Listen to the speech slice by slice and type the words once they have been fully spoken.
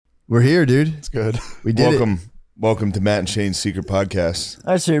We're here, dude. It's good. We did Welcome to Matt and Shane's Secret Podcast.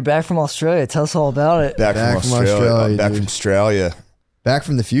 All right, so you're back from Australia. Tell us all about it. Back from Australia. Back dude. from Australia. Back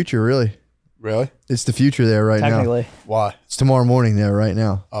from the future, really. Really? It's the future there right Technically. now. Why? It's tomorrow morning there right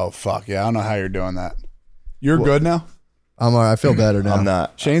now. Oh, fuck. Yeah, I don't know how you're doing that. You're good now? I'm all right. I feel better now. I'm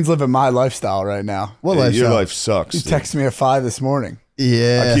not. Shane's living my lifestyle right now. What Yeah, lifestyle? your life sucks. He dude. texted me at 5 this morning.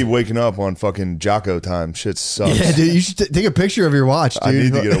 Yeah. I keep waking up on fucking Jocko time. Shit sucks. Yeah, dude. You should take a picture of your watch, dude. I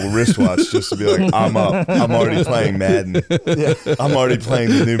need to get a wristwatch just to be like, I'm up. I'm already playing Madden. I'm already playing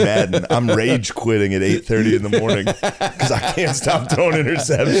the new Madden. I'm rage quitting at 8:30 in the morning because I can't stop throwing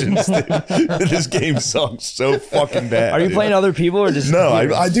interceptions. Dude. This game sucks so fucking bad. Are you playing other people or just No, I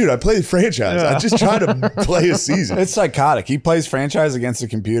play the franchise. I just try to play a season. It's psychotic. He plays franchise against a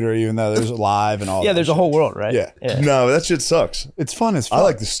computer, even though there's live and all that. Yeah, there's a whole world, right? Yeah. No, that shit sucks. It's fun as fuck. I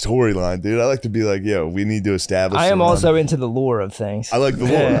like the storyline, dude. I like to be like, yo, we need to establish. I am some also into the lore of things. I like the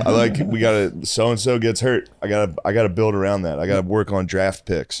lore. Yeah. I like we gotta so and so gets hurt. I gotta build around that. I gotta work on draft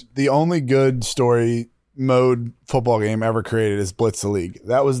picks. The only good story mode football game ever created is Blitz the League.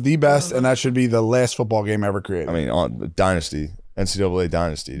 That was the best, and that should be the last football game ever created. I mean, on Dynasty, NCAA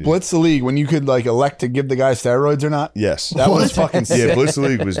Dynasty. Dude. Blitz the League, when you could like elect to give the guy steroids or not. Yes, That was fucking sick. yeah. Blitz the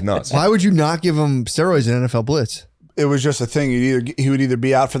League was nuts. Why would you not give him steroids in NFL Blitz? It was just a thing. He would either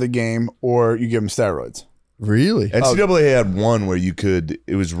be out for the game or you give him steroids. Really? NCAA had one where you could.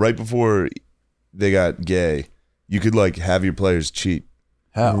 It was right before they got gay. You could like have your players cheat.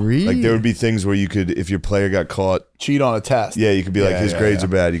 Hell, Really? Like there would be things where you could, if your player got caught, cheat on a test. yeah, you could be like, Yeah, his yeah, grades yeah.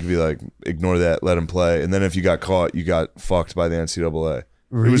 are bad. You could be like, ignore that, let him play. And then if you got caught, you got fucked by the NCAA.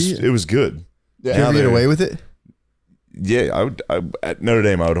 Really? It was good. Yeah. Did you ever get they're- away with it? Yeah, at Notre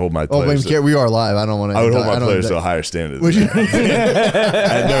Dame, I would hold my Oh, players. wait, we are live. I don't want to. I would hold my players to a higher standard. Would you?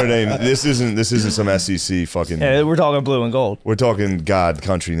 At Notre Dame, this isn't some SEC fucking. Yeah, we're talking blue and gold. We're talking God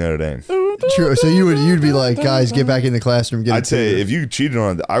country Notre Dame. True. So you'd be like, guys, get back in the classroom. Get I'd say if you cheated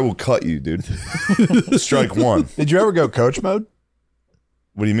on it, I will cut you, dude. Strike one. Did you ever go coach mode?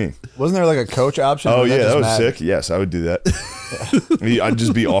 What do you mean? Wasn't there like a coach option? Oh Or yeah, that just was mad? sick. Yes, I would do that. I'd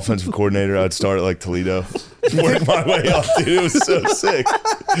just be offensive coordinator. I'd start at like Toledo, work my way up, dude. It was so sick.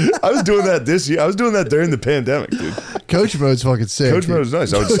 I was doing that this year. I was doing that during the pandemic, dude. Coach mode's fucking sick. Coach mode was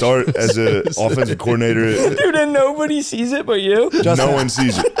nice. I would start as an offensive coordinator. Dude, and nobody sees it but you. No one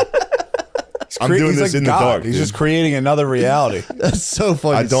sees it. I'm doing He's this like in the God. dark. He's dude. just creating another reality. That's so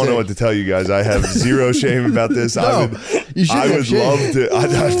funny. I don't know what to tell you guys. I have zero shame about this. No, you should I have would shame. love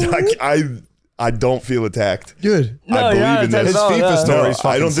to. I don't feel attacked. Good. No, I you're not believe in attacked this. at all, FIFA no. story. No, Story's I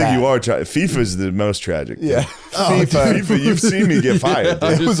fucking don't think sad. you are. FIFA's the most tragic. dude. Yeah. FIFA. FIFA, you've seen me get fired.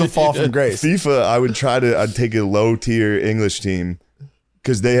 dude. It was a fall from grace. FIFA, I'd take a low tier English team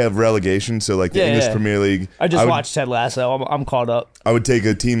because they have relegation. So like the Yeah, English yeah. Premier League. I just would, watched Ted Lasso. I'm caught up. I would take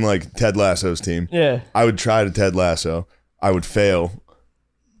a team like Ted Lasso's team. Yeah. I would try to Ted Lasso. I would fail.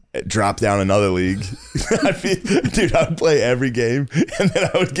 Drop down another league. Dude, I would play every game and then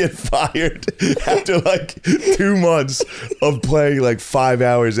I would get fired after like 2 months of playing like 5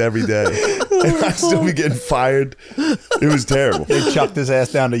 hours every day. And I'd still be getting fired. It was terrible. They chucked his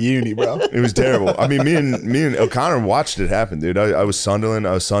ass down to uni, bro. It was terrible. I mean, me and O'Connor watched it happen, dude. I was Sunderland.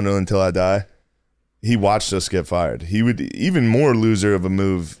 I was Sunderland till I die. He watched us get fired. He would, even more loser of a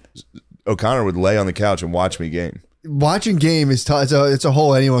move, O'Connor would lay on the couch and watch me game. Watching game is tough. It's a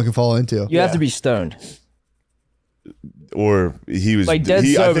hole anyone can fall into. You have to be stoned. Or he was Like dead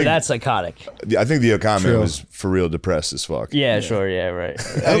I sober, think- that's psychotic. I think the O'Connor True. was for real depressed as fuck. Yeah, sure, yeah, right.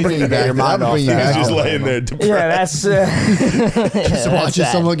 I'll bring you back. Your mind I'll bring off you that. back. He's just Oh, laying there depressed. Yeah, that's Just watching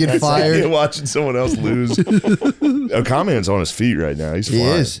someone get fired. Watching someone else lose. O'Connor's on his feet right now. He's He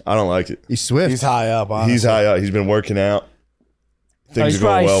flying. is. I don't like it. He's swift. He's high up, honestly. He's high up. He's been working out. Things He's are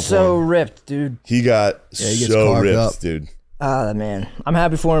going probably well so for him. ripped, dude. He got he gets so carved ripped, up. dude. Ah, man. I'm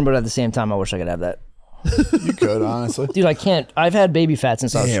happy for him, but at the same time, I wish I could have that. You could, honestly. Dude, I can't. I've had baby fat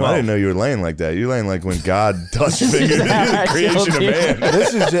since I was Damn, 12. I didn't know you were laying like that. You're laying like when God touched fingers in the I creation of chill, man.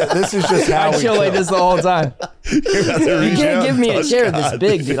 This is just how I we chill like kill. this the whole time. You're about to You reach can't out give me and a touch chair God. this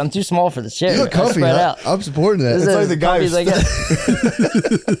big, dude. I'm too small for the chair. You look I'm comfy. spread out. I'm supporting that. This It's is like the guy as comfy who's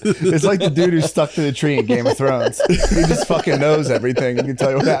as I get. It's like the dude who's stuck to the tree in Game of Thrones. He just fucking knows everything and can tell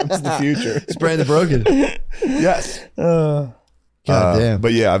you what happens in the future. It's Brandon Broken. Yes. God damn.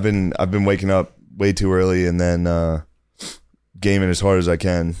 But yeah, I've been waking up way too early and then gaming as hard as I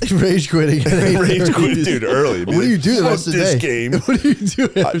can. Rage quitting. Rage quit, dude, early. What do you do the rest of the this day? game. What do you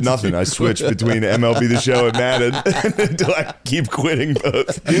do? after Nothing. I switch between MLB The Show and Madden until I keep quitting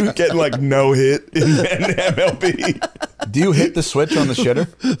both. Getting like no hit in MLB. Do you hit the switch on the shitter?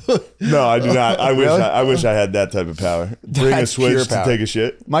 No, I do not. Really? I wish I had that type of power. Bring a That's switch pure to power. take a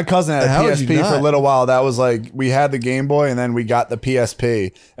shit. My cousin had a How would you PSP for a not? little while. That was like, we had the Game Boy and then we got the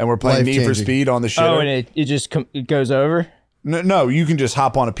PSP and we're playing Need for Life-changing. Speed on the shitter. Oh, and it just it goes over. No, you can just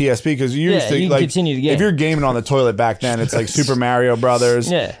hop on a PSP because you used Yeah, to you can like continue to game. if you're gaming on the toilet back then, it's like Super Mario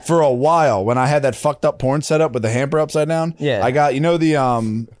Brothers. Yeah. For a while, when I had that fucked up porn setup with the hamper upside down, Yeah. I got the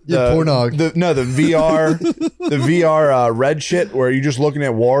Pornog. the VR the VR red shit where you're just looking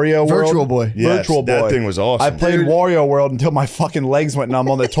at Wario World. Virtual Boy. Yes, Virtual Boy. that thing was awesome. I played Wario World until my fucking legs went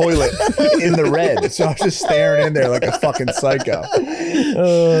numb on the toilet in the red. So I was just staring in there like a fucking psycho.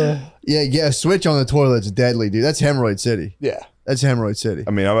 Yeah, switch on the toilet's deadly, dude. That's hemorrhoid city. Yeah. That's hemorrhoid city.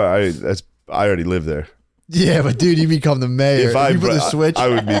 I mean, I already live there. Yeah, but dude, you become the mayor. If I you put the switch. I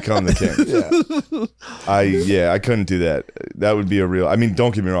would become the king. I couldn't do that. That would be a real. I mean,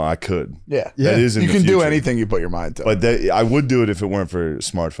 don't get me wrong. I could. Yeah. That is in You the can do future. anything you put your mind to. But I would do it if it weren't for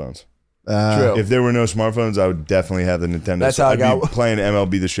smartphones. True. If there were no smartphones, I would definitely have the Nintendo. That's So how I I'd got- be playing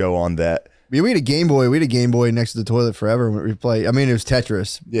MLB The Show on that. Yeah, we had a Game Boy. We had a Game Boy next to the toilet forever when we play. I mean, it was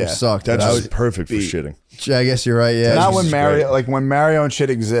Tetris. Yeah. It sucked. That's but I just perfect for shitting. I guess you're right. Yeah. Not Tetris when is Mario, great. like when Mario and shit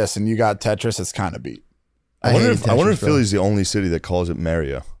exists, and you got Tetris. It's kind of beat. I wonder hate if Tetris, bro. Philly's the only city that calls it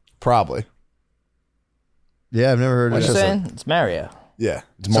Mario. Probably. Yeah, I've never heard What of you that. saying? It's Mario. Yeah.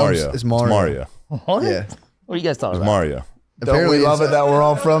 It's Mario. It's Mario. What? Yeah. What are you guys talking It's about? Mario. Don't we love it that we're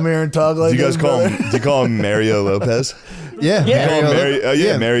all from here and talk like Do you guys this, call brother? him? Do you call him Mario Lopez? Yeah. Yeah. Call him Mario.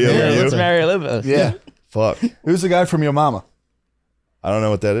 Yeah, Mario. Yeah, Lopez. it's Mario Lopez. Yeah. Fuck. Who's the guy from Yo Mama? I don't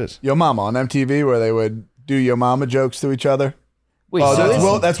know what that is. Yo Mama on MTV where they would do Yo Mama jokes to each other. Wait, Oh,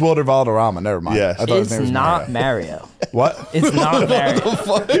 so that's Wilder Valderrama. Never mind. Yes. I thought his it's name was not Mario. Mario. What? It's not Mario.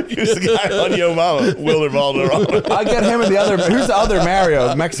 Who's the guy on Yo Mama? Wilder Valderrama. I get him and the other. Who's the other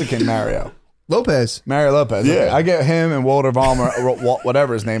Mario? Mexican Mario. Lopez. Mario Lopez. Yeah. Okay. I get him and Wilder Valmer,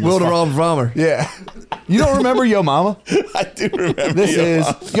 whatever his name is. Wilder Valmer. Yeah. You don't remember Yo Mama? I do remember. This Yo is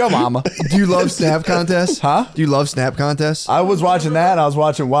Mama. Yo Mama. Do you love snap contests? Huh? Do you love snap contests? I was watching that. And I was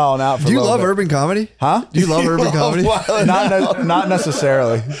watching Wild 'N Out. For Do you a little love bit. urban comedy? Huh? Do you love urban comedy? Not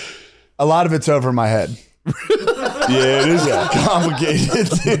necessarily. A lot of it's over my head. Yeah, it is complicated.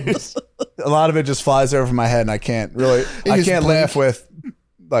 Dude. A lot of it just flies over my head, and I can't really. I just can't blink. laugh with,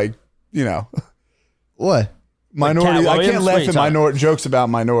 like, What? minority. Cat I can't Williams? laugh What are you at talking- jokes about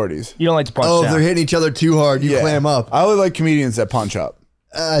minorities. You don't like to punch Oh, if down. they're hitting each other too hard, you clam up. I only like comedians that punch up.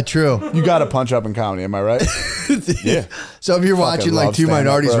 True. You got to punch up in comedy. Am I right? Yeah. So if you're watching like love two stand-up,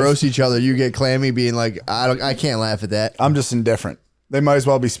 minorities bros. roast each other, you get clammy, being like, I can't laugh at that. I'm just indifferent. They might as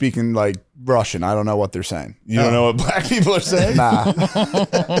well be speaking like Russian. I don't know what they're saying. You don't know what black people are saying? Nah.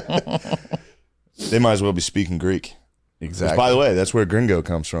 They might as well be speaking Greek. Exactly. By the way, that's where gringo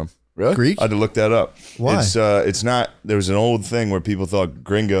comes from. Really? Greek? I had to look that up. Why? It's not. There was an old thing where people thought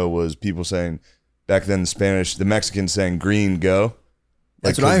gringo was people saying back then in Spanish, the Mexicans saying green go.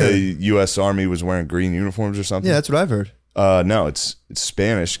 That's Like, what I 'cause heard. the U.S. Army was wearing green uniforms or something. Yeah, that's what I've heard. No, it's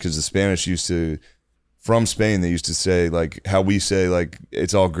Spanish because the Spanish used to, from Spain, they used to say like how we say like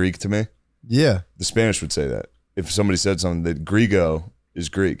it's all Greek to me. Yeah. The Spanish would say that if somebody said something that Grigo is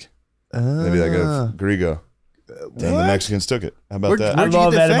Greek, they'd be like Grigo. And the Mexicans took it. How about Where'd- that? I Where'd you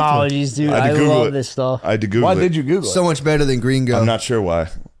love get that fact from? etymologies, dude. I had I to Google love it. this stuff. I had to Google Why it. did you Google it? So much better than Gringo. I'm not sure why.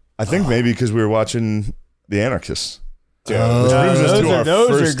 I think maybe because we were watching The Anarchists. Which Oh. brings us to our those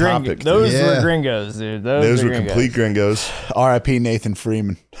first are topic. Those Yeah. were gringos, dude. Those Those are were gringos. complete gringos. R.I.P. Nathan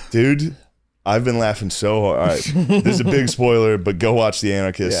Freeman. Dude, I've been laughing so hard. All right, this is a big spoiler, but go watch The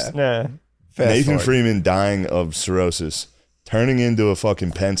Anarchist. Yeah. Yeah. Fast Nathan forward. Freeman dying of cirrhosis, turning into a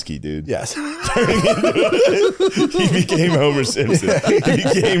fucking Penske, dude. Yes. He became Homer Simpson. He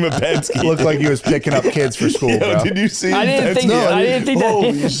became a Penske. Looked like he was picking up kids for school, Yo, bro. did you see I didn't think. Penske? I didn't think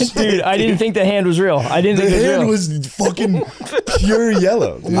Holy that. shit. Dude, I didn't think the hand was real. I didn't The think it was hand real. was fucking pure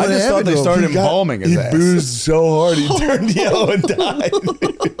yellow. dude. I just thought they started embalming his He ass. boozed so hard he turned yellow and died.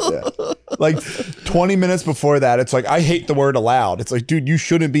 Like 20 minutes before that, it's like, I hate the word allowed. It's like, dude, you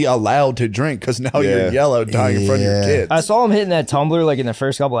shouldn't be allowed to drink because now Yeah. you're yellow dying in front of your Yeah. kids. I saw him hitting that tumbler like in the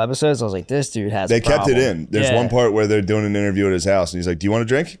first couple episodes. I was like, this dude has. They a kept it problem. in. There's Yeah. one part where they're doing an interview at his house, and he's like, "Do you want a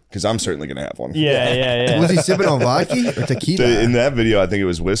drink? Because I'm certainly gonna have one." Yeah. Was he sipping on vodka or tequila? In that video, I think it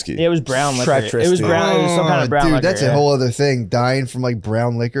was whiskey. Yeah, it was brown liquor. Treacherous, It was dude. brown. It was some kind of brown dude, liquor. that's a whole other thing. Dying from like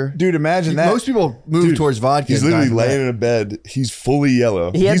brown liquor. Dude, imagine that. Most people move towards vodka. He's and die literally from laying that. in a bed. He's fully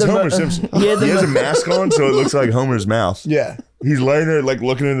yellow. He had He's the Homer mo- Simpson. he He, had the has mo- a mask on, so it looks like Homer's mouth. Yeah. He's laying there, like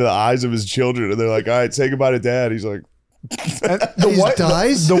looking into the eyes of his children, and they're like, "All right, say goodbye to Dad." He's like, The white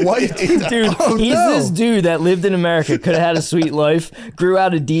dies? The white Dude, he's this dude that lived in America, could have had a sweet life, grew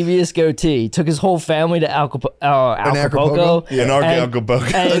out a devious goatee, took his whole family to Acapulco. Acapulco? Yeah,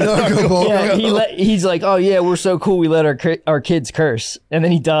 he's like, oh yeah, we're so cool, we let our kids curse, and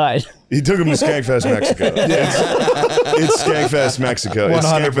then he died. He took him to Skankfest, Mexico. It's Skankfest, Mexico. It's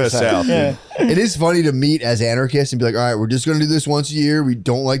Skankfest South. Yeah. It is funny to meet as anarchists and be like, all right, we're just going to do this once a year. We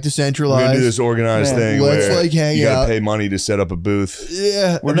don't like to centralize. We're going to do this organized thing Let's where like hang you got out. to pay money to set up a booth.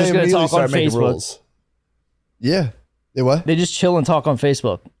 Yeah. We're just going to talk on Facebook. Yeah. They what? They just chill and talk on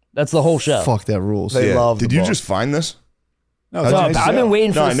Facebook. That's the whole show. Fuck that rules. They love Did the you book. just find this? No, I've been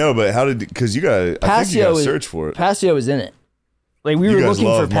waiting for No, I this. know, but how did? Because you got. I think you got to search for it. Passio was in it. Like we You were guys looking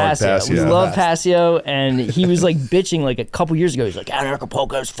for love Mark Passio. We Passio. love Passio, and he was like bitching like a couple years ago. He's like,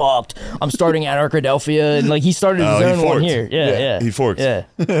 Anarchapulco's fucked. I'm starting Anarchadelphia, and like he started his he own one forked. here. Yeah. He forked. Yeah,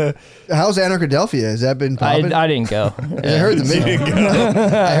 How's Anarchadelphia? Has that been popping? I didn't go. I heard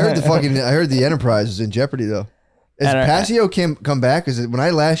I heard the Enterprise is in jeopardy though. Is Passio come back? Because when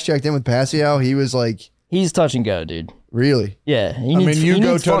I last checked in with Passio, he was like, He's touch and go, dude. really? Yeah, I mean, you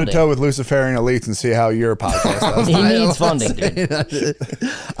go toe to toe with Luciferian elites and see how your podcast does. He needs funding, dude.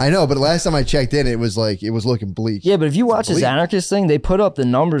 I know, but last time I checked in, it was looking bleak. Yeah, but if you watch this anarchist thing, they put up the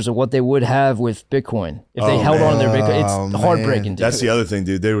numbers of what they would have with Bitcoin if they held on to their Bitcoin. It's heartbreaking, dude. That's the other thing,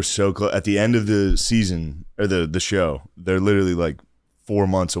 dude. They were so close. At the end of the season, or the show, they're literally like 4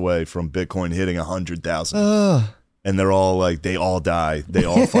 months away from Bitcoin hitting 100,000. And they're all like, they all die. They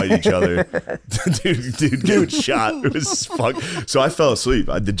all fight each other. dude get shot. It was fuck. So I fell asleep.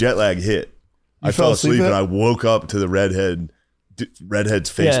 The jet lag hit. I fell asleep and I woke up to the redhead's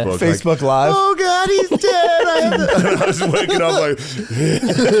Facebook. Facebook Live. Oh God, he's dead. I was waking up like,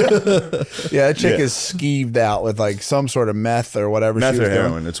 yeah, that chick is skeeved out with like some sort of meth or whatever. Meth she was or doing.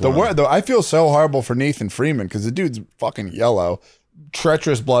 heroin, it's the one. word though. I feel so horrible for Nathan Freeman because the dude's fucking yellow,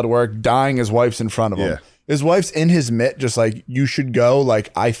 treacherous blood work, dying. His wife's in front of him. Yeah. His wife's in his mitt, just like, you should go. Like,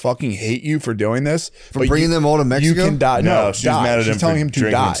 I fucking hate you for doing this. For bringing them all to Mexico? You can die. no, she's die. mad at She's him telling for him to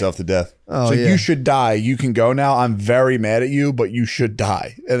drinking die. himself to death. Oh, So yeah. you should die. You can go now. I'm very mad at you, but you should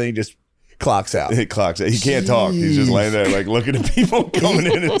die. And then he just clocks out. It clocks out. He can't talk. He's just laying there like looking at people coming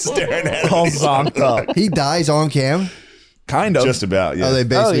in and staring at him. All zonked up. He dies on cam? Kind of. Just about, yeah. Oh, they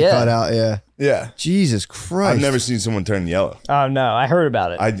basically yeah. cut out, yeah. Yeah. Jesus Christ. I've never seen someone turn yellow. Oh no, I heard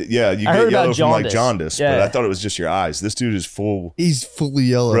about it. You I get heard yellow about from like jaundice. jaundice, Yeah. but I thought it was just your eyes. This dude is full. He's fully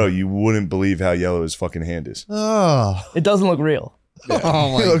yellow. Bro, you wouldn't believe how yellow his fucking hand is. Oh. It doesn't look real.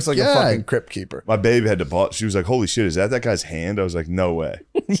 Oh my He looks like a God. fucking crypt keeper. My babe had to pause. She was like, holy shit, is that guy's hand? I was like, no way.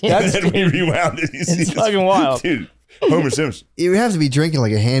 Yeah, And then we rewound it. You see it's this- fucking wild. Dude, Homer Simpson. You would have to be drinking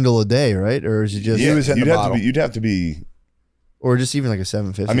like a handle a day, right? Or is it just, Yeah, was hitting you'd the have to bottle. be. You'd have to be. or just even like a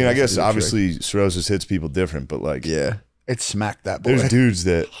 750? I mean, I That's guess a good obviously cirrhosis hits people different, but like, trick. Yeah. It smacked that boy. there's dudes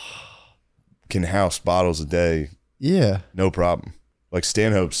that can house bottles a day, Yeah. no problem. Like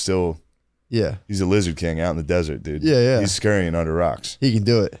Stanhope's still. Yeah. He's a lizard king out in the desert, dude. Yeah, yeah. He's scurrying under rocks. He can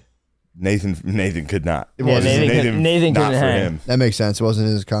do it. Nathan could not. It Yeah, wasn't- Nathan not couldn't for hang. him. That makes sense. It wasn't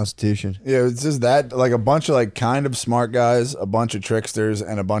in his constitution. Yeah, it's just that, like a bunch of like kind of smart guys, a bunch of tricksters,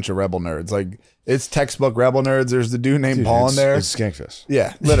 and a bunch of rebel nerds. Like, it's textbook rebel nerds. There's the dude named Dude, Paul in there. It's Skankfest.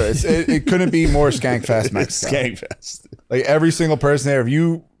 Yeah, literally. It couldn't be more Skankfest It's Mexico. Skankfest. Like every single person there, if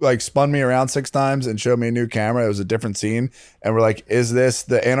you like spun me around 6 times and showed me a new camera, it was a different scene. And we're like, is this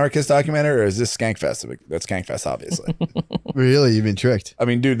the anarchist documentary or is this Skankfest? Like, that's Skankfest, obviously. Really? You've been tricked. I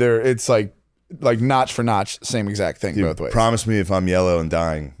mean, dude, it's like notch for notch, same exact thing Dude, both ways. promise me if I'm yellow and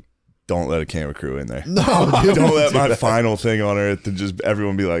dying, don't let a camera crew in there. No, dude. Don't let my final thing on earth to just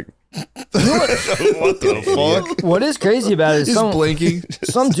everyone be like, what the fuck? What is crazy about it is He's blinking.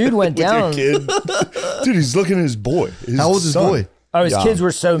 some dude went With your down. kid. Dude, he's looking at his boy. How old's his son. boy? Oh, his Young. kids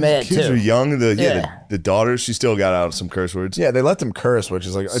were so mad Kids too. are young. Yeah. The daughter, she still got out some curse words. Yeah, they let them curse, which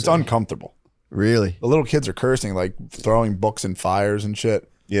is like, it's uncomfortable. Really? The little kids are cursing, like throwing books in fires and shit.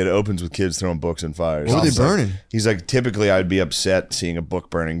 Yeah, it opens with kids throwing books in fires. What are they He's like- burning? He's like, typically I'd be upset seeing a book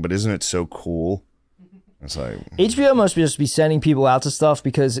burning, but isn't it so cool? It's like, HBO must just be sending people out to stuff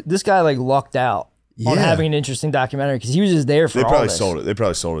because this guy like lucked out on Yeah. having an interesting documentary because he was just there for they all probably this. sold it. They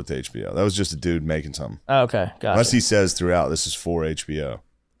probably sold it to HBO. That was just a dude making something. Oh, okay, gotcha. Unless he says throughout, this is for HBO.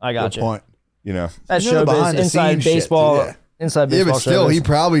 I Good got you. point. You know, That's You know the showbiz, behind the inside scenes shit, baseball, yeah. inside Yeah, baseball. but still, showbiz. he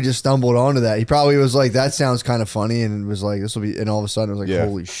probably just stumbled onto that. He probably was like, that sounds kind of funny, and was like, this will be, and all of a sudden it was like, Yeah.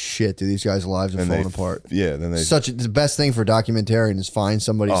 holy shit, dude, these guys' lives are and falling apart. Yeah, then they The best thing for a documentarian is find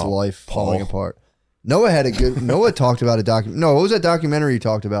somebody's Oh, life falling Paul. apart. Noah had a good, Noah talked about a No, what was that documentary you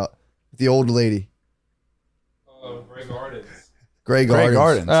talked about? The old lady. Ray Gardens. Grey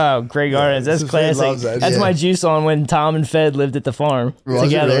Gardens. Oh, Grey Gardens. That's classic. loves that That's shit. my juice on when Tom and Fed lived at the farm Was it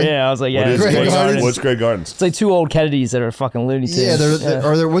together. really? Yeah, I was like, yeah, What is Grey Grey Gardens? Gardens. What's Grey Gardens? It's like two old Kennedys that are fucking Looney Tunes. Yeah,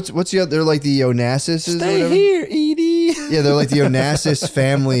 are there what's the other? They're like the Onassis. Stay here, Edie. Yeah, they're like the Onassis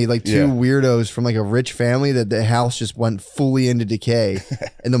family, like two Yeah. weirdos from like a rich family that the house just went fully into decay,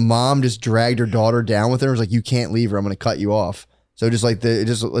 and the mom just dragged her daughter down with her. And was like, "You can't leave her. I'm going to cut you off." So just like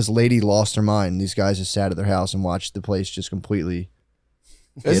this lady lost her mind. And these guys just sat at their house and watched the place just completely.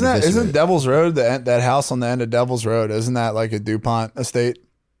 Isn't Devil's Road that house on the end of Devil's Road? Isn't that like a DuPont estate?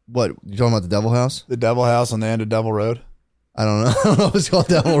 What you talking about? The Devil House? The Devil House on the end of Devil Road. I don't know. I don't know if it's called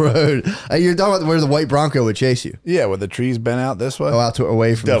Devil Road. You're talking about where the white Bronco would chase you. Yeah, where the trees bent out this way. Go out to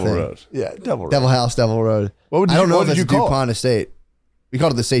away from Devil the thing. Road. Yeah, Devil Road. Devil House, Devil Road. What I don't know what if did it's you a call DuPont estate. We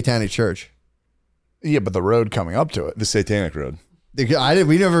called it the Satanic Church. it? Yeah, but the road coming up to it. The Satanic Road.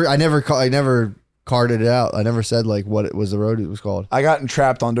 I never carded it out. I never said like what it was the road it was called. I got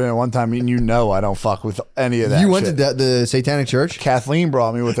entrapped on doing it one time, and you know I don't fuck with any of that. You went shit. to the Satanic Church? Kathleen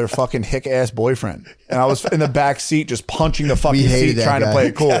brought me with her fucking hick ass boyfriend, and I was in the back seat just punching the fucking We hated seat, that trying guy. to play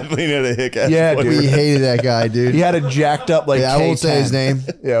it cool. Kathleen had a hick ass Yeah, boyfriend. dude. We hated that guy, dude. He had a jacked up like. Yeah, I won't say K10. his name.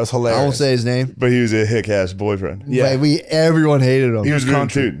 Yeah, it was hilarious. I won't say his name. But he was a hick ass boyfriend. Yeah. But everyone hated him. He was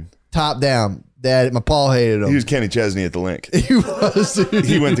country. Top down. Dad, my Paul hated him. He was Kenny Chesney at the link. He was, dude.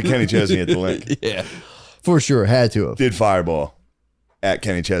 He went to Kenny Chesney at the link. Yeah, for sure. Had to have. Did Fireball at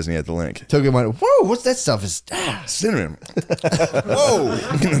Kenny Chesney at the link. Took him. Went, whoa! What's that stuff? Is Cinnamon. Whoa.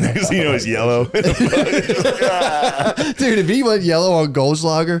 Next thing you know, he's yellow. dude? If he went yellow on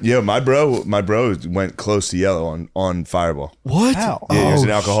Goldschlager, Yeah, my bro went close to yellow on Fireball. what? How? Yeah, he was Oh, an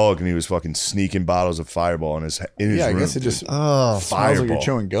alcoholic and he was fucking sneaking bottles of Fireball in his Yeah, I room. guess it just Oh, smells like you're Fireball.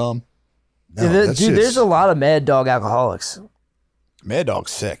 chewing gum. No, Dude, that's dude, just- there's a lot of Mad Dog alcoholics. Mad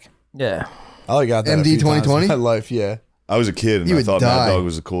Dog's sick. Yeah. I only got that MD a few times 2020? in my life. Yeah, I was a kid and You I would thought die. Mad Dog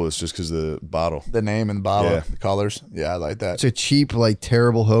was the coolest just because of the bottle. the name and the bottle, Yeah. the colors. Yeah, I like that. it's a cheap, like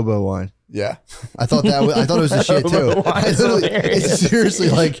terrible hobo wine. Yeah, I thought that. I thought it was the shit too. Hobo wine's It's seriously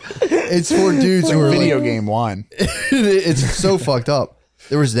like it's for dudes who are video like, game wine. it's so fucked up.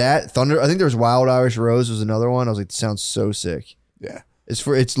 There was that Thunder. I think there was Wild Irish Rose was another one. I was like, this sounds so sick. Yeah, It's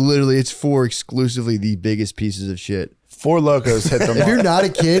for exclusively the biggest pieces of shit. Four Locos hit the If you're mark. not a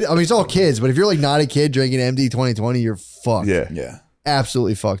kid, I mean, it's all kids, but if you're like not a kid drinking MD 2020, you're fucked. Yeah. Yeah,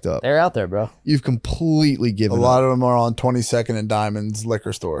 Absolutely fucked up. They're out there, bro. You've completely a given lot up. of them are on 22nd and Diamonds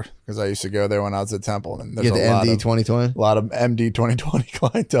liquor store because I used to go there when I was at Temple, and there's You get the a lot MD of 2020. a lot of MD 2020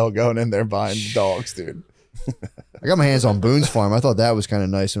 clientele going in there buying dogs, dude. I got my hands on Boone's Farm. I thought that was kind of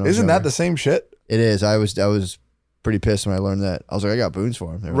nice. When I was Isn't that younger. the same shit? It is. I was pretty pissed when I learned that. I was like, I got Boone's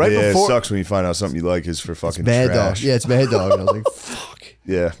Farm. They were Right yeah, before- it sucks when you find out something you like is for fucking Mad trash. Dog. Yeah, it's Mad Dog. And I was like, fuck.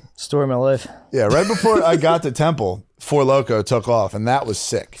 Yeah. Story of my life. Yeah, right before I got to Temple, Four Loco took off, and that was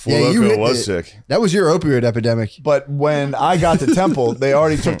sick. Four Yeah, you Loko hit was it. sick. That was your opioid epidemic. But when I got to Temple, they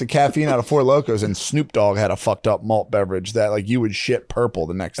already took the caffeine out of Four Locos, and Snoop Dogg had a fucked up malt beverage that like you would shit purple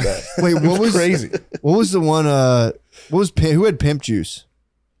the next day. Wait, what was crazy? What was the one? What was who had Pimp Juice?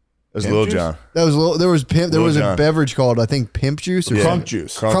 It was Pimp Lil juice? Jon. That was there was Pimp. There Lil was a Jon. beverage called I think Pimp Juice or Yeah. Crunk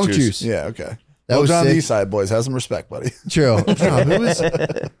juice. Crunk juice. Yeah, okay. That Lil was Jon sick. Eastside boys, have some respect, buddy. True. No, who was,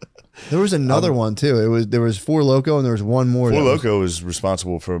 there was another one too. There was Four Loco and there was one more. Four that was- Loko was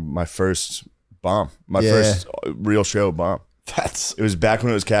responsible for my first bomb. My Yeah. first real show bomb. That's It was back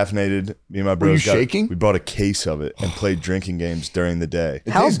when it was caffeinated. Me and my bros you shaking? we bought a case of it and played drinking games during the day.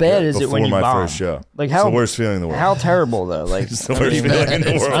 How tastes bad good. is it Before when you my bomb? first show. Like It's how the worst feeling in the world. How terrible though. Like It's the worst feeling in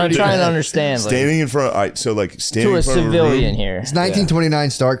the world. I'm dude. trying to understand. Like, Standing in front of, all right, so like standing to a in front civilian of a room, here. It's 1929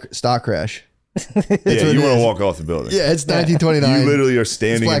 stock crash. Yeah, what you it want is. to walk off the building. Yeah, it's 1929. You literally are It's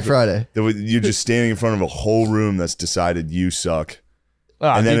standing. Black in fr- Friday. You're just standing in front of a whole room that's decided you suck. Oh,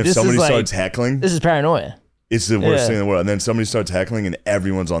 And then dude, if this somebody is like, starts heckling, this is paranoia. it's the worst Yeah. thing in the world. And then somebody starts heckling and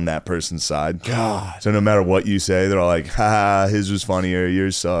everyone's on that person's side. God. So no matter what you say, they're all like, ha, his was funnier,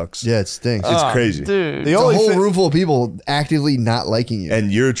 yours sucks. Yeah, it stinks. It's Oh, crazy. dude. The It's a only whole thing- room full of people actively not liking you.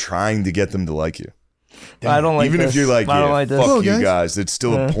 And you're trying to get them to like you. I don't like Even this. if you're like, I yeah, don't like this. fuck Oh, you guys. guys, it's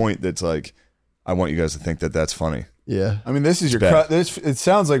still a point that's like, I want you guys to think that that's funny. Yeah. I mean, this is your bad. it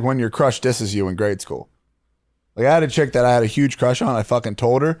sounds like when your crush disses you in grade school. Like I had a chick that I had a huge crush on. I fucking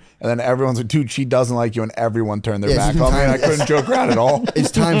told her, and then everyone's like, "Dude, she doesn't like you," and everyone turned their Yeah, back it's on me, and I time- couldn't joke around at all.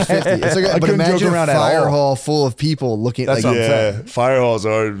 It's times 50. It's like, but couldn't joke imagine a around at fire all. hall full of people looking That's like what I'm Yeah, saying. fire halls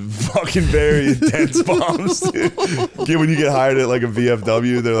are fucking very intense bombs, dude. Yeah, when you get hired at like a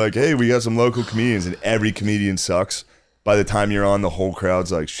VFW, they're like, hey, we got some local comedians, and every comedian sucks. By the time you're on, the whole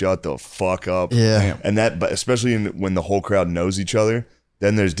crowd's like, shut the fuck up. Yeah. And that, but especially when the whole crowd knows each other,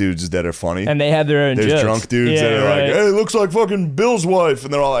 Then there's dudes that are funny. And they have their own There's jokes. drunk dudes that are like, hey, it looks like fucking Bill's wife.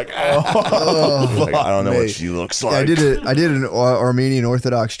 And they're all like, like, I don't know what she looks like. I did an Armenian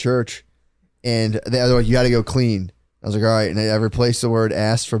Orthodox church, and they were like, you got to go clean. I was like, all right. And I replaced the word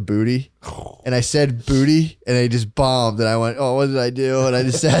ass for booty. And I said booty, and I just bombed. And I went, oh, what did I do? And I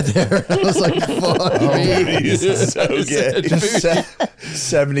just sat there. I was like, fuck me. Booty is so gay. Just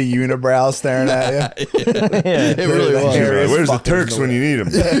 70 unibrows staring at you. It really was. You're like, where's the Turks when you need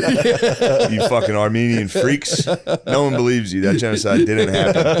them? You fucking Armenian freaks. No one believes you. That genocide didn't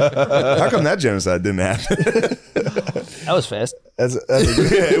happen. How come that genocide didn't happen? That was fast. That's a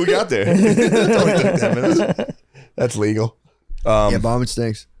good, Yeah, we got there. It only took 10 minutes. that's legal. Yeah, bombing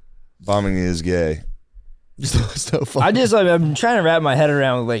stinks. Bombing is gay. So fun. I'm trying to wrap my head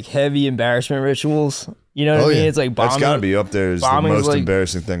around like heavy embarrassment rituals. You know what I mean? yeah. It's like bombing. That's got to be up there as the bombing is most like-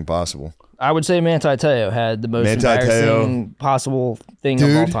 embarrassing thing possible. I would say Manti Te'o had the most Manti embarrassing possible thing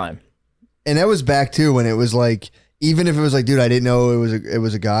of all Dude. time. And that was back too when it was like, even if it was like, dude, I didn't know it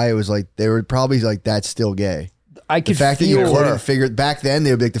was a guy. It was like they were probably like, that's still gay. I The could fact that feel you couldn't figure back then,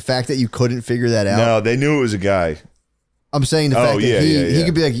 they would be like, the fact that you couldn't figure that out. No, they knew it was a guy. I'm saying the Oh, fact that yeah, he yeah.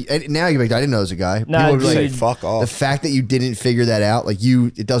 could be like, now you could be like, I didn't know it was a guy. Nah, People would be dude. like, Fuck the off. fact that you didn't figure that out, like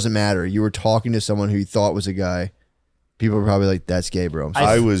it doesn't matter. You were talking to someone who you thought was a guy. People were probably like, that's gay, bro. I'm sorry.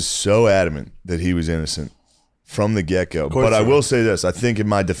 I was so adamant that he was innocent from the get-go. But I you will say this. I think in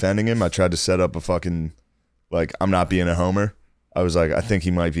my defending him, I tried to set up a fucking, like, I'm not being a homer. I was like, I think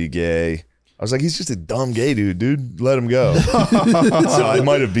he might be gay. I was like, he's just a dumb gay dude. Let him go. So I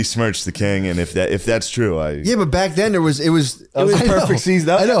might have besmirched the king, and if that's true, Yeah, but back then it was That was a I know. perfect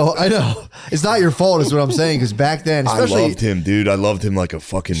season. I know. It's not your fault, is what I'm saying. Because back then, I especially loved him, dude. I loved him like a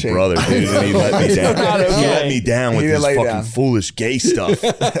fucking Shame. brother, dude. And he let me down. not He okay. let me down with He his didn't let you fucking down. foolish gay stuff.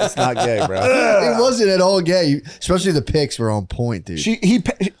 That's not gay, bro. it wasn't at all gay. Especially the pics were on point, dude.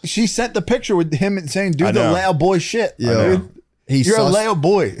 She sent the picture with him and saying, "Do I the know. loud boy shit." Yo, Dude. he You're a sussed, loud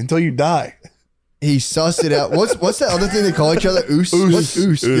boy until you die. he sussed it out. What's that other thing they call each other? Oos. What's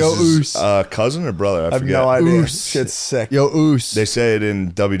oos? Yo, Is, oos. cousin or brother? I I have forget. no idea. Oos. Shit's sick. Yo, oos. They say it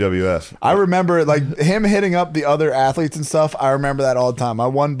in WWF. I remember like him hitting up the other athletes and stuff. I remember that all the time. My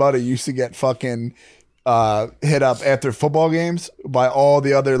one buddy used to get fucking hit up after football games by all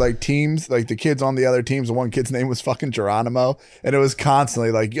the other like teams, like the kids on the other teams. The one kid's name was fucking Geronimo, and it was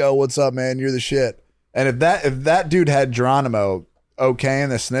constantly like, "Yo, what's up, man? You're the shit." And if that dude had Geronimo okay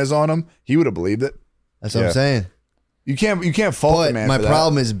and the sniz on him, he would have believed it. That's what Yeah. I'm saying. You can't fault the But man. my for that.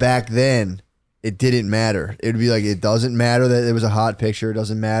 problem is back then, it didn't matter. It would be like, it doesn't matter that it was a hot picture. It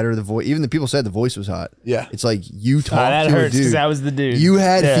doesn't matter the voice. Even the people said the voice was hot. Yeah. It's like you talked that to a hurts because dude. that was the dude. You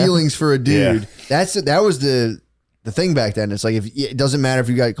had Yeah. feelings for a dude. Yeah. That was the thing back then. It's like, if it doesn't matter if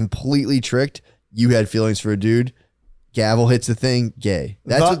you got completely tricked, you had feelings for a dude. Gavel hits the thing, gay.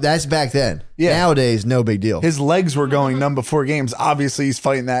 That's back then. Yeah. Nowadays, no big deal. His legs were going numb before games. Obviously, he's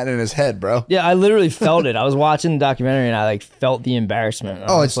fighting that in his head, bro. Yeah, I literally felt it. I was watching the documentary and I like felt the embarrassment. I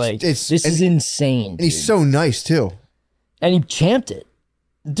Oh, was it's- like, it's- this and- is insane. and he's dude. so nice too. And he champed it.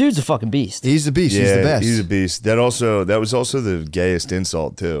 The dude's a fucking beast. He's the beast. He's the best. He's a beast. That was also the gayest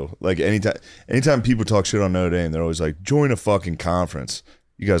insult too. Like anytime people talk shit on Notre Dame, they're always like, join a fucking conference.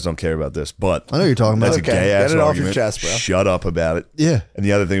 You guys don't care about this, but I know what you're talking that's about. a Okay, gay ass get it off your argument. chest, bro. Shut up about it. Yeah. And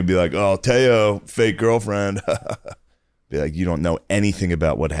the other thing would be like, oh, Teo, fake girlfriend. Be like, you don't know anything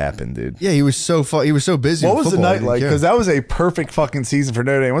about what happened, dude. Yeah, he was so he was so busy. What with was the football, night he like? didn't Because care. that was a perfect fucking season for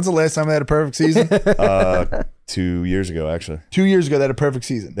Notre Dame. When's the last time they had a perfect season? 2 years ago, actually. 2 years ago, they had a perfect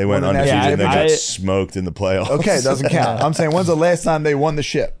season. They went Won the undefeated national and they I- got smoked in the playoffs. Okay, it doesn't count. I'm saying, when's the last time they won the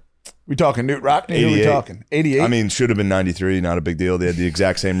ship? We talking Newt Rockney? Who we 88. talking? 88? I mean, should have been 93. Not a big deal. They had the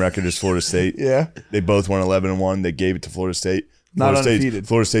exact same record as Florida State. yeah. They both won 11-1. They gave it to Florida State. Not Florida undefeated.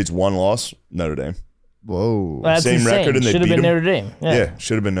 Florida State's one loss, Notre Dame. Whoa. That's Same insane. record and they Should have beat been him. Notre Dame. Yeah. Yeah,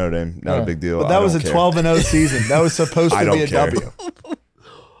 should have been Notre Dame. Not a big deal. But that I was a don't care. 12-0 season. That was supposed I to be don't a care. W.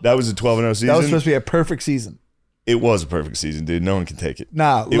 That was a 12-0 season. That was supposed to be a perfect season. It was a perfect season, dude. No one can take it.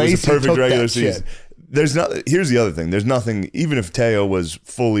 Nah, it was Lacey a perfect took regular that season. shit. There's not. Here's the other thing. There's nothing. Even if Teo was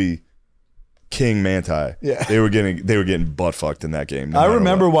fully King Manti, Yeah. they were getting butt fucked in that game. no I matter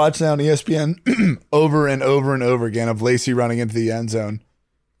remember what. watching on ESPN over and over and over again of Lacey running into the end zone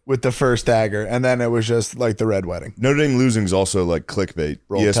with the first dagger, and then it was just like the Red Wedding. Notre Dame losing is also like clickbait.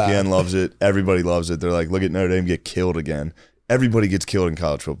 Roll ESPN Tide. loves it. Everybody loves it. They're like, look at Notre Dame get killed again. Everybody gets killed in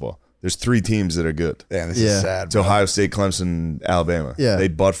college football. There's 3 teams that are good. Damn, this Yeah. is sad. It's Ohio State, Clemson, Alabama. Yeah. They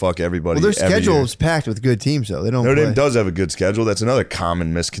butt fuck everybody. Well, their every schedule year. is packed with good teams, though. They don't. Notre play. Dame does have a good schedule. That's another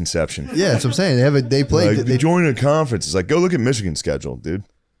common misconception. Yeah, that's what I'm saying. They play. Like, They join a conference. It's like, go look at Michigan's schedule, dude.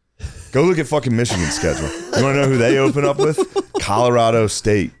 Go look at fucking Michigan's schedule. You want to know who they open up with? Colorado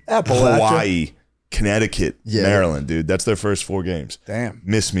State, Appalachia. Hawaii, Connecticut, Yeah. Maryland, dude. That's their first 4 games. Damn.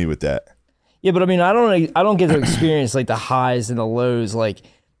 Miss me with that. Yeah, but I mean, I don't get to experience like the highs and the lows. Like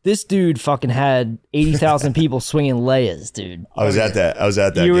this dude fucking had 80,000 people swinging layas, dude. I was at that. I was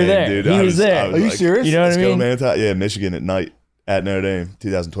at that You were game, there. dude. He I was there. I Are you serious? You know what Let's I go, mean? Manti. Yeah, Michigan at night at Notre Dame,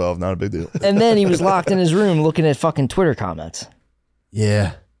 2012. Not a big deal. And then he was locked in his room looking at fucking Twitter comments.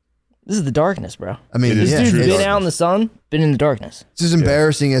 Yeah. This is the darkness, bro. I mean, It is This yeah, dude's true been darkness. out in the sun, been in the darkness. it's as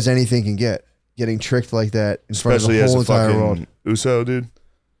embarrassing as anything can get. Getting tricked like that in Especially front as of the a whole entire fucking world. Uso, dude.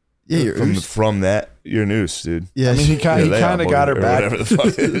 Yeah, you're From that, you're an Oos, dude. yeah. I mean, he kind Yeah, of they got her or back. Whatever the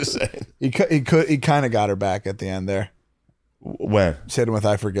fuck they were saying. He kind of got her back at the end there. When? Hit him with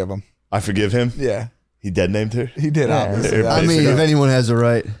 "I forgive him." I forgive him. Yeah, He dead named her. he did. Yeah. Obviously. I mean, if anyone has a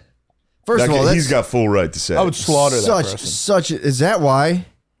right. First of all, that's he's got full right to say. I would slaughter that person. such. Is that why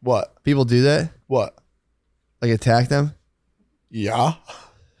What? people do that? What? Like attack them? Yeah.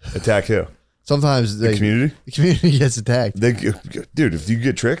 attack who? Sometimes The community. the community gets attacked. Dude, if you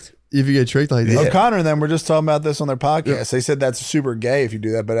get tricked, If you get tricked like that. O'Connor and them were just talking about this on their podcast. They said that's super gay if you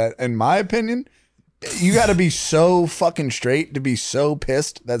do that. But in my opinion, you got to be so fucking straight to be so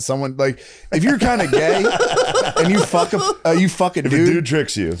pissed that someone like if you're kind of gay and you fuck a if a dude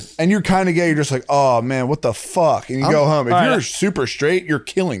tricks you, and you're kind of gay, you're just like, oh man, what the fuck, and you go home. If all you're right. super straight, you're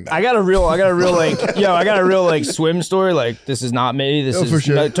killing them. I got a real like swim story. Like this is not me. This is for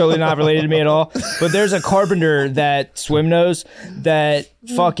sure. totally not related to me at all. But there's a carpenter that swim knows that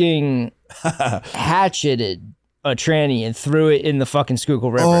fucking hatcheted a tranny and threw it in the fucking Schuylkill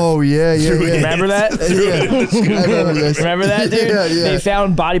River. Oh yeah, yeah, yeah. Remember that? Yeah. I remember this. Remember that, dude? Yeah, yeah. They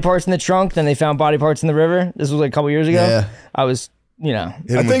found body parts in the trunk, then they found body parts in the river. This was like a couple years ago. Yeah. I was, hit I him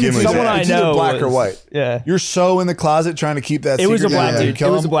with think it's Gimli's someone ass. I it's know either black or was- white. Yeah. You're so in the closet trying to keep that. It was a secret black that you dude. kill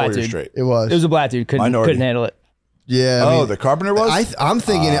It was a them, black or you're dude. straight. It was. It was a black dude. Minority. Couldn't handle it. Yeah. I mean, The carpenter was. I'm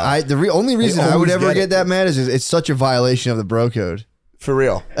thinking the only reason I would always ever get get it. that mad is it's such a violation of the bro code. For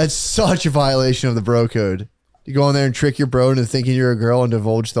real. That's such a violation of the bro code. You go in there and trick your bro into thinking you're a girl and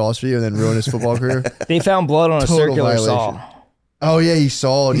divulge thoughts for you and then ruin his football career. They found blood on a Total circular violation. saw. Oh yeah, he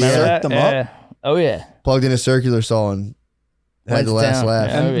saw it. Remember Yeah. that? them Yeah. Oh yeah. Plugged in a circular saw and had Went the last down. laugh.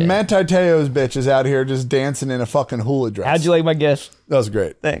 Yeah. And Oh, yeah. Manti Te'o's bitch is out here just dancing in a fucking hula dress. How'd you like my gift? That was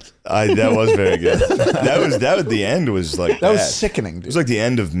great. Thanks. That was very good. that was the end was like That was bad. sickening, dude. It was like the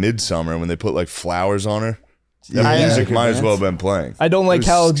end of Midsummer when they put like flowers on her. That Yeah. music might as well have been playing. I don't like It was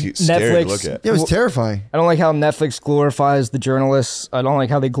how scary to look Netflix. at. Yeah, it was terrifying. I don't like how Netflix glorifies the journalists. I don't like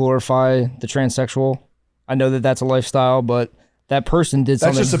how they glorify the transsexual. I know that that's a lifestyle, but that person did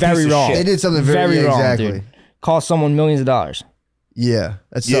something just a very piece of wrong. shit. They did something very wrong, exactly. dude. Cost someone millions of dollars. Yeah,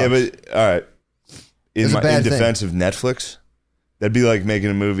 that's Yeah, but all right. It's a In bad thing. defense of Netflix, that'd be like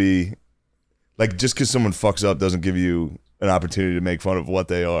making a movie. Like just because someone fucks up doesn't give you an opportunity to make fun of what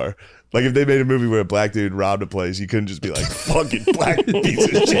they are. Like if they made a movie where a black dude robbed a place, you couldn't just be like fucking black piece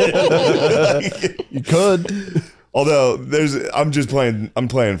of shit. You could. Although I'm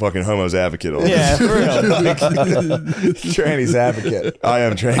playing fucking homo's advocate. On Yeah, for real. Tranny's advocate. I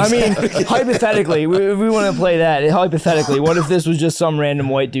am trans. I mean, hypothetically, if we want to play that, hypothetically, what if this was just some random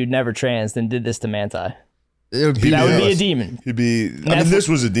white dude never trans and did this to Manti? it would be That would be a worse. demon. he'd be. I mean, this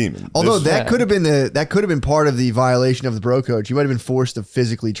was a demon. Although This- that could have been part of the violation of the bro code. You might have been forced to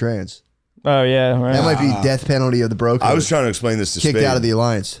physically trans. Oh yeah, right. That might be death penalty of the bro code. I was trying to explain this to kicked Spade. out of the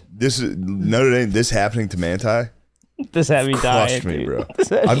alliance. This is Notre Dame. This happening to Manti This had me dying, crushed me, dude. bro.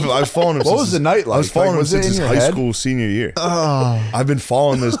 I was following him. What was the night like? I was following Like, him was it since in his your high head? school senior year. Oh, I've been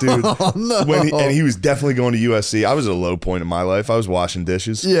following this dude. no. And he was definitely going to USC. I was at a low point in my life. I was washing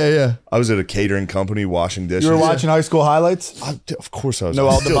dishes. Yeah, yeah. I was at a catering company washing dishes. You were watching high school highlights? Of course I was.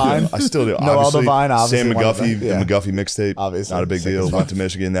 Noel I still Devine? do. I still do. Noel Obviously, Devine, obviously Sam one of McGuffey, them. Yeah. the McGuffey mixtape. Obviously. Not a big Sick deal. as Went to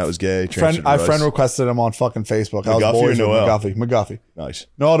Michigan. That was gay. I friend requested him on fucking Facebook. I was McGuffey or boys with Noel? McGuffey. Nice.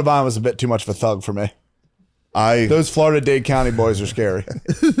 Noel Devine was a bit too much of a thug for me. Those Florida Dade County boys are scary.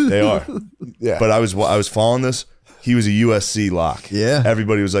 They are. Yeah. But I was following this. He was a USC lock. Yeah.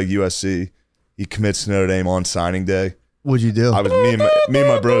 Everybody was like USC. He commits to Notre Dame on signing day. What'd you do? I was me and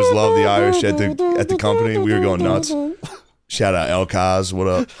my bros love the Irish at the company. We were going nuts. Shout out El Kaz, what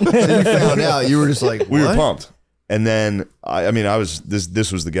up? Then you found out. You were just like, We were what? pumped. And then I was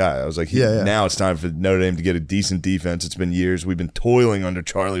this was the guy. I was like, Yeah. now it's time for Notre Dame to get a decent defense. It's been years. We've been toiling under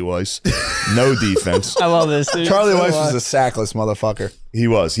Charlie Weiss. No defense. I love this, dude. Charlie Weiss was a sackless motherfucker. He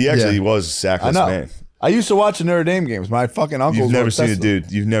was. He actually was a I sackless know. man. I used to watch the Notre Dame games. My fucking uncles. You've never were seen a obsessed with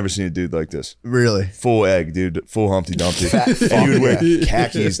dude. You've never seen a dude like this. Really? Full egg, dude. Full Humpty Dumpty. And he would wear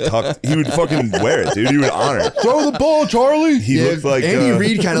khakis tucked. He would fucking wear it, dude. He would honor it. Throw the ball, Charlie. He looked like Andy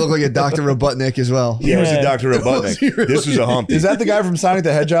Reid kind of looked like a Dr. Robotnik as well. He was a Dr. Robotnik. This was a Humpty. Is that the guy from Sonic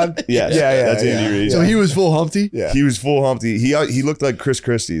the Hedgehog? Yes. Yeah. That's Andy Reid. So he was full Humpty? Yeah. He was full Humpty. He looked like Chris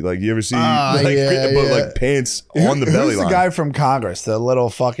Christie. Like you ever see like pants on the belly Who's line. the guy from Congress? The little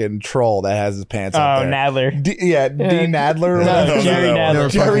fucking troll that has his pants up there. Nadler. D. Nadler. Or whatever. Jerry Nadler.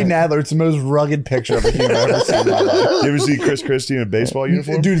 Jerry Nadler. It's the most rugged picture of a human I've ever seen in my life. You ever see Chris Christie in a baseball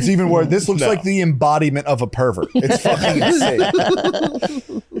uniform? Dude, it's even worse. This looks No. like the embodiment of a pervert. It's fucking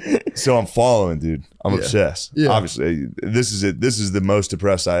insane. So I'm following, dude. I'm obsessed. Yeah. Obviously, this is it. This is the most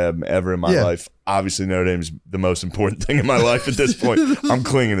depressed I am ever in my Yeah. life. Obviously, Notre Dame's the most important thing in my life at this point. I'm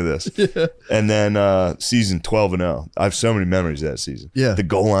clinging to this. Yeah. And then season 12-0. I have so many memories of that season. Yeah. The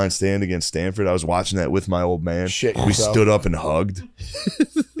goal line stand against Stanford. I was watching that with my old man. Shit We yourself. stood up and hugged.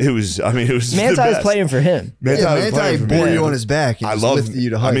 It was the Manti's best. playing for him. Manti Yeah, was Manti playing for me. bore you on his back and I just love lifted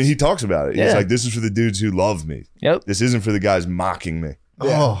you to I heights. mean, he talks about it. He's Yeah. like, this is for the dudes who love me. Yep. This isn't for the guys mocking me.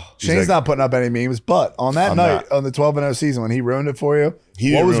 Oh, Shane's like- not putting up any memes, but on that I'm night, not. on the 12-0 season, when he ruined it for you,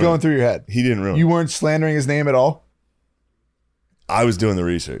 He what didn't was ruin going it. through your head? He didn't ruin You it. weren't slandering his name at all? I was doing the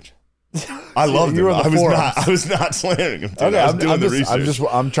research. I loved You him. were on the forums. I was not slandering him. Dude. Okay, I was doing the I'm research.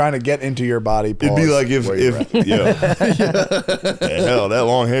 I'm trying to get into your body. It'd be like if yeah. hell, that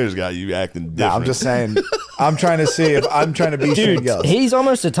long hair's got you acting different. Nah, I'm just saying. I'm trying to see if I'm trying to be Shane Dude, Gillis. he's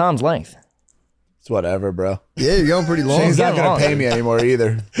almost at Tom's length. It's whatever, bro. yeah, you're going pretty long. Shane's not getting gonna long. pay me anymore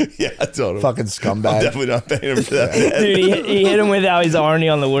either. yeah, I told him. Fucking I'm scumbag. definitely not paying him for that. Dude, he hit him with how he's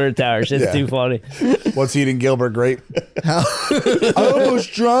Arnie on the word tower. Shit's Yeah. too funny. What's eating Gilbert Grape? I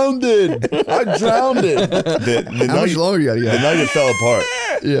almost drowned it. I drowned it. The How much night, longer you got to the go? night it fell apart.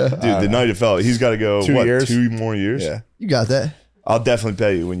 Yeah. Dude, the night it fell, he's got to go, 2 years? 2 more years? Yeah. You got that. I'll definitely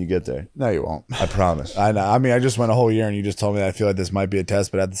pay you when you get there. No, you won't. I promise. I know. I mean, I just went a whole year, and you just told me that I feel like this might be a test,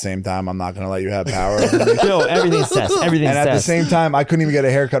 but at the same time, I'm not going to let you have power over me. Bill, everything's test. Everything's And at the test. same time, I couldn't even get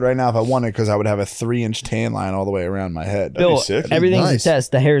a haircut right now if I wanted, because I would have a 3-inch tan line all the way around my head. Bill, sick. everything's Nice. a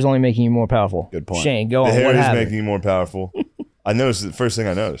test. The hair is only making you more powerful. Good point. Shane, go The on. hair What is happened? making you more powerful. I noticed the first thing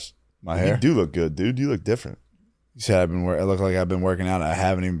I noticed. My hair. You do look good, dude. You look different. You said I look like I've been working out. I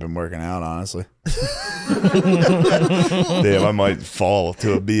haven't even been working out, honestly. Damn, I might fall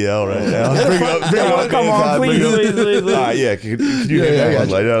to a BL right now. Bring it up, Come on, Bring please, it up. please, please, please. Yeah, can you Yeah, get yeah, that I one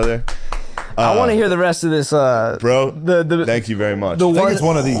got light out of there? I want to hear the rest of this. Bro, The thank you very much. the I think one. it's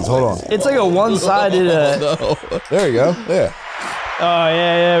one of these. Hold on. It's like a one-sided. There you go. Yeah. Oh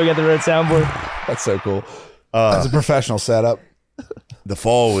yeah, we got the red soundboard. That's so cool. That's a professional setup. The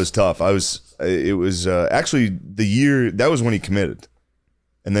fall was tough. It was actually the year, that was when he committed.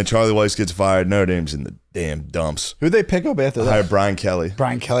 And then Charlie Weiss gets fired. Notre Dame's in the damn dumps. Who'd they pick up after that? Hired Brian Kelly.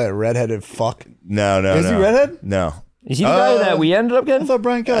 Brian Kelly, a redheaded fuck. No. Is he redhead? No. Is he the guy that we ended up I getting? thought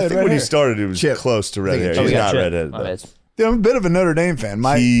Brian Kelly I had think red when he hair. started, it was Chip. close to red hair. think He's we got not Chip. redheaded. My though. bad. Dude, I'm a bit of a Notre Dame fan.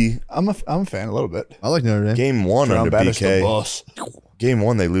 He I'm a fan a little bit. I like Notre Dame. game one Brown under Baptist the BK. boss. Game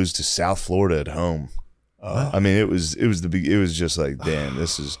one, they lose to South Florida at home. I mean, it was just like, damn,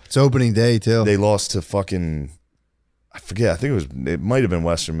 this is. It's opening day too. They lost to fucking, I forget. I think it might have been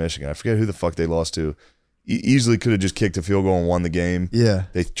Western Michigan. I forget who the fuck they lost to. Easily could have just kicked a field goal and won the game. Yeah.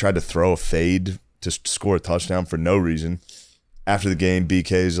 They tried to throw a fade to score a touchdown for no reason. After the game,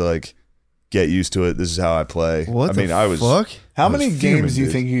 BK's like, "Get used to it. This is how I play." What the I was. fuck? How I was many fuming, games do you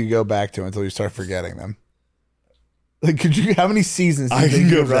dude. think you could go back to until you start forgetting them? Like, could you? How many seasons? Do you I think can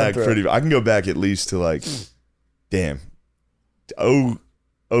you go could run back through? I can go back at least to like, damn,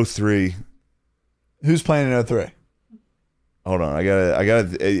 03. Who's playing in 03? Hold on, I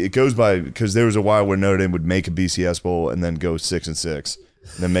gotta. It goes by because there was a while where Notre Dame would make a BCS bowl and then go 6-6, and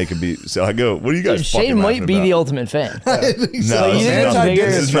then make a B. So I go, what are you guys? Dude, fucking Shane might laughing be about? the ultimate fan. No, you this didn't is have nothing. bigger-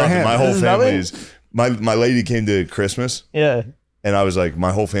 This is for nothing. him. My whole This is family nothing? is. My lady came to Christmas, Yeah. and I was like,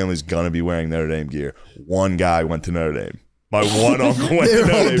 my whole family's gonna be wearing Notre Dame gear. One guy went to Notre Dame. My one uncle went They to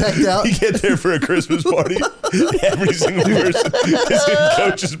were all Notre decked Dame. out. He get there for a Christmas party. Every single person is in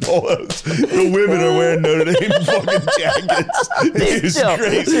coach's polos. The women are wearing Notre Dame fucking jackets. It's chill.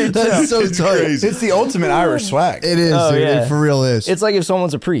 crazy. That's so It's tight. crazy. It's the ultimate Irish swag. It is, Oh, dude. yeah. It for real is. It's like if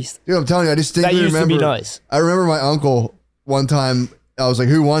someone's a priest. Dude, I'm telling you, I distinctly That used to be remember. nice. I remember my uncle one time. I was like,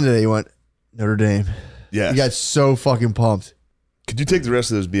 "Who won today?" He went, "Notre Dame." Yeah. He got so fucking pumped. Could you take the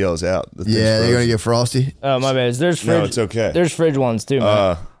rest of those BLs out? The thing's Yeah, they're gonna frozen. get frosty. Oh my bad. There's fridge. No, it's okay. There's fridge ones too,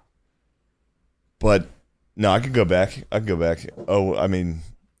 man. But no, I could go back. Oh, I mean,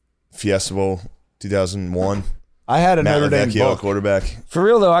 Fiesta Bowl 2001. I had a Matt Notre Dame LaVecchio, book. quarterback. For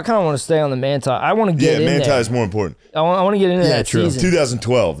real though, I kind of want to stay on the Manti. I want to get in Manti there. is more important. I want to get into that true. season.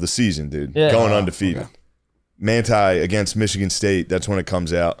 2012, the season, dude. Yeah. Going undefeated. Okay. Manti against Michigan State, that's when it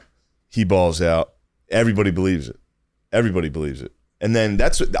comes out. He balls out. Everybody believes it. Everybody believes it. And then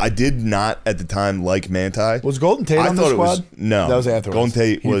I did not at the time like Manti. Was Golden Tate on the it squad? was no. That was afterwards. Golden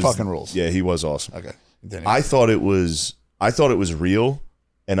Tate He was fucking rules. Yeah, he was awesome. Okay. Continue. I thought it was real,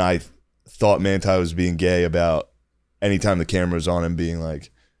 and I thought Manti was being gay about anytime the camera was on him being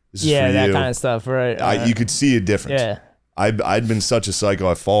like, "This is Yeah, for that you." kind of stuff, right? You could see a difference. Yeah. I'd been such a psycho.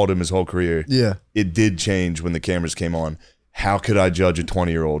 I followed him his whole career. Yeah. It did change when the cameras came on. How could I judge a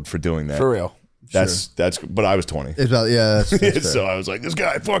 20-year-old for doing that? For real. That's but I was 20. It's about, that's fair. So I was like, this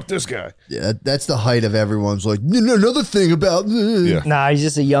guy, fuck this guy. Yeah, that's the height of everyone's like, another thing about. Yeah. Nah, he's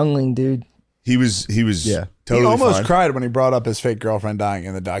just a youngling, dude. He was Yeah. totally He almost fine. cried when he brought up his fake girlfriend dying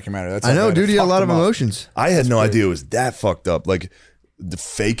in the documentary. That's I know, how bad it dude. He had a fucked lot of him up. emotions. I had no idea it was that fucked up. Like the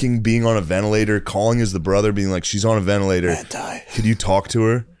faking being on a ventilator, calling as the brother, being like, she's on a ventilator. Manti. Could you talk to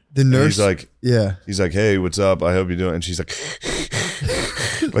her? The And nurse. he's He's like, hey, what's up? I hope you're doing. And she's like,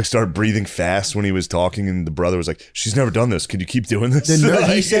 like started breathing fast when he was talking, and the brother was like, she's never done this. Could you keep doing this? he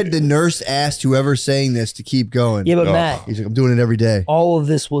Like- said the nurse asked whoever's saying this to keep going. Yeah, but Oh. Matt, He's like, I'm doing it every day. all of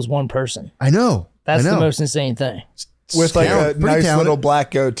this was one person. I know. That's I know. the most insane thing. With like a Pretty nice talented. little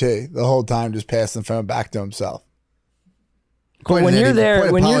black goatee the whole time, just passing the phone back to himself. Quite when an you're Eddie- there- quite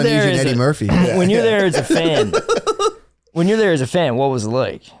a when you're there Polynesian as Eddie a- Murphy. When you're there as a fan, what was it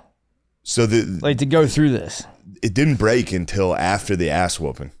like? So Like to go through this, it didn't break until after the ass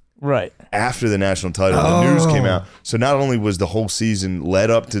whooping. right? After the national title, the news came out. So not only was the whole season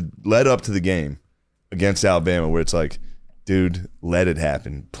led up to the game against Alabama, where it's like, dude, let it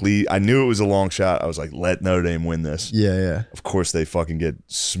happen, please. I knew it was a long shot. I was like, let Notre Dame win this. Yeah. Of course, they fucking get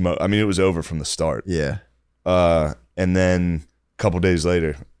smoked. I mean, it was over from the start. Yeah. And then a couple days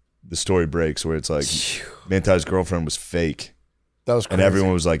later, the story breaks where it's like Manti's girlfriend was fake, That was crazy. and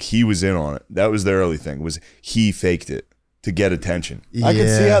everyone was like, he was in on it. That was the early thing. Was he faked it to get attention? I could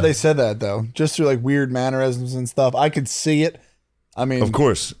see Yeah. how they said that though, just through like weird mannerisms and stuff. I could see it. I mean, Of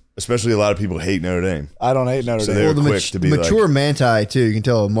course, especially a lot of people hate Notre Dame. I don't hate Notre So Dame. they're the quick to be mature like- Manti too. You can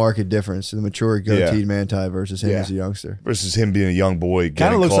tell a marked difference. The mature goateed Yeah. Manti versus him Yeah. as a youngster. Versus him being a young boy. Kind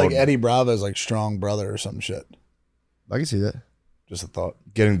Getting of looks called, like Eddie Bravo's like strong brother or some shit. I can see that. Just a thought.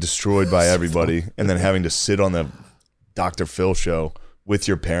 getting destroyed by everybody, and then having to sit on the Dr. Phil show with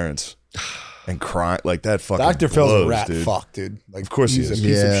your parents and cry like that. Fucking Dr. Phil's a blows, rat dude. fuck, dude. Like, Of course he he's is. a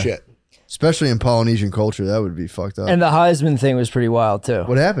piece Yeah. of shit. Especially in Polynesian culture, that would be fucked up. And the Heisman thing was pretty wild too.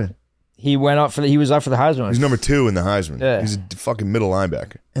 What happened? He went up for he was up for the Heisman. He's number 2 in the Heisman. Yeah. He's a fucking middle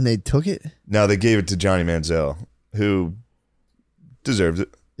linebacker. And they took it? Now they gave it to Johnny Manziel, who deserves it.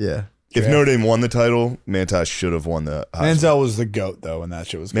 Yeah. If Yeah. Notre Dame won the title, Manti should have won the Heisman. Manziel was the GOAT though, when that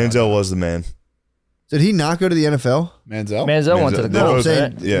shit was going Manziel on. was the man. Did he not go to the NFL? Manziel? Manziel went to the They Colts, both-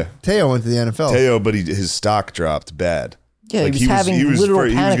 right? Yeah. Teo went to the NFL. Teo, but his stock dropped bad. Yeah, Like, he was having literal he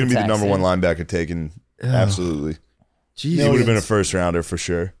was panic going to be the attacks, number one dude. linebacker taken. Absolutely. Jeez. He would have been a Millions. first rounder for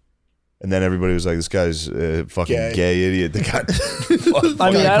sure. And then everybody was like, this guy's a fucking Gay. gay idiot. The guy,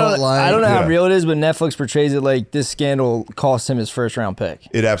 I mean, Guy caught lying. I don't know how Yeah. real it is, but Netflix portrays it like this scandal cost him his first round pick,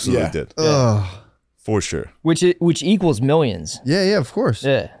 it absolutely Yeah. did. Ugh. For sure. which equals millions. Yeah, of course.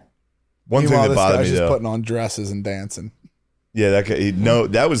 Yeah. One thing Meanwhile, that this bothered guy's me just though. putting on dresses and dancing. Yeah, that guy,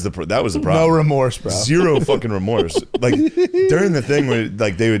 that was the No problem. remorse, bro. Zero fucking remorse. Like during the thing where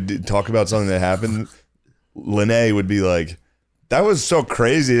like they would talk about something that happened, Lene would be like, "That was so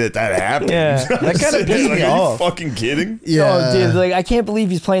crazy that happened." Yeah. That kinda pissed me Are off. you fucking kidding? Yeah. Oh, dude, like I can't believe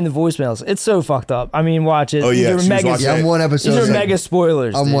he's playing the voicemails. It's so fucked up. I mean, watch it. Oh, These yeah, are she was mega. watching Yeah, I'm one episode. These are It's like- mega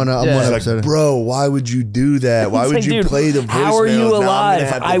spoilers. I'm dude. one- I'm Yeah. one It's episode. like, bro, why would you do that? Why It's would like, you dude, play the voicemails? how are you Now I'm gonna alive?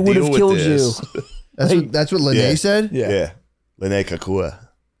 have to I would have deal with killed this. you. That's what Lene Yeah. said? Yeah. Lene Kakua.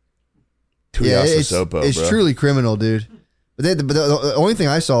 Yeah, Tuiasa it's Sopo, bro. truly criminal, dude. But the only thing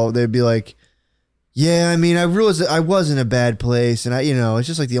I saw, they'd be like, yeah, I mean, I realized that I was in a bad place, and it's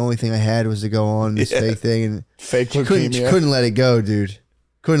just like the only thing I had was to go on this fake thing, and Fake couldn't leukemia. let it go, dude.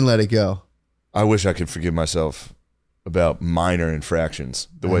 Couldn't let it go. I wish I could forgive myself about minor infractions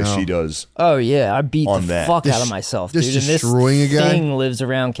the way know. she does. Oh yeah, I beat On the that. fuck out Just- of myself, just dude. And this destroying a guy? thing lives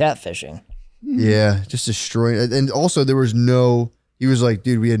around catfishing. Yeah, just destroying. And also, he was like,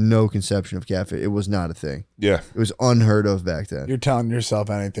 dude, we had no conception of catfish. It was not a thing. Yeah. It was unheard of back then. You're telling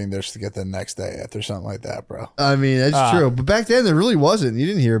yourself anything just to get the next day after something like that, bro. I mean, that's true. But back then, there really wasn't. You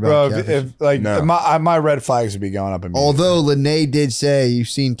didn't hear Bro, about catfish. if like No. my red flags would be going up immediately. Although Lene did say you've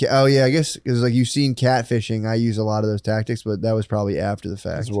seen, oh yeah, I guess it was like you've seen catfishing. I use a lot of those tactics, but that was probably after the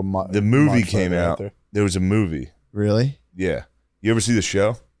fact. That's what The movie months came later out. after. There was a movie. Really? Yeah. You ever see the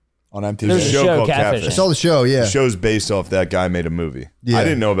show? On MTV. There's a show called Catfish. I saw the show. Yeah. The show's based off that guy made a movie. Yeah. I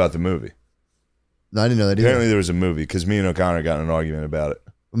didn't know about the movie. No, I didn't know that either. Apparently there was a movie because me and O'Connor got in an argument about it.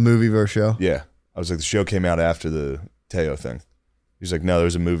 A movie versus show. Yeah. I was like, the show came out after the Teo thing. He's like, no, there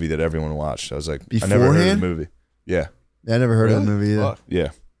was a movie that everyone watched. I was like, I never heard of Beforehand? the movie. Yeah. I never heard of Really? the movie either. Fuck. Yeah.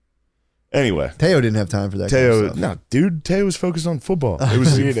 Anyway. Teo didn't have time for that. Teo, kind of stuff. no, dude, Teo was focused on football. It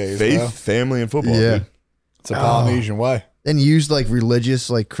was 3 days, faith, bro. family, and football. Yeah. Dude. It's a Polynesian way. And used like religious,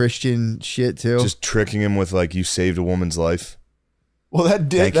 like Christian shit too. Just tricking him with like, you saved a woman's life. Well, that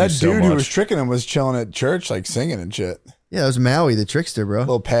Thank you dude so who was much. tricking him was chilling at church, like singing and shit. Yeah, it was Maui, the trickster, bro.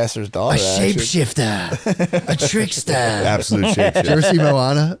 Little pastor's daughter. actually. shapeshifter, a trickster. Absolute shit. Did you ever see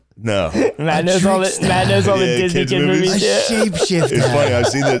Moana? No. Matt knows all the Yeah, Disney kids' kid movies. movies. A Yeah. shapeshifter. It's funny. I've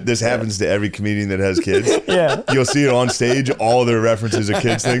seen that this happens to every comedian that has kids. Yeah. You'll see it on stage. All their references are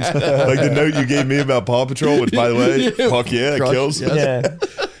kids things. Like the note you gave me about Paw Patrol, which, by the way, fuck yeah, it Crush, kills. yeah. Yeah.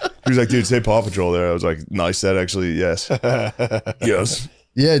 He was like, dude, say Paw Patrol there. I was like, nice, that actually, yes. Yes.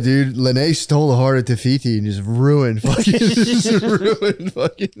 Yeah, dude. Lene stole the heart of Tafiti and just ruined fucking.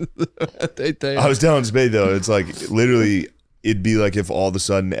 I was telling Spade, though, it's like literally, it'd be like if all of a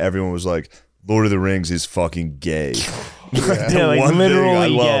sudden everyone was like, Lord of the Rings is fucking gay. Yeah, like One thing I literally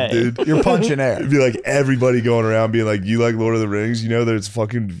love, gay. dude. You're punching air. It'd be like everybody going around being like, you like Lord of the Rings? You know that it's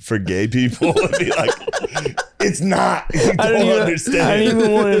fucking for gay people? It'd be like, it's not. You don't understand. I don't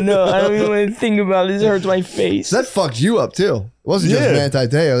even want to know. I don't even want to think about it. This hurts my face. So that fucked you up too. It wasn't just Yeah. Manti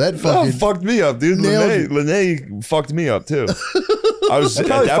Teo. That Oh, fucking fucked me up, dude. nailed Lene fucked me up too. I was at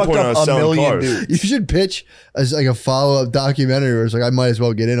probably that fucked point. up I was a selling million cars. dudes. You should pitch as like a follow up documentary where it's like I might as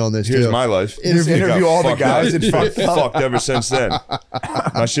well get in on this Here's too. my life. Interview- It got interview all the fucked guys up. and It's fucked been up. fucked ever since then.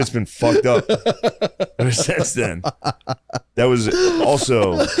 My shit's been fucked up ever since then. That was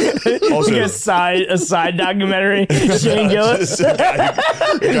also Like a side documentary. Shane Gillis. a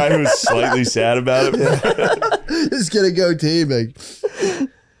guy who was slightly sad about it. Just get a goatee, like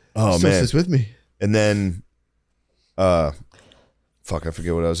Oh "Sus man! this with me. And then, fuck, I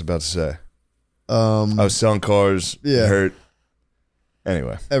forget what I was about to say. I was selling cars. Yeah. Hurt.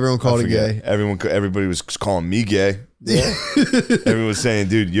 Anyway, Everyone I called it forget. gay. Everybody was calling me gay. Everyone was saying,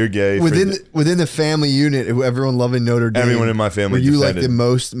 "Dude, you're gay." for Within the family unit, who everyone loving Notre Dame. Everyone in my family Were you like defended. the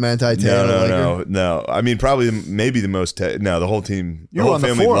most Manti Teo? No. I mean, probably maybe the most. No, the whole team, You the were whole on the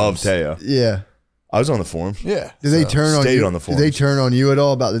family forums. loved Teo. Yeah. I was on the forums. Yeah. Did they turn on stayed you? on the Did they forums. turn on you at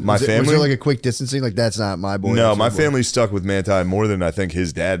all about My was family? there like a quick distancing? Like that's not my boy. No, that's my your boy. family stuck with Manti more than I think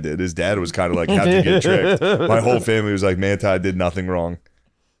his dad did. His dad was kind of like, how'd you get tricked? My whole family was like, Manti did nothing wrong.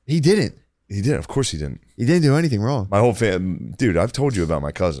 He didn't. He didn't. Of course he didn't. He didn't do anything wrong. My whole fam, dude, I've told you about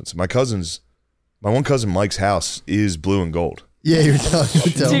my cousins. My one cousin Mike's house is blue and gold. Yeah, you're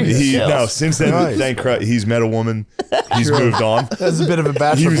telling me. Dude. No, since then, Nice. thank Christ, he's met a woman. He's moved on. That's a bit of a He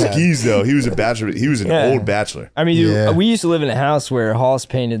bachelor was pad. geese though. He was a bachelor. He was an Yeah. old bachelor. I mean, dude, Yeah. we used to live in a house where Hoss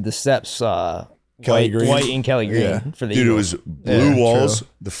painted the steps Kelly green. white and Kelly green Yeah. for the Dude, it Eagles. was blue Yeah, walls. true.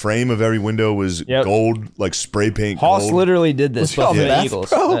 The frame of every window was Yep. gold, like spray paint Hoss gold. literally did this, but for the Beth, Eagles.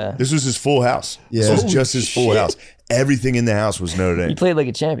 bro? Yeah. This was his full house. Yeah. This was Holy just his full shit. house. Everything in the house was Notre He Dame. played like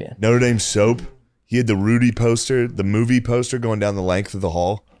a champion. Notre Dame soap. He had the Rudy poster, the movie poster going down the length of the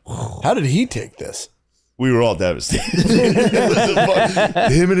hall. How did he take this? We were all devastated.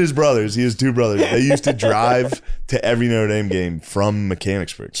 Him and his brothers, he has two brothers, they used to drive to every Notre Dame game from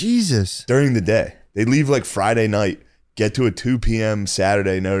Mechanicsburg Jesus. during the day. They'd leave like Friday night, get to a 2 p.m.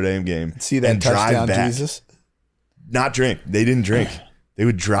 Saturday Notre Dame game, See that and drive touchdown, back. Jesus? Not drink. They didn't drink. They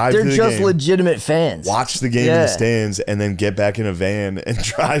would drive They're to the just game, legitimate fans. watch the game in Yeah. the stands, and then get back in a van and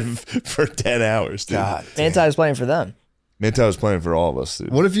drive for 10 hours. Dude. God. Manti was playing for them. Manti was playing for all of us, dude.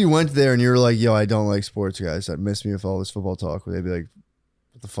 What if you went there and you were like, "Yo, I don't like sports, guys. That miss me with all this football talk." Would they be like,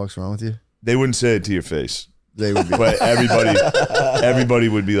 "What the fuck's wrong with you?" They wouldn't say it to your face. They would be. But everybody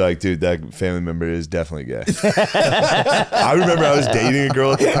would be like, dude, that family member is definitely gay. I remember I was dating a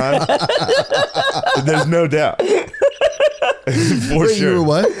girl at the time. There's no doubt. For Wait, sure. you were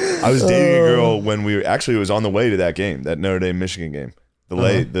what? I was dating a girl when we were actually it was on the way to that game, that Notre Dame Michigan game.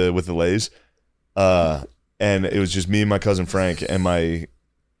 With the Lays. And it was just me and my cousin Frank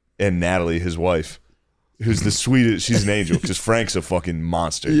and Natalie, his wife, who's the sweetest, she's an angel, because Frank's a fucking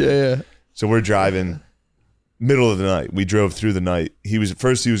monster. Yeah. So we're driving middle of the night. We drove through the night. He was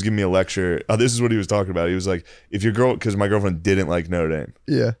giving me a lecture. Oh, this is what he was talking about. He was like, if your girl, because my girlfriend didn't like Notre Dame.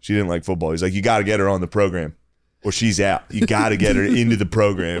 Yeah. She didn't like football. He's like, you got to get her on the program. or she's out. You got to get her into the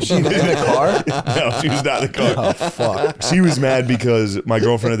program. In the car? No, she was not in the car. Oh, fuck. She was mad because my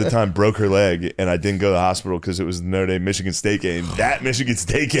girlfriend at the time broke her leg, and I didn't go to the hospital because it was the Notre Dame Michigan State game. That Michigan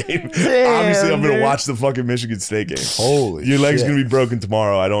State game. Obviously, I'm going to watch the fucking Michigan State game. Holy Your leg's shit. going to be broken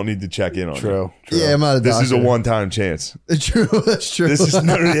tomorrow. I don't need to check in on you. True. Yeah, I'm not a doctor. This is a one-time chance. True, that's true. This is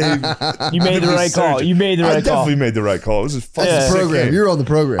Notre Dame. You made the right call. You made the I right call. definitely made the right call. This is fucking Yeah. sick program. game. You're on the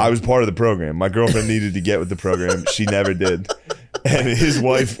program. I was part of the program. My girlfriend needed to get with the program. She never did. And his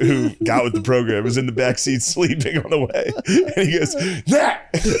wife, who got with the program, was in the back seat sleeping on the way. And he goes, Nat!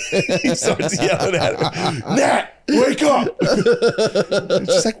 He starts yelling at her, Nat, wake up! And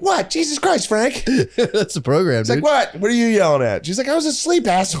she's like, what? Jesus Christ, Frank. That's the program, It's dude. like, what? What are you yelling at? She's like, I was asleep,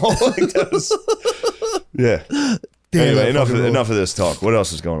 asshole. Like, that was- yeah. Damn, Anyway, that fucking enough of this talk. What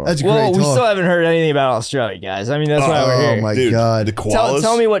else is going on? That's Well, great we talk. still haven't heard anything about Australia, guys. I mean, that's why we're Oh here. my Dude, god. the koalas.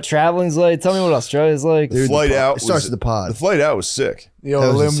 Tell me what traveling's like. Tell me what Australia's like. The flight out. It starts was- with the pod. The flight out was sick. The old That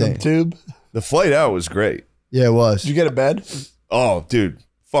was aluminum insane. tube. The flight out was great. Yeah, it was. Did you get a bed? Oh, dude.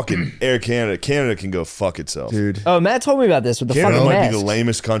 Fucking Air Canada. Canada can go fuck itself. Dude. Oh, Matt told me about this with the Canada fucking might mask. be the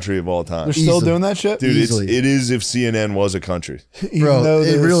lamest country of all time. They're still Easily. doing that shit? Dude, Easily. it is if CNN was a country. Even Bro, though it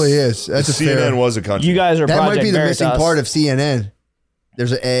there's- really is. That's a CNN fair. was a country. You guys are That Project might be the Veritas. missing part of CNN.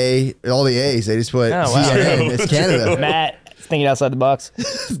 There's an A, all the A's. They just put Oh, wow. CNN. It's Canada. Matt thinking outside the box.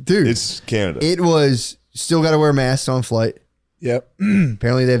 Dude, It's Canada. it was still got to wear masks on flight. Yep.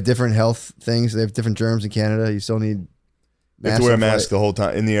 Apparently, they have different health things. They have different germs in Canada. You still need You have to wear a on mask flight. the whole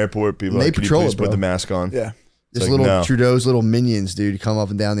time. In the airport, people are They like, can you patrol please it, put bro. the mask on? Yeah. Just like, little no. Trudeau's little minions, dude, come up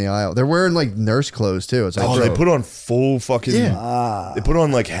and down the aisle. They're wearing like nurse clothes too. It's like, Oh, bro, they put on full fucking. Yeah. They put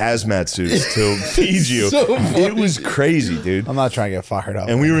on like hazmat suits to feed you. It was crazy, dude. I'm not trying to get fired up.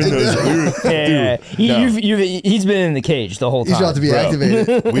 And we were in those. Yeah, he's been in the cage the whole time. he's about to be Bro.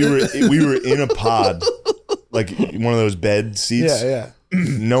 activated. We were in a pod, like one of those bed seats. yeah.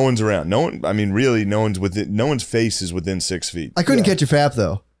 No one's around. No one. I mean, really, no one's within. No one's face is within 6 feet. I couldn't catch a fap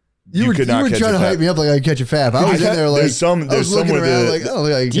though. You could were not catch trying a to fap. hype me up like I could catch a fap. I was in there like There's I was looking somewhere around the- like oh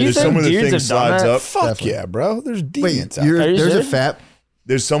like Do you There's think somewhere the dudes thing have done slides that? up. Fuck Definitely. yeah, bro. There's wait, deviants out Are you there's a serious? fap.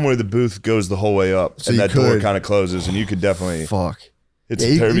 There's somewhere the booth goes the whole way up, and you that door could- kind of closes, and you could definitely. Fuck. It's Yeah,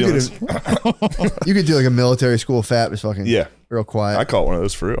 you turbulence. You could do like a military school fap. It's fucking Yeah. real quiet. I caught one of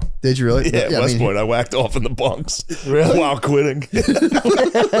those for real. Did you really? Yeah, at I West mean, Point, I whacked off in the bunks Really? while quitting.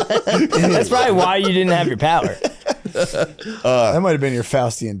 That's probably why you didn't have your power. that might have been your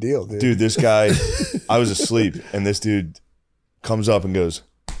Faustian deal, dude. Dude, this guy, I was asleep, and this dude comes up and goes,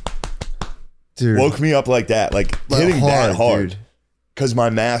 dude, woke me up like that, like hitting that hard, dude. because my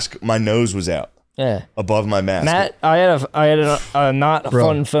nose was out Yeah. above my mask. Matt, I had a not Bro.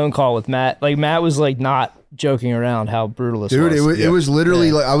 fun phone call with Matt. Like Matt was like not joking around how brutal this Dude, was. it Yeah. was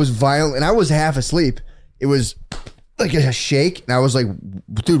literally like I was violent and I was half asleep. It was like a shake, and I was like,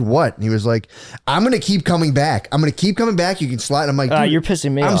 "Dude, what?" And he was like, "I'm gonna keep coming back. I'm gonna keep coming back. You can slide." And I'm like, dude, You're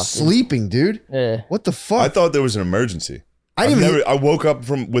pissing me I'm off. dude. sleeping, dude. Yeah. What the fuck?" I thought there was an emergency. I didn't even, I woke up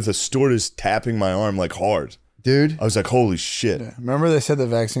with a stewardess tapping my arm like hard. dude. I was like, holy shit. Remember they said the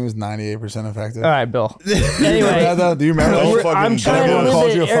vaccine was 98% effective? All right, Bill. Remember Anyway, that, though? Do you remember? Don't that? fucking- I'm trying to everyone live called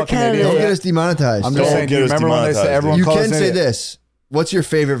it. you a Air fucking Canada. Don't idiot. get us demonetized. I'm Don't just saying, do get you us remember when they said demonetized, everyone You called can us an say idiot? this. What's your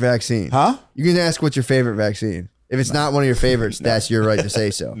favorite vaccine? Huh? You can ask what's your favorite vaccine. If it's not one of your favorites, that's your right to say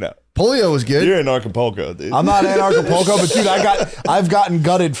so. No. Polio was good. You're in Acapulco, dude. I'm not in Acapulco, but dude, I've gotten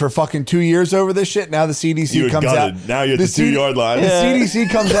gutted for fucking 2 years over this shit. Now the CDC You were comes gutted. out. Now you're at the 2-yard line. The CDC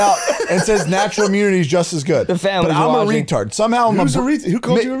comes out and says natural immunity is just as good. The family's but I'm watching. a retard. Somehow I'm Who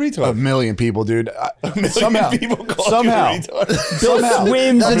called you a retard? A million people, dude. Somehow, people called somehow, you a retard. somehow.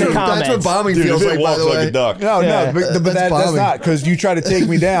 Swims in the That's comments. what bombing Dude, feels if like, it by walks the like way. a duck. No, Yeah. but that's bombing. not because you try to take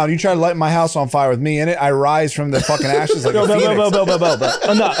me down. You try to light my house on fire with me in it. I rise from the fucking ashes like a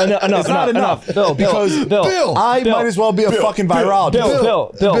phoenix. Enough. Bill, Because Bill, I might as well be a fucking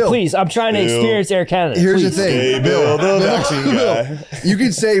virologist. Bill, please. I'm trying to Bill. experience Air Canada. Here's please. the thing. Hey, Bill, the vaccine guy. You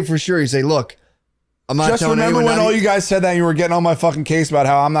can say for sure, you say, look, I'm not Just telling remember anyone when not all you guys said that and you were getting on my fucking case about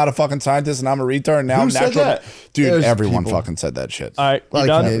how I'm not a fucking scientist and I'm a retard and now Who I'm said natural. that? Dude, There's everyone people. fucking said that shit. All right, A lot you're of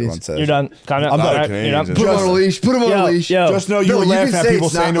done. Canadians. Everyone says. You're done. Calm down. I'm All done. right, you're done. Canadians Put him on a leash. Put him on a leash. Just know you Bill, were you laughing can at say people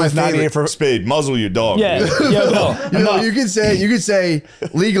it's not saying it was my 98 for. Spade, muzzle your dog. Yeah, dude. Bill. No, you can say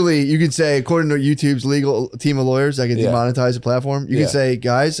legally, you can say according to YouTube's legal team of lawyers that can Yeah. demonetize the platform. You Yeah. can say,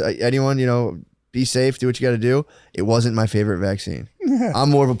 guys, anyone, be safe, do what you got to do. It wasn't my favorite vaccine. I'm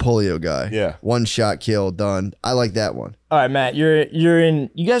more of a polio guy. Yeah. One shot kill, done. I like that one. All right, Matt. You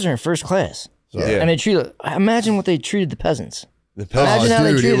guys are in first class, Yeah. and they imagine what they treated the peasants. The peasants. Imagine how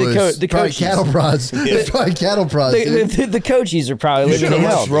they Dude, treated it was the probably coaches. cattle prods. It's probably cattle prods. dude. The coaches are probably living in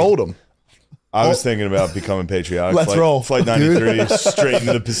hell. Just rolled them. I was thinking about becoming patriotic. Let's roll. Flight 93, straight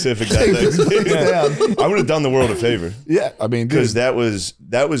into the Pacific. I would have done the world a favor. Yeah, I mean, because that was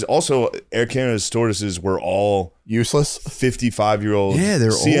also Air Canada's stewardesses were all useless 55-year-old. Yeah,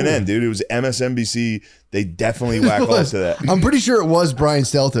 they're CNN, old. Dude. It was MSNBC. They definitely whack off to that. I'm pretty sure it was Brian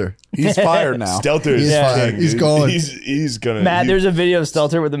Stelter. He's fired now. Stelter is fired. king. He's dude. gone. He's gonna. Matt, there's a video of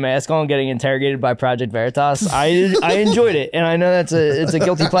Stelter with the mask on getting interrogated by Project Veritas. I enjoyed it, and I know it's a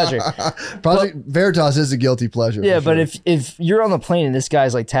guilty pleasure. Project Veritas is a guilty pleasure. Yeah, for but sure. if you're on the plane and this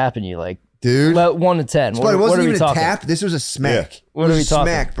guy's like tapping you, like, dude, 1 to 10, but what it wasn't are we even a talking? tap. This was a smack. Yeah. What It was are we a talking?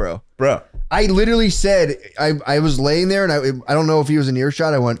 Smack, bro. bro. I literally said I was laying there and I don't know if he was in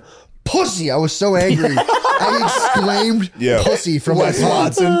earshot. I went pussy. I was so angry. I exclaimed pussy from my Wes pod.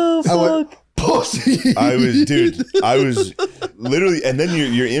 Watson. I went pussy. I was literally, and then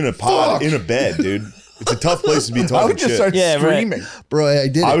you're in a pod, in a bed, dude. It's a tough place to be I talking would just shit. start Yeah, right. screaming. Bro, I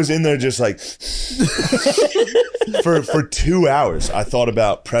did. I was in there just like for 2 hours. I thought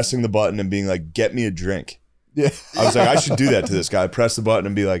about pressing the button and being like, "Get me a drink." Yeah. I was like, I should do that to this guy. Press the button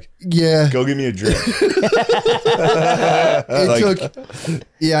and be like, yeah. "Go get me a drink."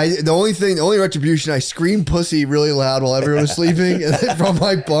 The only retribution, I screamed pussy really loud while everyone was sleeping and then from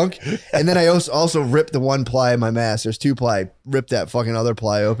my bunk. And then I also ripped the one ply in my mask. There's 2 ply. Ripped that fucking other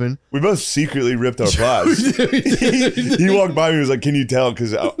ply open. We both secretly ripped our plies. He walked by me and was like, "Can you tell?"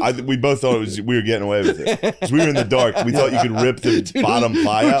 Because we both thought we were getting away with it. Because we were in the dark. We thought you could rip the bottom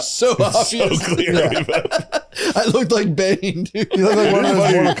ply out. So obvious. So clear. I looked like Bane, dude. You look like one of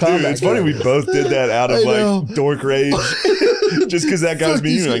those Mortal Kombat Dude, it's funny we both did that out of I know. like dork rage. Just because that guy was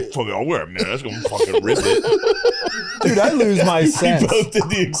mean, you're like, "Fuck it, I'll wear a minute. That's gonna fucking rip it." Dude, I lose my We sense. both did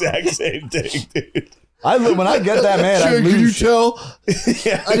the exact same thing, dude. When I get that mad, I Shane, can you lose. tell?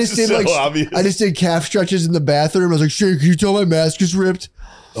 Yeah, I just it's did so obvious. I just did calf stretches in the bathroom. I was like, Shane, can you tell my mask is ripped?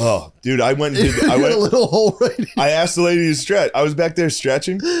 Oh, dude, I went. You got a little hole right in. I asked the lady to stretch. I was back there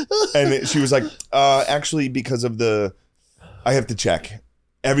stretching, and she was like, "Actually, because of I have to check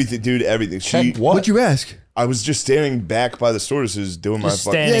everything, dude. Everything." Check what? What'd you ask? I was just standing back by the stewardesses doing Just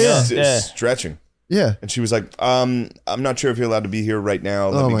my fucking standing up, yeah. stretching, Yeah. and she was like, "I'm not sure if you're allowed to be here right now.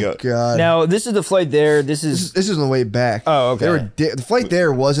 Let Oh me my go." god. Now, this is the flight there. This is This is on the way back. Oh, okay. They were the flight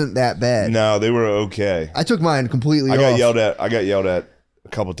there wasn't that bad. No, they were okay. I took mine completely I off. got yelled at a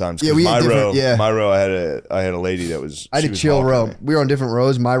couple times. 'Cause Yeah, we had my row. I had a lady that was. I had she a was chill hawking row. me. We were on different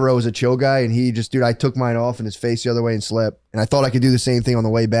rows. My row was a chill guy, and he just, dude, I took mine off and his face the other way and slept. And I thought I could do the same thing on the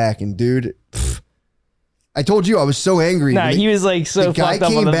way back. And dude, I told you I was so angry. nah. He was like so the guy fucked up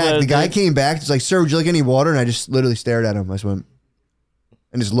on came the back. phone, The guy dude. came back. He's like, "Sir, would you like any water?" And I just literally stared at him. I just went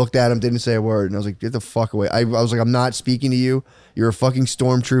and just looked at him, didn't say a word. And I was like, "Get the fuck away!" I was like, "I'm not speaking to you. You're a fucking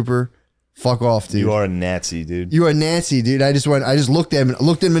stormtrooper. Fuck off, dude. You are a Nazi, dude. You are Nancy, dude." I just looked at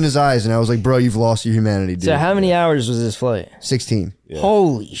him in his eyes, and I was like, "Bro, you've lost your humanity, dude." So how many hours was this flight? 16.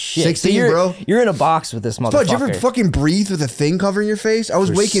 Holy shit! 16, you're, bro. You're in a box with this motherfucker. Bro, did you ever fucking breathe with a thing covering your face? I was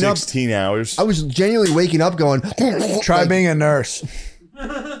For waking up. 16 hours. I was genuinely waking up going, Try being a nurse.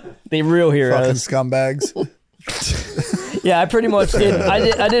 They real Fucking heroes. scumbags. Yeah, I pretty much did.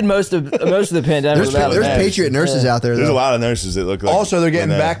 I did most of the pandemic. There's without a mask. Patriot nurses out there, There's a though. lot of nurses that look like. Also, they're getting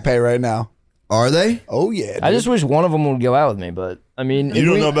when back pay right now. Are they? Oh, yeah. I dude. just wish one of them would go out with me, but I mean, You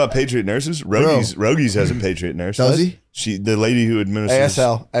don't know about Patriot nurses? Rogies has a Patriot nurse. Does he? The lady who administers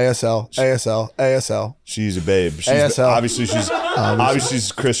ASL. She's a babe. She's ASL. obviously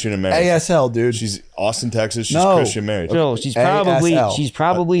she's Christian and married. ASL, dude. She's Austin, Texas. She's No. Christian married. Bill, she's ASL.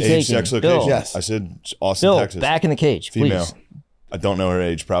 probably Age, taking sex, location. Bill. Yes. I said Austin, Bill, Texas. back in the cage, Female. please. I don't know her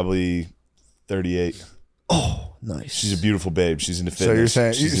age. Probably 38. Nice. She's a beautiful babe. She's into So you're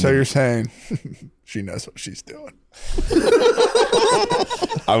fitness. saying, you're saying she knows what she's doing.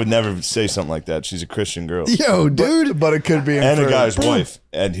 I would never say something like that. She's a Christian girl. Yo, dude. But it could be And a inferred. guy's wife,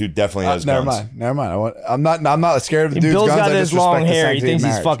 and who definitely has Never guns. mind. I'm not scared of the And dude's Bill's guns. got I his just long respect the hair. He sanctity of thinks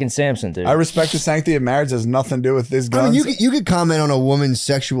he's marriage. fucking Samson, dude. I respect the sanctity of marriage. It has nothing to do with his I guns. mean, you could comment on a woman's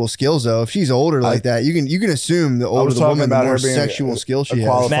sexual skills though. If she's older like that, you can assume the older was the talking woman, the about more her being sexual a skills she has.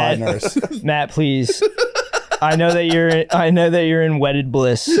 qualified Matt, nurse. Matt, please. I know that you're in wedded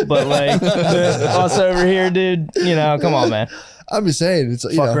bliss, but like us over here, dude. You know, come on, man. I'm just saying, it's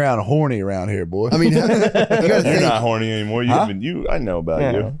Fuck around horny around here, boy. I mean, you gotta You're think. not horny anymore. I know about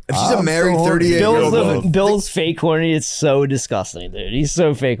Yeah. you. If she's a I'm married so horny. 38-year-old, Bill's fake horny. It's so disgusting, dude. He's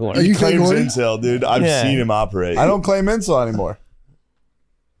so fake horny. Are you fake Claims horny? incel, dude. I've Yeah. seen him operate. I don't claim insult anymore.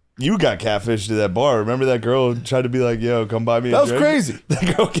 You got catfished at that bar. Remember that girl tried to be like, "Yo, come buy me a That was drink?" crazy.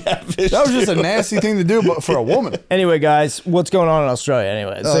 That girl catfished. That was just a you. nasty thing to do, but for a woman. Anyway, guys, what's going on in Australia?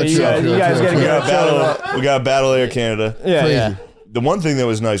 Anyway, so Oh, you true, guys, true, you guys true, gotta We get got battle. We got Battle Air Canada. Yeah, Crazy. yeah. the one thing that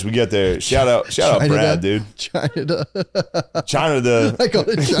was nice, we get there. Shout out Brad, dude. China. China. I call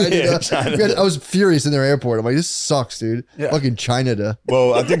it China. Yeah, China. I was furious in their airport. I'm like, this sucks, dude. Yeah. Fucking China.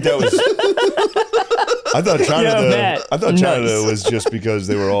 Well, I think that was. I thought Matt, China was just because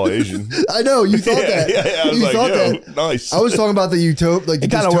they were all Asian. I know you thought that. Yeah. I was You like, thought yo, that. nice. I was talking about the the It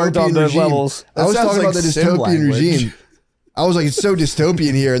kind of worked on dystopian those regime. levels. I was That sounds talking about like the sim dystopian language. regime. I was like, it's so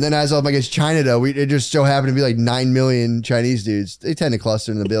dystopian here. And then as I'm like, it's China, it just so happened to be like 9 million Chinese dudes. They tend to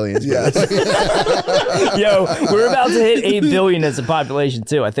cluster in the billions. Yeah. Yo, we're about to hit 8 billion as a population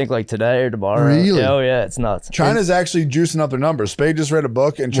too. I think like today or tomorrow. Really? Oh yeah, it's nuts. China's actually juicing up their numbers. Spade just read a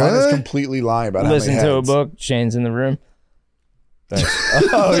book, and China's What? completely lying about Listen how many to a heads. book. Shane's in the room. Thanks.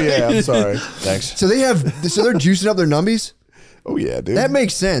 Oh yeah, I'm sorry. Thanks. So they're juicing up their numbies? Oh yeah, dude. That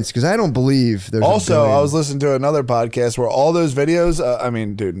makes sense because I don't believe there's Also, a billion. I was listening to another podcast where all those videos. I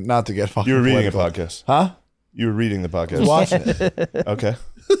mean, dude, not to get fucking. You were reading a political. podcast. huh? You were reading the podcast. Watching it. Okay.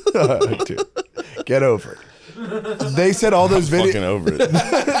 Dude, get over it. They said all those videos. Fucking over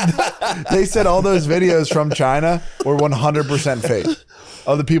it. They said all those videos from China were 100% fake.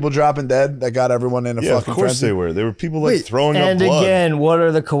 Of the people dropping dead that got everyone in a Yeah, of fucking course frenzy. they were. There were people like Wait, throwing up And blood. again, what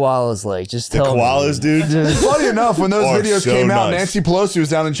are the koalas like? Just The tell koalas, me. dude. Funny enough, when those Are videos so came out, nice. Nancy Pelosi was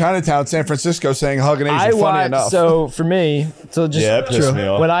down in Chinatown, San Francisco, saying "hug an Asian." I Funny watch. enough, So for me, so just Yeah, it pissed me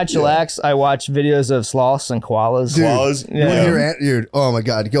off. when I chillax, I watch videos of sloths and koalas. Dude, Koalas. Yeah. When you're at, dude, oh my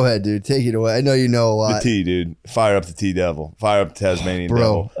God. Go ahead, dude. Take it away. I know you know a The lot. T, dude. Fire up the T devil. Fire up the Tasmanian Bro,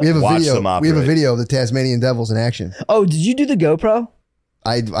 devil. we have a Watch video. them We have a operate. video of the Tasmanian devils in action. Oh, did you do the GoPro?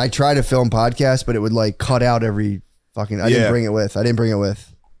 I tried to film podcasts, but it would like cut out every fucking. I Yeah. didn't bring it with.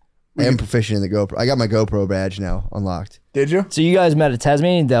 I am proficient in the GoPro. I got my GoPro badge now unlocked. did you? So you guys met a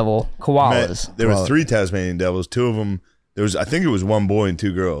Tasmanian devil, koalas. There were Well- 3 Tasmanian devils. 2 of them. I think it was 1 boy and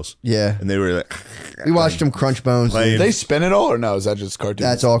 2 girls. Yeah, And they were like, we watched them crunch bones. Playing- They spin it all, or no? Is that just cartoon?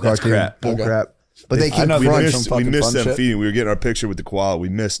 That's all That's cartoon crap. bull Okay. crap. But they I can know we they crunch. missed missed, some we fucking missed fun them shit. feeding. We were getting our picture with the koala. We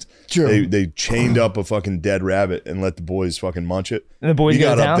missed. True. They chained up a fucking dead rabbit and let the boys fucking munch it. And the boys we go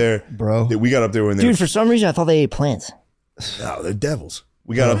got down? up there, Bro. We got up there when they Dude, for some reason I thought they ate plants. no, they're devils.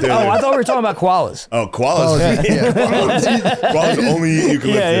 We got up there. Oh, they were- I thought we were talking about koalas. Oh, koalas. Yeah. Koalas only eat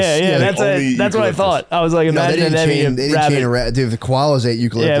eucalyptus. Yeah. They That's only eat what I eucalyptus. thought. I was like, No, they imagine didn't them chain. eating They a didn't chain rabbit. a rabbit. Dude, if the koalas ate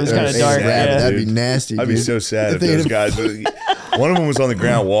eucalyptus. Yeah, it was or kinda ate a dark, rabbit, yeah. that'd be Dude. nasty. I'd be dude. so sad if they those had guys. One of them was on the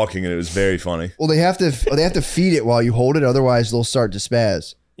ground walking, and it was very funny. Well, they have to feed it while you hold it, otherwise they'll start to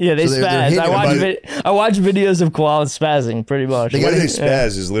spaz. Yeah, they So they're spaz. hitting I watch videos of koalas spazzing pretty much. The way gotta they hit-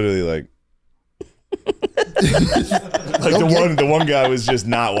 spaz is literally like. Like the one guy was just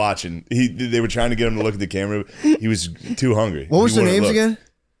not watching. They were trying to get him to look at the camera. He was too hungry. What was He their wouldn't names look. again?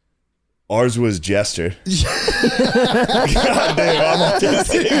 Ours was Jester. God damn, I'm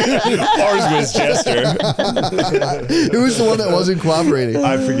autistic. Ours was Jester. Who was the one that wasn't cooperating?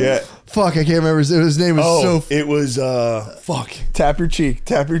 I forget. Fuck, I can't remember. His name was Oh, so. it was fuck. Tap your cheek.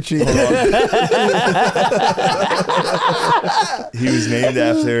 Tap your cheek. He was named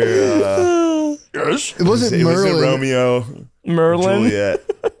after. It wasn't It was Merlin. Romeo, Merlin. Juliet,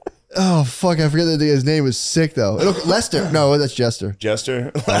 Oh fuck, I forget that his name was sick though. Lester. No, that's Jester.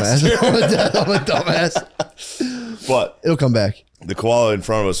 Jester. Dumbass. I'm a dumbass. But It'll come back. the koala in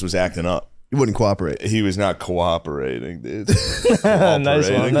front of us was acting up. He wouldn't cooperate. He was not cooperating, dude. Nice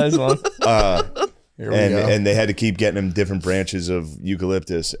one. Nice one. Here we go. And they had to keep getting him different branches of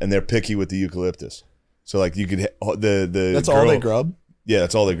eucalyptus, and they're picky with the eucalyptus. So like you could the That's girl, all they grub, Yeah,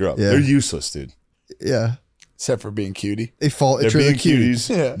 that's all they grow. Yeah. They're useless, dude. Yeah, except for being cutie. they fall. They're They're being cute. cuties.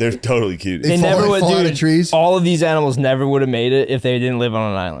 Yeah. They're totally cuties. They fall- never they would, fall out of dude. trees. All of these animals never would have made it if they didn't live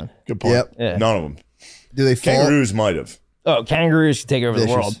on an island. Good point. Yep. Yeah. None of them. Do they fall? Kangaroos might have. Oh, kangaroos could take over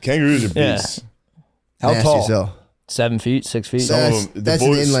Vicious. the world. Kangaroos are Yeah. beasts. How Nasty tall? as hell. 7 feet, 6 feet. Some That's- of them, that's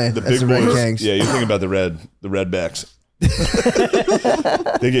an inland. The That's big the red boys. kangs. Yeah, you're thinking about the redbacks.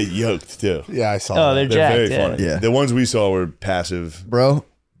 They get yoked too. Yeah, I saw. Oh, that. They're jacked, very yeah. funny. Yeah. The ones we saw were passive. Bro,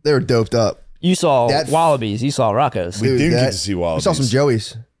 they were doped up. You saw That- wallabies. You saw roccos. We Dude, didn't that- get to see We wallabies. saw some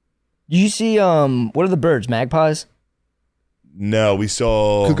joeys. You see, what are the birds? Magpies? No, we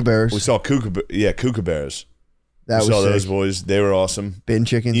saw Kookaburras. We saw kookaburras. That We was saw sick. those boys. They were awesome. Bin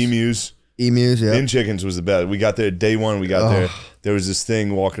chickens. Emus. Emus, yeah. Bin chickens was the best. We got there day one. We got there. Ugh. There was this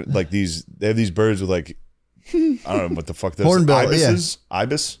thing walking like these. They have these birds with like I don't know what the fuck those Hornbill, ibises.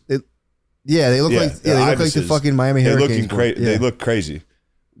 Ibis. Yeah, they look Yeah, like they're they look like the ibises. fucking Miami They're Hurricanes. looking crazy. Yeah. They look crazy.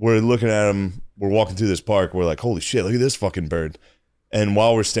 We're looking at them. We're walking through this park. We're like, holy shit! Look at this fucking bird. And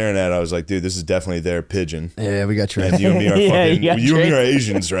while we're staring at it, I was like, dude, this is definitely their pigeon. Yeah, we got tricked. And you and me are Yeah, fucking, you and me are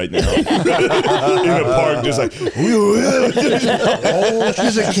Asians right now. In a park, just like,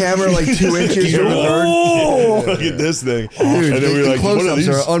 There's a camera like 2 inches from the bird. look at this thing. Dude, And then we were the like, what are close-ups these?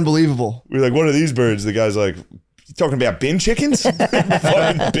 are unbelievable. We were like, what are these birds? The guy's like, you talking about bin chickens?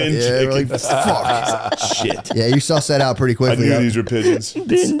 Fucking bin Yeah, we're like, chickens. fuck. Shit. Yeah, you sussed that out pretty I quickly. knew these were pigeons.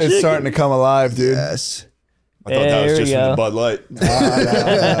 It's starting to come alive, dude. Yes. I thought that There was we just from go. the Bud Light.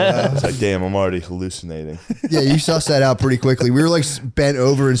 I was like, damn, I'm already hallucinating. Yeah, you sussed that out pretty quickly. We were like bent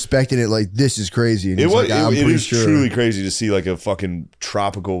over inspecting it like, this is crazy. And It he's was. like, I'm It pretty is sure. truly crazy to see like a fucking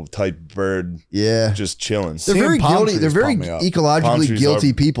tropical type bird Yeah. just chilling. They're Seeing very palm guilty. They're trees very pump me up. Palm ecologically trees guilty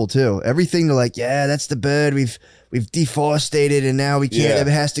are- people too. Everything they're like, yeah, that's the bird. We've deforested and now we can't. Yeah. It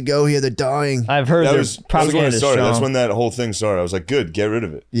has to go here. They're dying. I've heard That their was when propaganda it is started. That's strong. when that whole thing started. I was like, good, get rid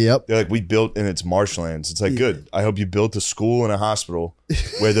of it. Yep. They're like, we built in its marshlands. It's like, good. I hope you built a school and a hospital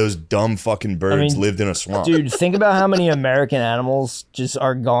where those dumb fucking birds lived in a swamp. Dude, think about how many American animals just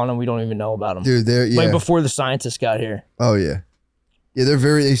are gone and we don't even know about them. Dude, they're Like before the scientists got here. Oh yeah. Yeah, they're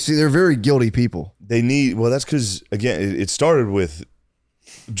very guilty people. They need, well, that's because, again, it started with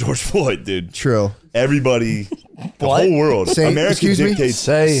George Floyd, dude. True. Everybody, the What? whole world. Saint- America excuse me? dictates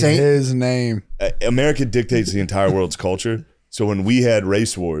Say Saint- his name. America dictates the entire world's culture. So when we had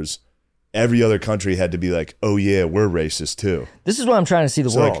race wars, every other country had to be like, oh yeah, we're racist too. This is what I'm trying to see the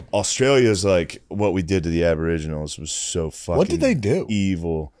So world. like Australia's like, what we did to the Aboriginals was so fucking What did they do?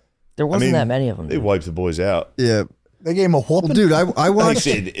 evil. There wasn't mean, that many of them. They wiped the boys out. Yeah. They gave him a whooping. Dude, I They watched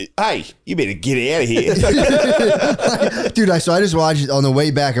said, hey, you better get out of here. dude, I just watched on the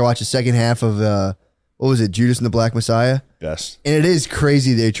way back, I watched the second half of what was it, Judas and the Black Messiah? Yes. And it is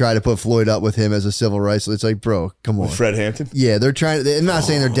crazy they try to put Floyd up with him as a civil rights. It's like, bro, come on. Fred Hampton. Yeah, they're trying. I'm not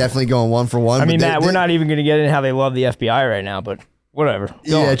saying they're definitely going one for one. I mean, but Matt, we're not even going to get into how they love the FBI right now, but whatever. Go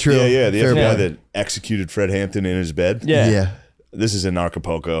Yeah, on. true. Yeah, the Fair FBI point. that executed Fred Hampton in his bed. Yeah. Yeah, This is in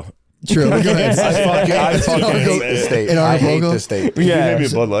Acapulco. true. Go ahead. I fucking hate the state. In I hate Acapulco? the state. Can you Yeah. give me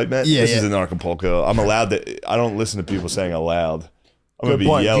a Bud Light, Matt? Yeah, This yeah. is in Acapulco. I'm allowed to. I don't listen to people saying aloud. I'm Good gonna be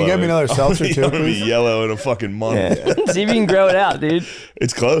point. Can you yellow. get me another seltzer, too, I'm gonna be please? yellow in a fucking month. Yeah. See if you can grow it out, dude.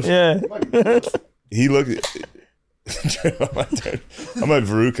 It's close. Yeah. He looked. My turn. I'm at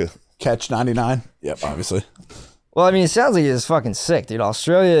Veruca. Catch 99. Yep, obviously. Well, I mean, it sounds like it's fucking sick, dude.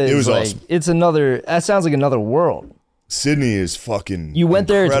 Australia is was like, awesome. it's another, that sounds like another world. Sydney is fucking. You went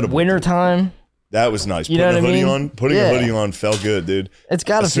there, it's incredible. wintertime. That was nice. You know Putting a what I hoodie mean? on, putting Yeah. a hoodie on felt good, dude. It's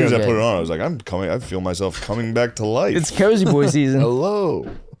got to As soon feel as I good. put it on, I was like, I'm coming. I feel myself coming back to life. It's cozy boy season. Hello.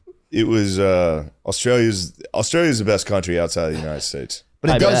 It was Australia's the best country outside of the United States.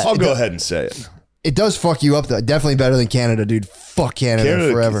 But I it does. bet. I'll go ahead and say it. It does fuck you up though. Definitely better than Canada, dude. Fuck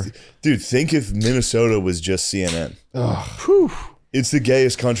Canada forever. Dude, think if Minnesota was just CNN. It's the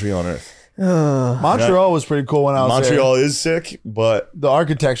gayest country on earth. Montreal was pretty cool when I was Montreal is sick, but there. The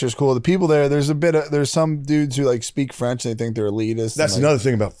architecture is cool. The people there, there's some dudes who like speak French and they think they're elitist. that's and, like, another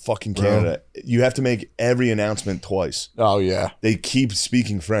thing about fucking Canada. You have to make every announcement twice. Oh yeah. They keep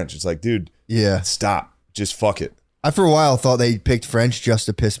speaking French. It's like, dude, Yeah. stop. Just fuck it. I for a while thought they picked French just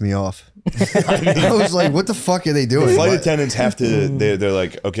to piss me off. I was like, what the fuck are they doing? Flight What? attendants have to. They're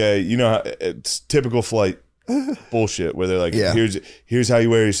like, okay, you know, how, it's typical flight bullshit where they're like, Yeah. here's how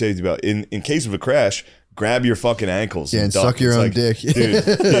you wear your safety belt. In case of a crash, grab your fucking ankles. Yeah, and duck. suck your It's own like, dick. dude.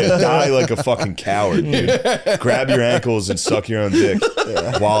 Yeah, die like a fucking coward, dude. Grab your ankles and suck your own dick.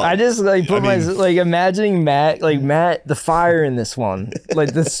 While I just like put I mean- my like imagining Matt the fire in this one,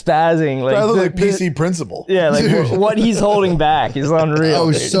 like the spazzing, like I look the- like PC principal. yeah, like what he's holding back is unreal. I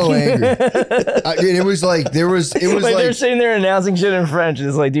was dude. so angry. Dude, it was like it was like, like they're sitting there announcing shit in French, and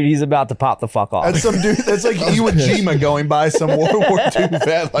it's like, dude, he's about to pop the fuck off. That's some dude. That's like Iwo Jima going by some World War II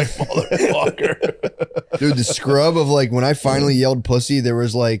vet, like motherfucker. dude, the scrub of like when I finally yelled pussy, there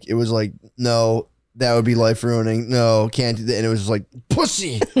was like it was like no, that would be life ruining. No, can't do that. And it was just like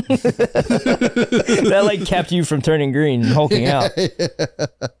pussy. That like kept you from turning green and hulking out.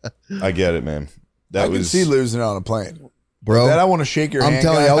 I get it, man. That I can was see losing on a plane. Bro, That I want to shake your hand. I'm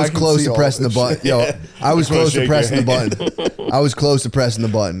telling you, I was can close see to all pressing the this button. shit. Yo, I was wanna close to shake pressing the your button. I was close to pressing the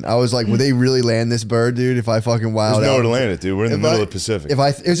button. I was like, would they really land this bird, dude? If I fucking wild there's out. nowhere to land it, dude. We're in the If middle I- of the Pacific. If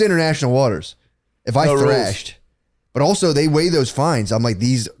it was international waters. If I No rules. thrashed. But also they weigh those fines. I'm like,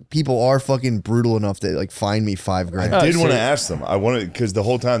 these people are fucking brutal enough to like fine me $5,000. I did want to so- ask them. I wanted because the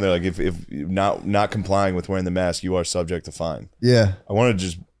whole time they're like, if not complying with wearing the mask, you are subject to fine. Yeah. I want to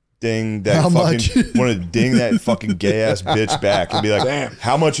just ding that How fucking much? want to ding that fucking gay ass bitch back and be like,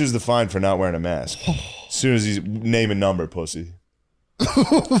 how much is the fine for not wearing a mask? As soon as he's name a number, pussy.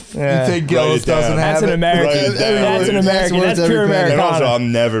 Yeah. You think Gillis down. doesn't That's have an it? Write American. it down. That's an American. That's That's pure worth every penny. And also, Americana.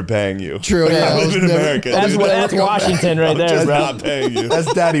 I'm never paying you. True. Yeah, I I live was in never- America. That's dude. that's Washington right there, Just bro. not paying you.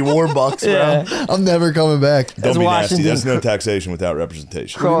 That's Daddy Warbucks, bro. Yeah. I'm never coming back. Don't That's be Washington. nasty. That's no taxation without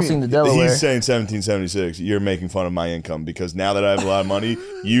representation. Crossing the Delaware. He's saying 1776. You're making fun of my income because now that I have a lot of money,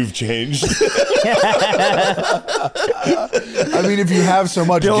 you've changed. I mean, if you have so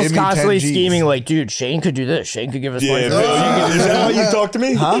much, Bill's give me constantly 10 Gs. scheming like, dude, Shane could do this. Shane could give us money. Yeah, for this. Shane could do is this. that how you talk to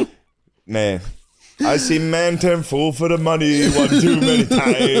me? Huh? Man, I see man turn fool for the money one too many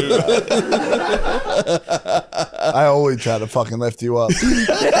times. I always try to fucking lift you up.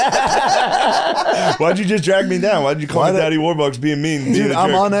 Why'd you just drag me down? Why'd you call me Daddy Warbucks being mean? being Dude, a I'm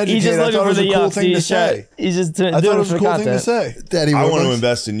jerk? uneducated. He's just I looking thought it for was the a cool yucks. thing to say. He's just I doing thought it it was for a cool thing to content. say. Daddy I want to Warbucks.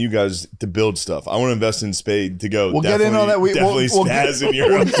 invest in you guys to build stuff. I want to invest in Spade to go. We'll get in on that. Definitely spaz in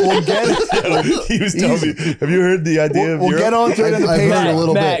Europe. We'll get He was telling me, have you heard the idea of We'll Europe? get on to it in the I've heard Patreon. a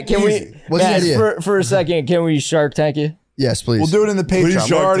little Matt, bit. can we? Easy. What's Matt, the idea? For a second, can we Shark Tank you? Yes, please. We'll do it in the Please Patreon. We're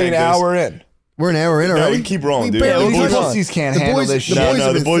Shark already an Tank this. hour in. We're an hour in No, already. we keep rolling, dude. barely The touched on- pussies can't the handle boys- this the shit. No, boys no,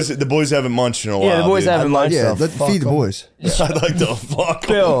 have the been- boys haven't munched in a while. Yeah, the boys dude. haven't munched. Yeah, the let fuck feed the up. boys. I'd like to fuck.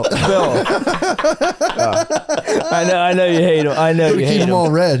 Bill. I know you hate him. I know you Keep hate them him.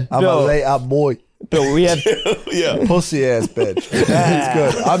 all red. I'm Bill. a lay out boy. Bill, we have Yeah. Pussy ass bitch.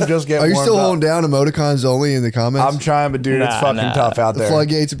 It's good. I'm just getting Are you still warmed holding up. down emoticons only in the comments? I'm trying, but dude, it's Nah, fucking nah. tough out The there.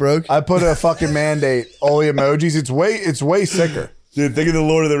 floodgates broke. I put a fucking mandate. Only emojis. It's way sicker. Dude, think of the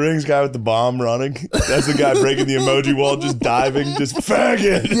Lord of the Rings guy with the bomb running. That's the guy breaking the emoji wall, just diving, just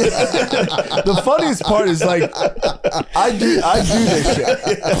faggot. The funniest part is like, I do this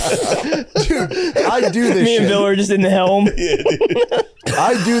shit, dude. I do this me and shit. Bill are just in the helm. Yeah, dude.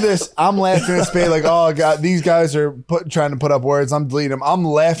 I do this. I'm laughing at Spade like, oh god, these guys are trying to put up words. I'm deleting them. I'm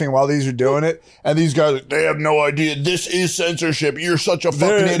laughing while these are doing it, and these guys, like, they have no idea. This is censorship. You're such a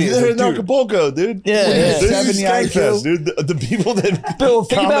fucking idiot. They're It's in like, dude, Acapulco, dude. Yeah, yeah. This is 70 Skankfest, IQ. dude. The people that Bill,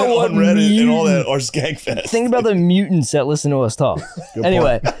 think comment about what on Reddit and all mutant- that are Skankfest. Think about the mutants that listen to us talk.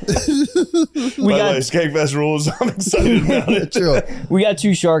 Anyway, By the way, got Skankfest rules. I'm excited about it. True. we got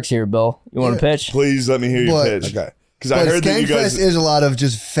two sharks here, Bill. You want to pitch? Please let me hear your But- pitch. Okay. Because I But heard that you Skankfest guys. is a lot of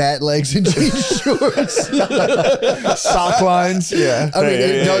just fat legs and jean shorts. sock lines. Yeah. I mean,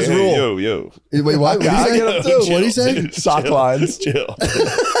 it does rule. Yo. Wait, what? What did I he get them say? too. What did he say? Dude, Sock chill. lines. Chill.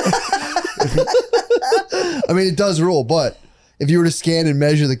 I mean, it does rule, but if you were to scan and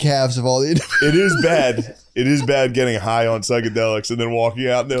measure the calves of all the It is bad. It is bad getting high on psychedelics and then walking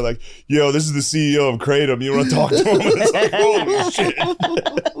out and they're like, yo, this is the CEO of Kratom. You want to talk to him? And it's like, holy shit.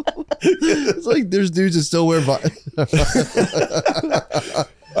 it's like there's dudes that still wear.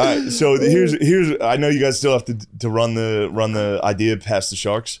 All right, so here's. I know you guys still have to run the idea past the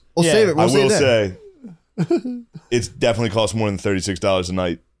Sharks. We'll Yeah. save it. We'll I will save that. say, it's definitely costs more than $36 a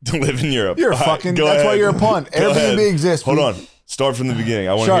night to live in Europe. You're All right, fucking. go That's ahead. why you're a punt. Go ahead. Airbnb exists. Hold on. Start from the beginning.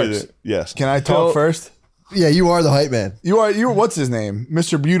 I want to hear Sharks. that. Yes. Can I talk Bill- first? Yeah, you are the hype man. You're what's his name?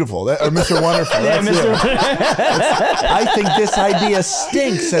 Mr. Beautiful or Mr. Wonderful. Yeah, That's Mr. it. I think this idea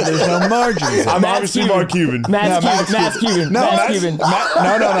stinks and there's no margins. I'm Matt's obviously Cuban. Mark Cuban. Matt's No, Cuban. Matt's Cuban. No, Matt's Matt's- Cuban. No.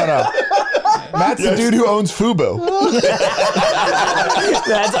 Matt's the dude who owns Fubo.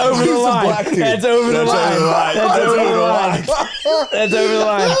 That's over the He's a line. black dude. That's over the line. That's over the line. That's over the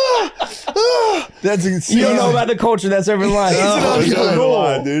line. That's insane. You don't know about the culture. That's over the line. That's over the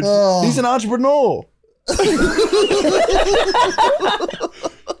line, dude. He's an entrepreneur.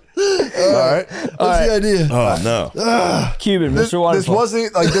 All right. What's the idea? Oh no, Cuban, This Mr. Wonderful.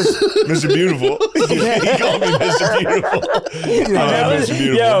 wasn't like this. Mr. Beautiful. He called me Mr. Beautiful. That was- Mr.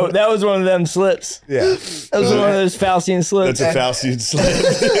 Beautiful. yo, that was one of them slips. Yeah. That was one of those Faustian slips. That's a Faustian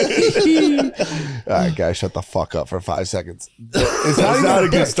slip. All right, guys, shut the fuck up for 5 seconds. It's That's not a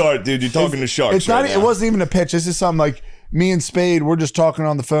good pitch. start, dude. You're talking to Sharks. It's not. right It now. wasn't even a pitch. This is something like me and Spade. We're just talking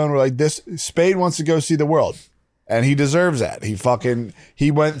on the phone. We're like, this. Spade wants to go see the world, and he deserves that.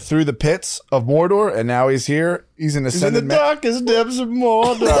 He went through the pits of Mordor, and now he's here. He's an He's in the ascended man. darkest depths of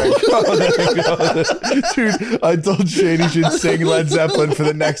Mordor. Dude, I told Shane he should sing Led Zeppelin for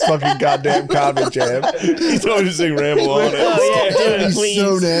the next fucking goddamn comedy jam. He told me to sing Ramble on it. Oh, yeah, do it, He's please.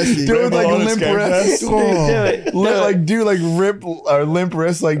 so nasty. Do it like Ramble on limp Skank wrist. Fest. Do it. Do it. Like do like rip or limp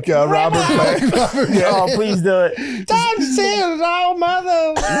wrist like Robert Plant. Oh, please do it. Time to sing it all,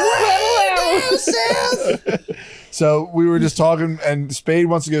 mother. So we were just talking, and Spade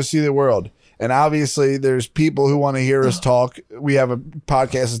wants to go see the world. And obviously, there's people who want to hear us talk. We have a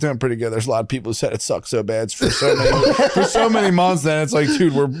podcast that's doing pretty good. There's a lot of people who said it sucks so bad for so many months. Then it's like,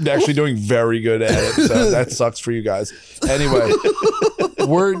 dude, we're actually doing very good at it. So that sucks for you guys. Anyway,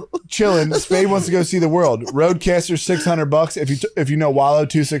 We're chilling. Spade wants to go see the world. Roadcaster $600. If you know Wallow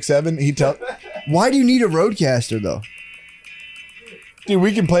 267, Why do you need a roadcaster though? dude,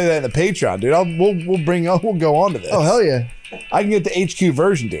 we can play that in the Patreon, dude. We'll go on to this. Oh hell yeah! I can get the HQ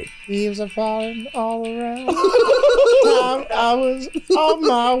version, dude. Leaves are falling all around. I was on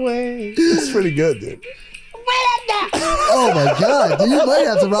my way. It's pretty good, dude. Oh my god, dude, you might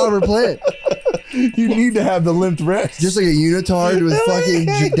have to Robert play it. You need to have the limped wrist. Just like a unitard with fucking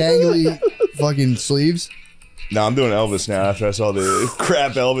dangly fucking sleeves. No, I'm doing Elvis now after I saw the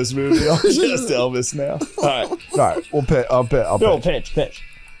crap Elvis movie. I'm just Elvis now. All right. We'll pitch. I'll Pitch.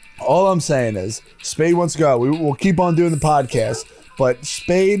 All I'm saying is, Spade wants to go. We'll keep on doing the podcast, but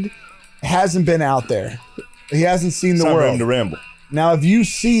Spade hasn't been out there. He hasn't seen the It's time for him world. to ramble. Now, if you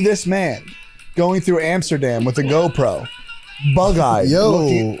see this man going through Amsterdam with a GoPro, bug-eyed,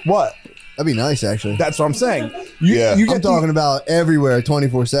 what? That'd be nice, actually. That's what I'm saying. Yeah. You get I'm talking about everywhere,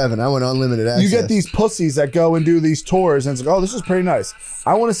 24/7. I want unlimited access. You get these pussies that go and do these tours, and it's like, oh, this is pretty nice.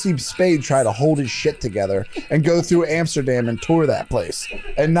 I want to see Spade try to hold his shit together and go through Amsterdam and tour that place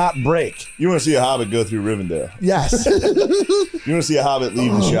and not break. You want to see a hobbit go through Rivendell. Yes. You want to see a hobbit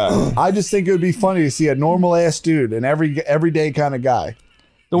leave the Shire. I just think it would be funny to see a normal ass dude, an everyday kind of guy.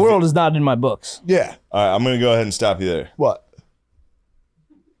 The world is not in my books. Yeah. All right, I'm going to go ahead and stop you there. What?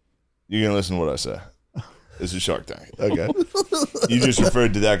 You're going to listen to what I say. This is Shark Tank. Okay. You just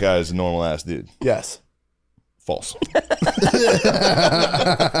referred to that guy as a normal ass dude. Yes. False.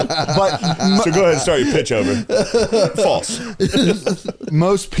 But So go ahead and start your pitch over. False.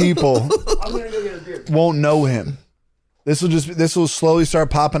 most people won't know him. This will slowly start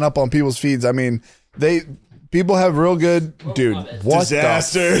popping up on people's feeds. I mean, people have real good dude. What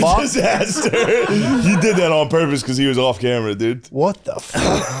Disaster. the fuck? Disaster. He did that on purpose because he was off camera, dude. What the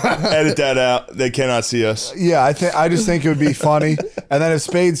fuck? Edit that out. They cannot see us. Yeah, I just think it would be funny. And then if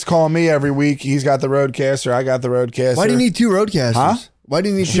Spade's calling me every week, he's got the roadcaster, I got the roadcaster. Why do you need two roadcasters? Huh? Why do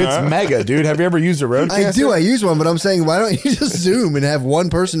you need two? Shit's mega, dude. Have you ever used a roadcaster? I do. I use one, but I'm saying, why don't you just Zoom and have one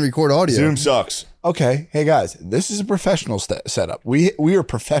person record audio? Zoom sucks. Okay, hey guys, this is a professional setup. We are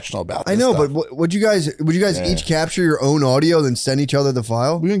professional about this. I know, stuff. but would you guys each capture your own audio, then send each other the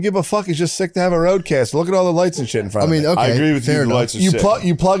file? we don't give a fuck. It's just sick to have a roadcaster. Look at all the lights and shit in front I mean, of it. okay, I agree with you. fair The enough. lights are You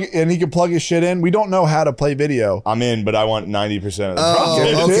sick. plug, and he can plug his shit in. We don't know how to play video. I'm in, but I want 90% of the Oh,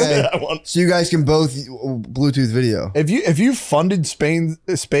 podcast. okay. I want- So you guys can both Bluetooth video. If you funded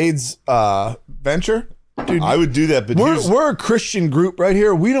Spade's venture, dude, I would do that, but here's, we're a Christian group right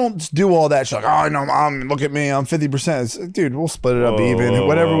here. We don't do all that shit. Like, oh no, look at me, I'm 50%. Dude, we'll split it up even.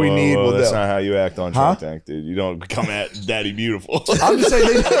 Whatever we need, we'll That's do. not how you act on Shark Tank, dude. You don't come at Daddy Beautiful. I'm just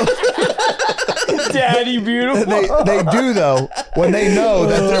saying Daddy beautiful. they do though when they know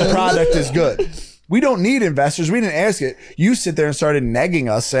that their product is good. We don't need investors. We didn't ask it. You sit there and started negging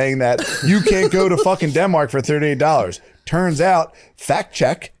us saying that you can't go to fucking Denmark for $38. Turns out, fact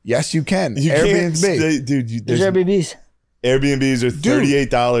check, yes you can. You can't Airbnb. stay, dude. There's Airbnbs. Airbnbs are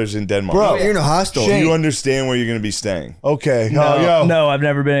 $38 in Denmark. Bro, You're in a hostel. Shane. Do you understand where you're going to be staying? Okay. No, I've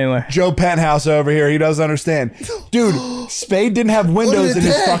never been anywhere. Joe Penthouse over here. He doesn't understand. Dude, Spade didn't have windows in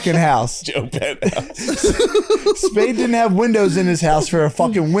his fucking house. Joe Penthouse. Spade didn't have windows in his house for a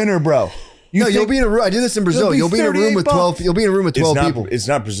fucking winter, bro. No, you'll be in a room. I did this in Brazil. It'll be You'll be in a room with 12. $38. You'll be in a room with 12 people. It's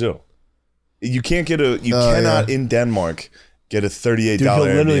not Brazil. You can't get a. You cannot yeah. in Denmark get a $38 Dude, he'll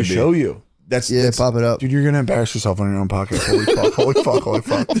literally Airbnb. show you. That's Pop it up. Dude, you're gonna embarrass yourself on your own podcast. Holy fuck! Holy fuck! Holy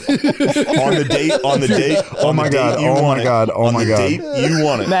fuck! on the date. On the date. Oh my god! Oh my god! Oh my god! Date, you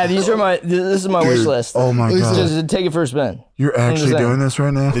want it. Matt, this is my wish list. Oh my god! Just take it for a spin. You're actually doing this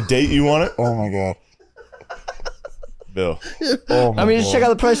right now? The date you want it, Oh my god! Bill. Oh my I mean, just check out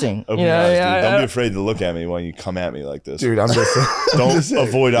the pricing. Open You your know, eyes, yeah, dude. Don't be afraid to look at me when you come at me like this. dude, I'm just Don't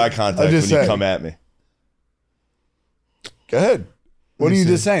avoid eye contact I'm when just you saying. come at me. Go ahead. What are you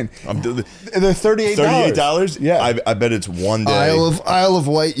just saying? I'm They're $38. $38. Yeah. I bet it's one day. Isle of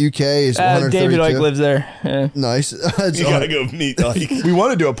Wight, UK is 132. David Icke lives there. Yeah. Nice. That's, You gotta go meet. Like, We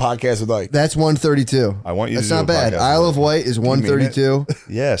want to do a podcast with like. that's 132. I want you That's to do not a bad. podcast Isle with of Wight is 132.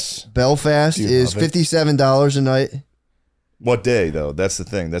 yes. Belfast is love it? $57 a night. What day though? That's the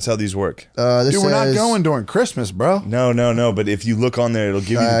thing. That's how these work. This Dude, we're not says- going during Christmas, bro. No. But if you look on there, it'll give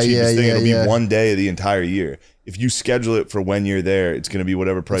you the cheapest yeah, thing. It'll yeah. be one day of the entire year. If you schedule it for when you're there, it's gonna be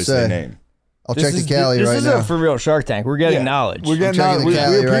whatever price say. they name. I'll check the Cali This right is now. a for real Shark Tank. We're getting knowledge. We're getting checking out. the We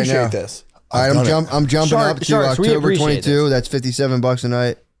Cali right appreciate now. this. All right, I'm jumping Shark- up to Sharks, we October appreciate 22. That's $57 a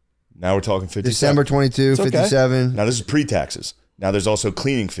night. Now we're talking 50. December 22, okay. 57. Now this is pre-taxes. Now there's also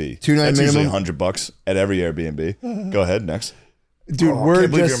cleaning fee. $2.9 That's usually minimum. $100 at every Airbnb. Go ahead next. Dude, I we're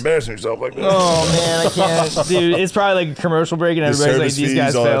can't believe you're just embarrassing yourself like that. Oh man, I can't, dude. It's probably like a commercial break, and The everybody's like, service "These fees,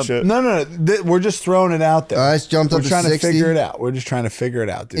 guys all that failed." shit. no. We're just throwing it out there. All right, it's jumped We're up to trying 60. to figure it out. We're just trying to figure it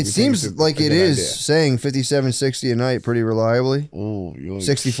out, dude. It seems like it is saying 57.60 a night pretty reliably. Oh, you're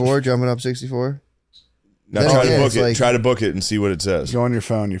 64, jumping up 64. Now Then try again, to book it's it. like- Try to book it and see what it says. Go on your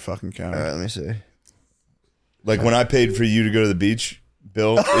phone, you fucking All coward. right, let me see. Like when I paid for you to go to the beach,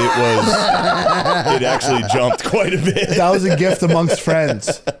 Bill, it actually jumped quite a bit. That was a gift amongst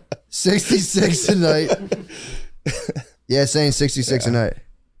friends. 66 a night. Yeah, it's saying 66 a night.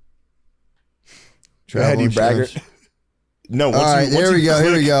 Go ahead, you insurance. braggart. No, once All right, you, once here we you go, here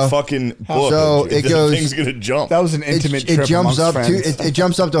click we go. Fucking book, So it the goes- thing's gonna jump. That was an intimate It trip jumps amongst up to friends. it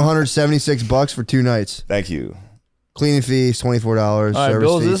jumps up to $176 for 2 nights. Thank you. Cleaning fees $24. All right, service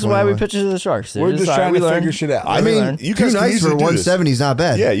Bill. fee, This is why we 21. pitch it to the Sharks. Dude. We're This just is all right, trying we to learn. figure shit out. I We mean, learn. you 2 guys can nights for easily do this. 170 is not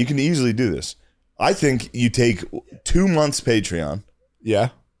bad. Yeah, you can easily do this. I think you take 2 months Patreon Yeah,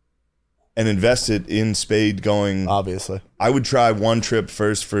 and invest it in Spade going. obviously. I would try one trip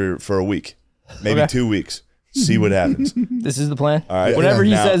first for a week, maybe Okay. 2 weeks. See what happens. This is the plan. All right. Whatever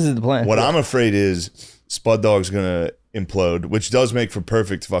he Now, says is the plan. What I'm afraid is Spud Dog's gonna implode, which does make for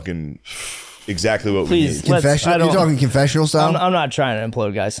perfect fucking exactly what Please. we need. Let's- Confessional. I don't- You're talking confessional style? I'm not trying to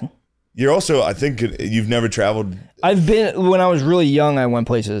implode, guys. You're also, I think, you've never traveled. I've been when I was really young. I went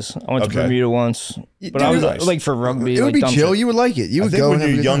places. I went to Okay. Bermuda once, but I Dude, was nice. like for rugby. it would like be dumb chill. shit. You would like it. You I would think go when and have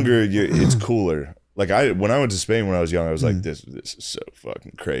you're a good time. younger, it's cooler. Like when I went to Spain when I was young, I was like, this is so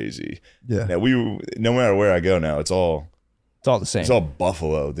fucking crazy. Yeah. Now no matter where I go now, it's all It's all the same.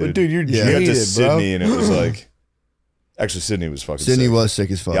 Buffalo, dude. But dude, you're we got to jaded, bro. Sydney and it was like, actually Sydney was fucking. Sydney sick. was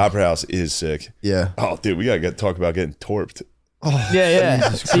sick as fuck. The Opera House is sick. Yeah. Oh, dude, we gotta talk about getting torped. yeah.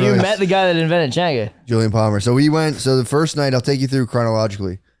 Jesus So you Christ. met the guy that invented Changa. Julian Palmer. So we went. So the first night, I'll take you through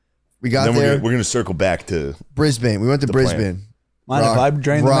chronologically. We got Then there. we're gonna circle back to Brisbane. We went to the plan. Brisbane. Mind if I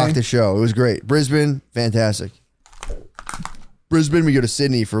drain the rocked main? the show. It was great. Brisbane, fantastic. Brisbane, we go to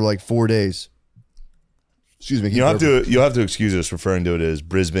Sydney for like 4 days. Excuse me. you'll have to excuse us referring to it as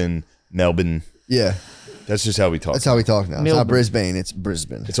Brisbane, Melbourne. Yeah, That's just how we talk. that's how we talk now. It's Melbourne. not Brisbane. It's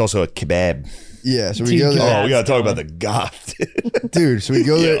Brisbane. It's also a kebab. Yeah. So we go Oh, there, we gotta talk about the goth. dude. So we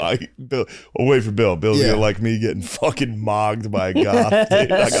go there. Bill, we'll wait for Bill. Bill's Yeah. gonna like me getting fucking mogged by a goth.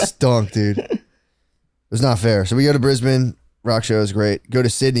 Dude. I got Stunk, dude. It was not fair. So we go to Brisbane. Rock show is great. Go to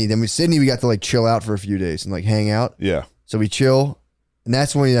Sydney. Then Sydney, we got to like chill out for a few days and like hang out. yeah. So we chill, and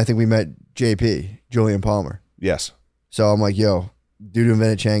that's when I think we met JP, Julian Palmer. Yes. So I'm like, yo, dude who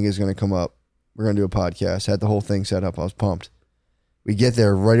invented Changa is going to come up. We're going to do a podcast. Had the whole thing set up. I was pumped. We get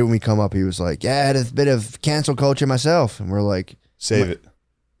there. Right when we come up, he was like, yeah, I had a bit of cancel culture myself. And we're like, Save it.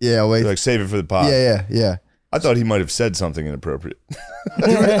 yeah, wait. Like save it for the pod. Yeah. I thought he might have said something inappropriate.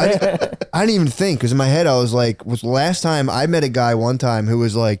 Dude, I didn't even think, because in my head I was like, was the last time I met a guy one time who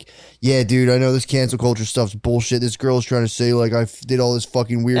was like, yeah, dude, I know this cancel culture stuff's bullshit. This girl's trying to say like I did all this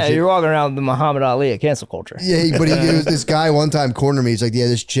fucking weird Yeah, shit. you're walking around with the Muhammad Ali of cancel culture. Yeah, but he was this guy one time cornered me. He's like, yeah,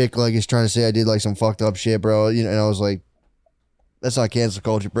 this chick like is trying to say I did like some fucked up shit, bro. You know, and I was like, that's not cancel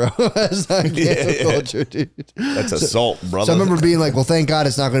culture, bro. That's not cancel culture, dude. That's assault, brother. So I remember being like, well, thank God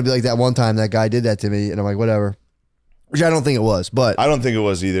it's not going to be like that one time that guy did that to me. And I'm like, whatever. Which I don't think it was, but I don't think it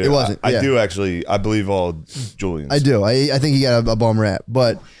was either. It wasn't, I yeah. do actually. I believe all Julians. I do. I think he got a bum rap.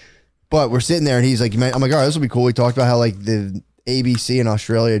 But we're sitting there and he's like, man, I'm like, all right, this will be cool. We talked about how like the ABC in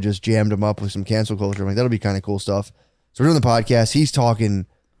Australia just jammed him up with some cancel culture. I'm like, that'll be kind of cool stuff. So we're doing the podcast. He's talking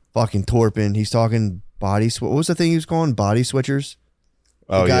fucking Torpin. He's talking what was the thing he was calling? Body switchers?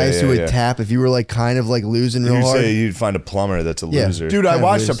 Oh, Guys yeah, who yeah, would yeah. tap if you were like kind of like losing real You hard. say you'd find a plumber that's a Yeah. loser. Dude, I Kind of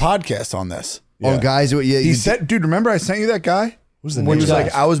watched a is. podcast on this. On guys who, yeah, He you- said, dude, remember I sent you that guy? What's the He name was of like,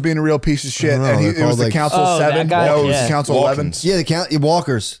 that? I was being a real piece of shit. I don't And know, he, they're it was called, the like- Council Oh, that 7. guy? No, it was Yeah. Council 11. Walk-ins. yeah, the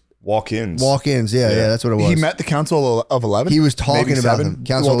walkers. Walk-ins. Walk-ins. Yeah, that's what it was. He met the Council of 11. He was talking Maybe about 7. them.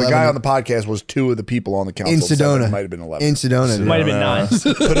 Council well, the guy 11. on the podcast was 2 of the people on the Council in of 7. Sedona. It might have been 11. In Sedona. dude. Might have been 9.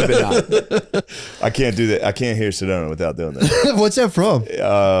 Could have been 9. I can't do that. I can't hear Sedona without doing that. What's that from?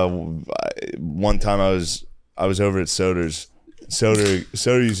 One time I was over at Soder's.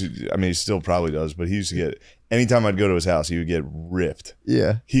 Soder used to, I mean, he still probably does, but he used to get, anytime I'd go to his house, he would get ripped.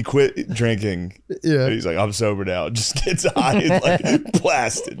 Yeah. He quit drinking. Yeah. And he's like, I'm sober now. Just gets high and like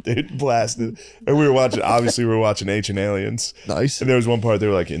blasted, dude, blasted. And we were watching Ancient Aliens. Nice. And there was one part they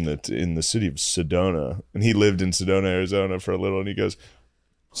were like in the city of Sedona, and he lived in Sedona, Arizona for a little, and he goes,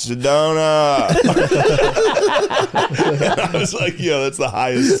 Sedona. I was like, yo, that's the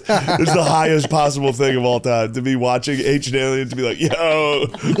highest possible thing of all time, to be watching Ancient Alien, to be like, yo,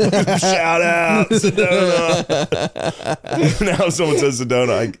 shout out Sedona. Now if someone says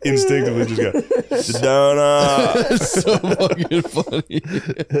Sedona, I instinctively just go, Sedona. That's so fucking funny.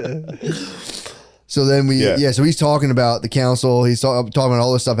 So then so he's talking about the council. He's talking about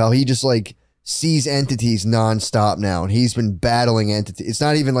all this stuff, how he just like sees entities nonstop now, and he's been battling entities. It's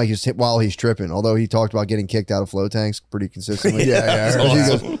not even like while he's tripping, although he talked about getting kicked out of flow tanks pretty consistently. Yeah.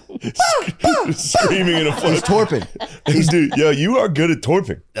 Awesome. He goes, screaming in a flow. He's torping. Dude, yo, you are good at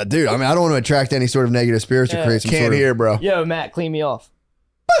torping. Dude, I mean, I don't want to attract any sort of negative spirits or create some Can't sort of, hear, bro. Yo, Matt, clean me off.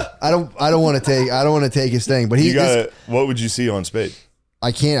 I don't want to take his thing, but What would you see on Spade? I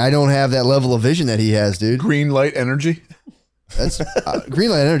don't have that level of vision that he has, dude. Green light energy. That's green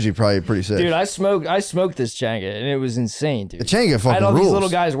light energy, probably pretty sick. Dude, I smoked this Changa, and it was insane, dude. The Changa I fucking had all rules. These little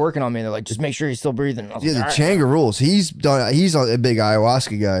guys working on me, and they're like, just make sure he's still breathing. I was Yeah, like, the all right. Changa rules. He's a big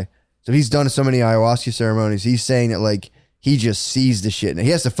ayahuasca guy. So he's done so many ayahuasca ceremonies. He's saying that like he just sees the shit. And he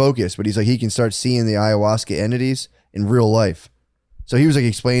has to focus, but he's like he can start seeing the ayahuasca entities in real life. So he was like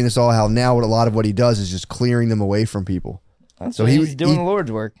explaining this all, how now a lot of what he does is just clearing them away from people. So he's doing the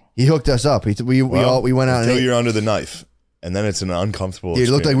Lord's work. He hooked us up. We went out until and you're under the knife, and then it's an uncomfortable. Dude,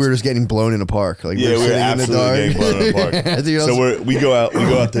 it looked like we were just getting blown in a park. Like we were sitting absolutely in the dark. getting blown in a park. Dude, So we go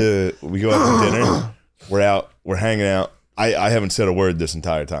out to dinner. We're hanging out. I haven't said a word this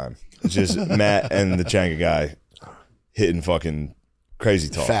entire time. It's just Matt and the Changa guy hitting fucking crazy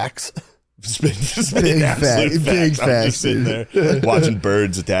talk. Facts. Spitting absolute big facts. I'm facts, just sitting there watching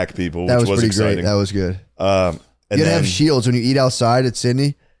birds attack people, that which was pretty exciting. great. That was good. And You gotta then, have shields when you eat outside at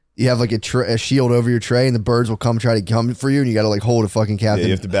Sydney. You have like a shield over your tray, and the birds will try to come for you, and you got to like hold a fucking Captain.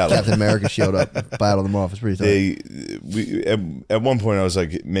 you have to battle. Captain America shield up, battle them off. It's pretty tough. at one point I was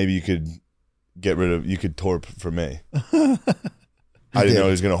like, maybe you could torp for me. I didn't know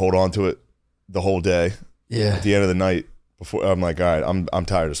he was gonna hold on to it the whole day. Yeah. At the end of the night, before I'm like, all right, I'm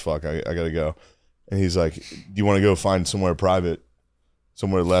tired as fuck. I gotta go. And he's like, do you want to go find somewhere private,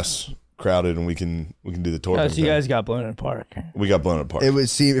 somewhere less torping, and we can do the torping. Oh, so you guys got blown in a park. We got blown apart.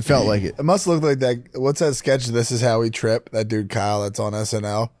 It felt like it. It must look like that. What's that sketch? This is how we trip. That dude Kyle that's on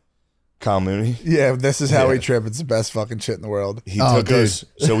SNL. Kyle Mooney. Yeah, this is how we trip. It's the best fucking shit in the world. He took dude. us.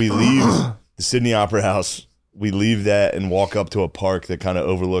 So we leave the Sydney Opera House. We leave that and walk up to a park that kind of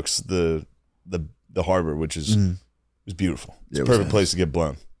overlooks the harbor, which is beautiful. It's a perfect place to get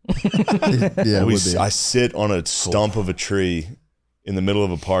blown. Yeah, it would be. I sit on a stump of a tree in the middle of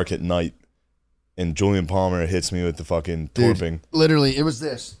a park at night, and Julian Palmer hits me with the fucking Dude, torping. literally, it was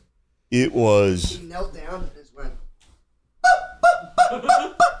this. It was. He knelt down and just went.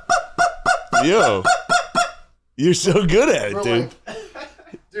 Yo, you're so good at it, dude.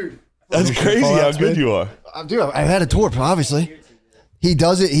 Dude. That's crazy how good you are. Dude, I've had a torp, obviously. He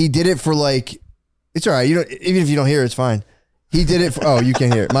does it. He did it for like. It's all right. You don't. Even if you don't hear it, it's fine. He did it for. Oh, you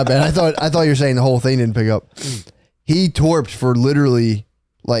can't hear it. My bad. I thought you were saying the whole thing didn't pick up. He torped for literally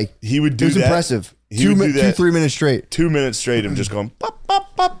like. He would do It was that. impressive. He would do that 3 minutes straight. 2 minutes straight of just going pop,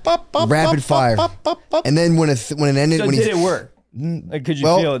 pop, pop, pop, pop, Rapid pop, fire. pop, pop, pop. And then when it ended, So when did he it work? Like, could you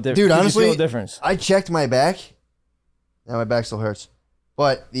well, feel a difference? dude, honestly, feel a difference? I checked my back. Now my back still hurts.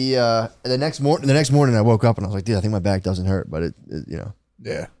 But the next morning I woke up and I was like, dude, I think my back doesn't hurt, but it you know.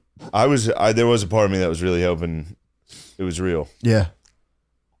 Yeah. There was a part of me that was really hoping it was real, Yeah.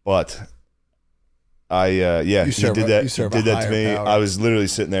 but he serve did a- that. you serve Did a that to me. higher power. I was literally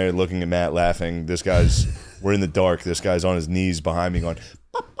sitting there looking at Matt, laughing. We're in the dark. This guy's on his knees behind me, going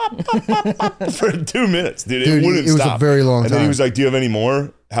pop, pop, pop, pop, pop, for 2 minutes, dude. Dude, it wouldn't it was stop. a very long And then he time. was like, "Do you have any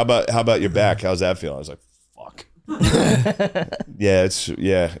more? How about your back? How's that feel?" I was like, "Fuck."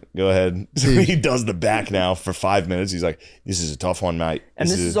 Go ahead. So he does the back now for 5 minutes. He's like, "This is a tough one, mate." And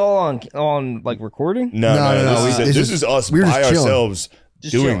this is all on like recording? No, This is us we were by just chilling. ourselves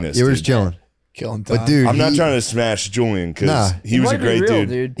Just doing chilling. this. Yeah, we're dude. just chilling. Killing time. But dude, I'm not trying to smash Julian because Nah. he was a might be great real,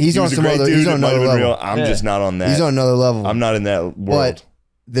 dude. He's He on was a some great other. dude. He's on It might another have been level. real. I'm Yeah. just not on that. He's on another level. I'm not in that world. But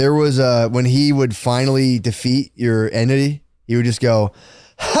there was when he would finally defeat your entity, he would just go.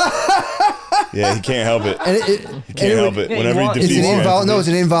 Yeah, he can't help it. And He can't help it. yeah, Whenever he it's defeats It's an you, it's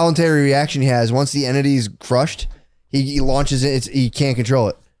an involuntary reaction he has. Once the entity's crushed, he launches it. He can't control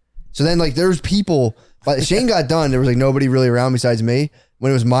it. So then, like, there's people. But Shane got done. There was like nobody really around besides me.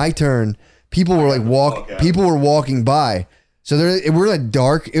 When it was my turn, people were like People were walking by. So we're like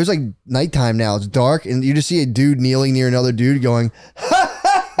dark. It was like nighttime now. It's dark, and you just see a dude kneeling near another dude going.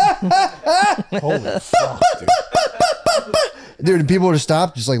 Holy fuck, dude. Dude, and people would have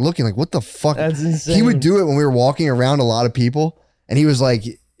stopped just like looking like, what the fuck? That's insane. He would do it when we were walking around a lot of people. And he was like,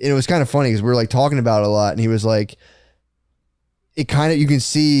 it was kind of funny because we were like talking about it a lot, and he was like, it kind of, you can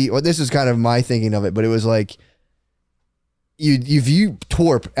see, well, this is kind of my thinking of it, but it was like, you view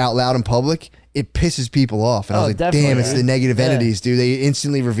twerp out loud in public, it pisses people off. And I was like, definitely, damn, it's the negative entities, dude. They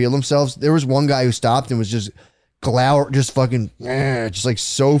instantly reveal themselves. There was one guy who stopped and was just just fucking, just like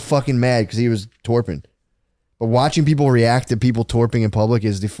so fucking mad because he was twerping. But watching people react to people twerping in public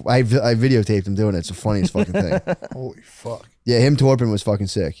is I videotaped him doing it. It's the funniest fucking thing. Holy fuck. Yeah, him twerping was fucking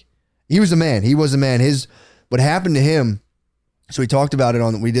sick. He was a man. He was a man. What happened to him, so we talked about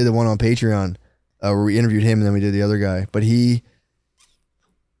it we did the one on Patreon where we interviewed him and then we did the other guy. But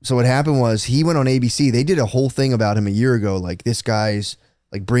so what happened was he went on ABC. They did a whole thing about him a year ago. Like, this guy's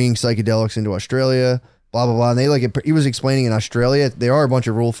like bringing psychedelics into Australia, blah, blah, blah. And he was explaining in Australia, they are a bunch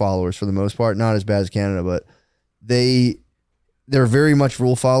of rule followers for the most part, not as bad as Canada, but they're very much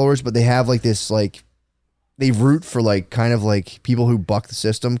rule followers, but they have like this, like, they root for like kind of like people who buck the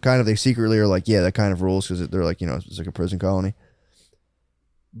system. Kind of, they secretly are like, yeah, that kind of rules because they're like, it's like a prison colony.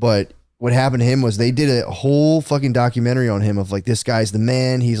 But what happened to him was they did a whole fucking documentary on him of like, this guy's the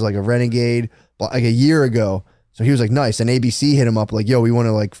man. He's like a renegade, like a year ago. So he was like, nice. And ABC hit him up like, yo, we want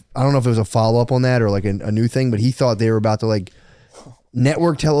to like, I don't know if it was a follow up on that or like a new thing, but he thought they were about to like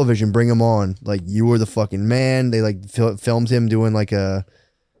network television, bring him on. Like, you were the fucking man. They like filmed him doing like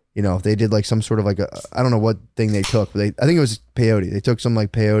they did like some sort of like I don't know what thing they took, but I think it was peyote. They took some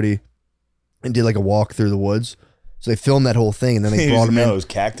like peyote and did like a walk through the woods. So they filmed that whole thing, and then they brought him in. No, it was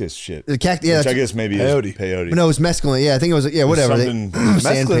cactus shit. The yeah, which I guess maybe peyote. Is peyote. No, it was mescaline. Yeah, I think it was. Yeah, whatever.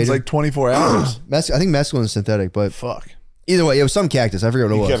 Mescaline's like 24 hours. I think mescaline is synthetic, but Fuck. Either way, it was some cactus. I forget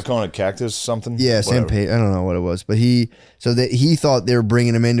what it was. You kept calling it cactus something? Yeah, sandpaper. I don't know what it was, but he thought they were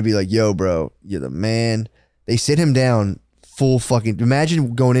bringing him in to be like, yo, bro, you're the man. They sit him down full fucking.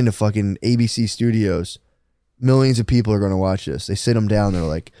 Imagine going into fucking ABC studios. Millions of people are going to watch this. They sit him down. They're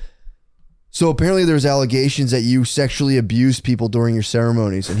like, so apparently there's allegations that you sexually abused people during your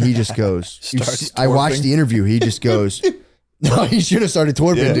ceremonies. And he just goes, I watched the interview. He just goes, no, he should have started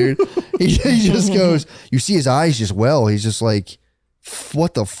twerping, dude. He just goes, you see his eyes just well. He's just like,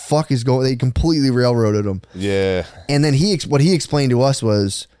 what the fuck is going? They completely railroaded him. Yeah. And then what he explained to us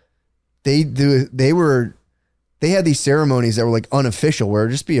was they had these ceremonies that were like unofficial where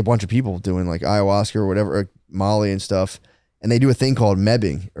it'd just be a bunch of people doing like ayahuasca or whatever, or Molly and stuff. And they do a thing called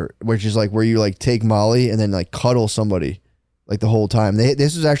mebbing, which is like where you like take Molly and then like cuddle somebody like the whole time.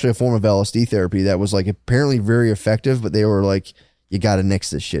 This is actually a form of LSD therapy that was like apparently very effective, but they were like, you got to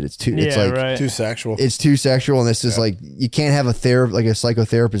nix this shit. It's too sexual. It's too sexual. And this is like, you can't have a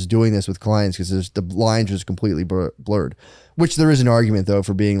psychotherapist doing this with clients because the lines just completely blurred, which there is an argument though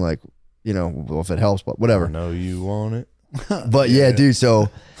for being like, well, if it helps, but whatever. I know you want it. But yeah, dude. So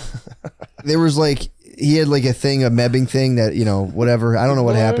there was like, he had like a mebbing thing that, whatever. I don't know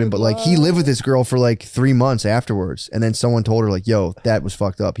what happened, but like he lived with this girl for like 3 months afterwards. And then someone told her like, yo, that was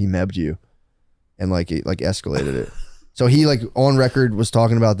fucked up. He mebbed you. And like, it like escalated it. So he like on record was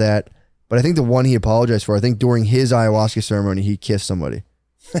talking about that. But I think the one he apologized for, I think during his ayahuasca ceremony, he kissed somebody.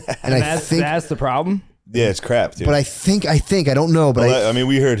 And that's the problem. Yeah, it's crap, dude. But I think, I don't know. But I mean,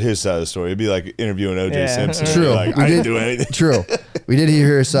 we heard his side of the story. It'd be like interviewing OJ Simpson. True. Like, I didn't do anything. True. We did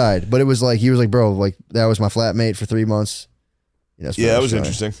hear his side, but it was like, he was like, bro, like that was my flatmate for 3 months. Yeah, that was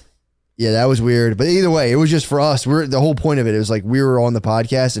interesting. Yeah, that was weird. But either way, it was just for us. The whole point of it was like we were on the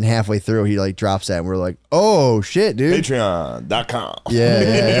podcast and halfway through he like drops that and we're like, oh shit, dude. Patreon.com.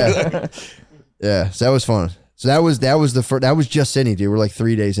 Yeah. Yeah. So that was fun. So that was just Sydney, dude. We're like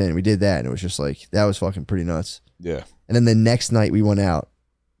 3 days in. We did that and it was just like, that was fucking pretty nuts. Yeah. And then the next night we went out.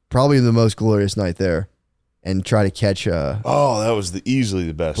 Probably the most glorious night there. And try to catch that was easily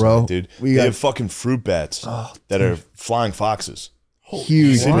the best bro, night, dude. They have fucking fruit bats that are flying foxes.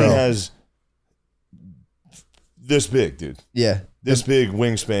 Huge. Sydney has this big, dude. Yeah. This big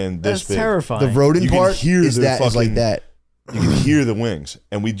wingspan, this That's big. terrifying. The rodent part is like that. You can hear the wings.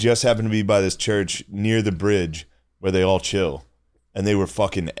 And we just happened to be by this church near the bridge where they all chill. And they were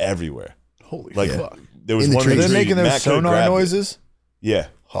fucking everywody. Holy fuck. There was In the one trees. Are they making those Matt could've sonar grabbed it. noises? Yeah.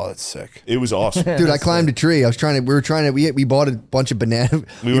 Oh, that's sick. It was awesome. Dude, I climbed a tree. We bought a bunch of banana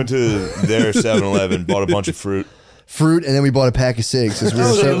We went to their 7-Eleven, bought a bunch of fruit, and then we bought a pack of cigs. They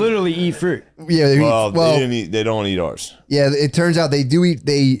literally eat fruit. Yeah, they don't eat ours. Yeah, it turns out they do eat.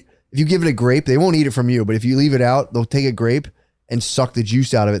 If you give it a grape, they won't eat it from you. But if you leave it out, they'll take a grape and suck the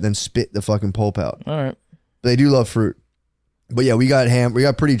juice out of it, then spit the fucking pulp out. All right. But they do love fruit. But yeah, we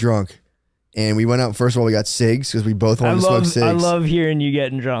got pretty drunk, and we went out. First of all, we got cigs because we both wanted to smoke cigs. I love hearing you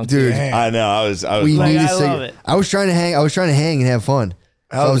getting drunk, dude. I know. I was. We like, needed I love it. I was trying to hang. and have fun.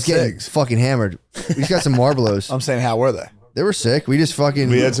 How I were was the getting cigs? fucking hammered. We just got some Marlboros. I'm saying, how were they? They were sick. We just fucking.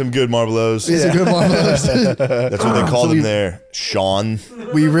 We had some good Marlboros. We had some good marbles. That's what they called him there. Sean.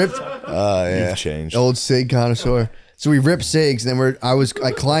 We ripped You've changed. old cig connoisseur. So we ripped cigs, and then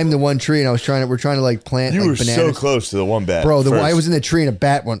I climbed the one tree, and we're trying to like plant. You like, were bananas. so close to the one bat. Bro. first. I was in the tree, and a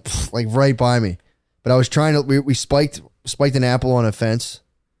bat went like right by me. But I was trying to. We spiked an apple on a fence.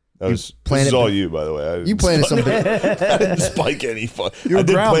 This planted- is all you, by the way. You planted some. I didn't spike any. I did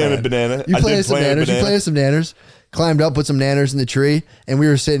ground plant a man. banana. You I planted did some plant a nanners. You banana. planted some nanners. Climbed up, put some nanners in the tree, and we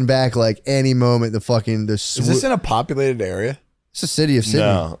were sitting back like any moment. Is this in a populated area? It's a city of Sydney,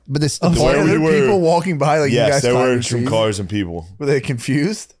 No. but this Why Where are we there were- people walking by like you Yes, guys there were climbing some trees? cars and people. Were they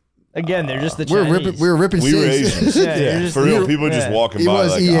confused? Again, they're just the we were Chinese. ripping We were cigs. Asians. Yeah, you're just- For real, you're- people just yeah. walking It by.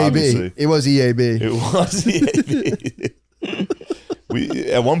 was Like, EAB. obviously. It was EAB. It was EAB.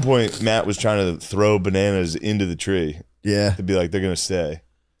 We at one point Matt was trying to throw bananas into the tree Yeah, to be like they're gonna stay.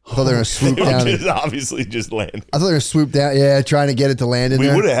 I thought they were gonna swoop They were down. just obviously just landing. I thought they were gonna swoop down. Yeah, trying to get it to land in We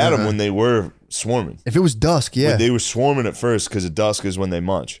there. would have had them when they were swarming. if it was dusk. Yeah, They were swarming at first because at dusk is when they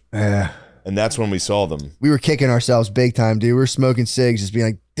munch, yeah. and that's when we saw them. We were kicking ourselves big time, dude. We were smoking cigs, just being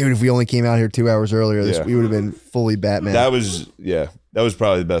like, dude, if we only came out here 2 hours earlier, Yeah. we would have been fully Batman. That was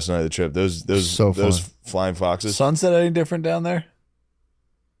probably the best night of the trip. Those So fun. flying foxes. Sunset any different down there?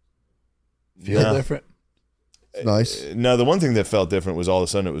 Feel No. different? nice. No, the one thing that felt different was all of a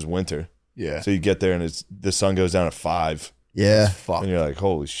sudden it was winter. Yeah. So you get there and the sun goes down at 5, Yeah, Fuck. and you're like,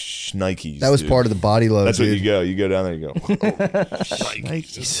 holy shnikes. that was dude. part of the body load. That's dude. what you go. You go down there, you go,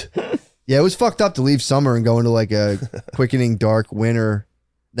 shnikes. Yeah, it was fucked up to leave summer and go into like a quickening dark winter,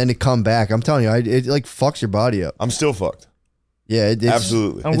 then to come back. I'm telling you, it like fucks your body up. I'm still fucked. Yeah, it's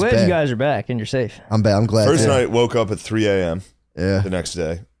Absolutely. I'm It's glad bad. you guys are back and you're safe. I'm bad. I'm glad. First too. night, woke up at 3 a.m. Yeah, the next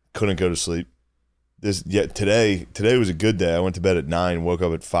day. Couldn't go to sleep. Today was a good day. I went to bed at 9, woke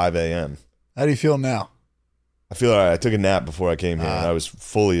up at 5 a.m. How do you feel now? I feel all right. I took a nap before I came here and I was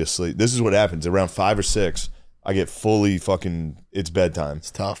fully asleep. This is what happens. Around 5 or 6, I get fully it's bedtime.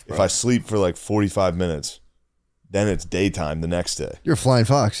 It's tough, bro. If I sleep for like 45 minutes, then it's daytime the next day. you're a flying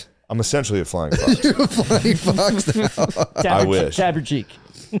fox. I'm essentially a flying fox. You're a flying fox now. Tap wish. Tap your cheek.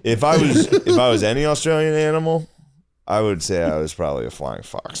 If I was any Australian animal, I would say I was probably a flying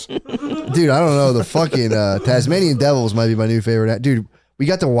fox. Dude, I don't know. The fucking Tasmanian devils might be my new favorite. Dude, we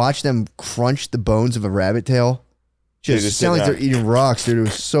got to watch them crunch the bones of a rabbit tail. Just just sound like sit they're eating rocks, dude. It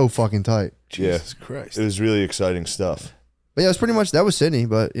was so fucking tight. Jesus Yeah. Christ. It was really exciting stuff. But yeah, it was pretty much that was Sydney.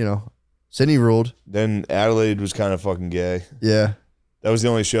 But Sydney ruled. Then Adelaide was kind of fucking gay. Yeah, That was the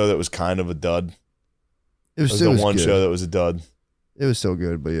only show that was kind of a dud. it was. That was It the was one good. show that was a dud. It was still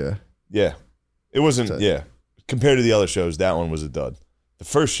good, but yeah. Yeah. It wasn't, So- yeah. Compared to the other shows, that one was a dud. The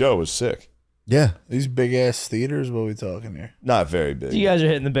first show was sick. Yeah, These big ass theaters, what are we talking here? Not very big. You guys are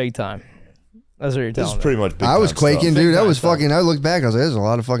hitting the big time. That's what you're This telling is me. pretty much big I was time quaking, stuff. dude. That time was stuff. fucking. I looked back. I was like, "There's a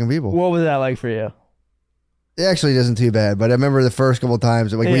lot of fucking people." What was that like for you? It actually isn't too bad, but I remember the first couple of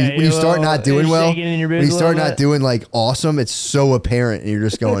times, like when Yeah, you, when you start not doing you're well, shaking in your when boots you a start little not bit. doing like awesome, it's so apparent, and you're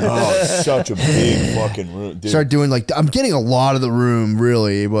just going, Oh, it's such a big fucking room. Dude, start doing like I'm getting a lot of the room,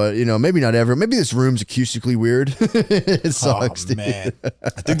 really, but maybe not ever. Maybe this room's acoustically weird. It sucks, dude. Man. I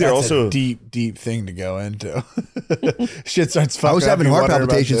think they're That's also a deep thing to go into. Shit starts fucking I was up, having you heart wonder about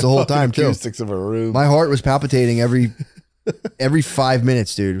palpitations the whole fucking time, too. acoustics of a room. My heart was palpitating every 5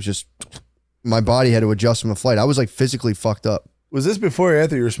 minutes, dude. It was just my body had to adjust from a flight. I was like physically fucked up Was this before or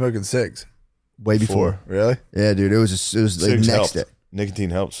after you were smoking cigs? way before. Really? Yeah, dude. It was like cigs next helped. day.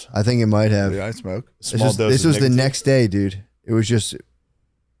 Nicotine helps. I think it might have. Yeah, I smoke. Small dose This of was the nicotine. next day, dude. It was just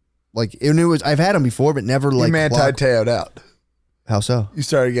like it was. I've had them before, but never like Your man clock- tailed out. How so? You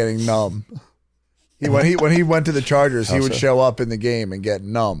started getting numb. When he went to the Chargers, he How would so? show up in the game and get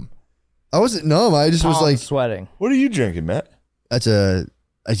numb. I wasn't numb. I just was Palms like, sweating. What are you drinking, Matt? that's a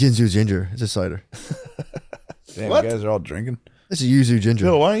yuzu ginger. It's a cider. Damn, What? you guys are all drinking. It's a yuzu ginger.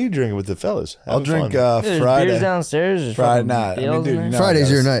 Bill, why don't you drink it with the fellas? I'll Have drink fun. There's Friday. beers downstairs. There's Friday fucking night. I mean, deals dude, in you know there. Friday's I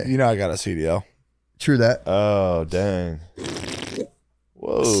got your a- night. You know I got a CDL. True that. Oh, dang.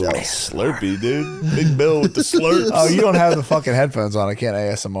 Whoa, Slurpee, dude. Big Bill with the slurps. Oh, you don't have the fucking headphones on. I can't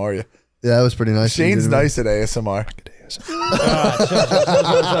ASMR you. Yeah, that was pretty nice. Shane's You did it. nice at ASMR.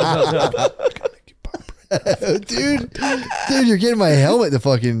 dude, you're getting my helmet to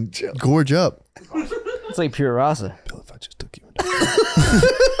fucking gorge up. It's like pure rasa. Bill, if I just took you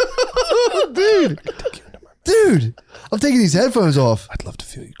Dude, I'm taking these headphones off. I'd love to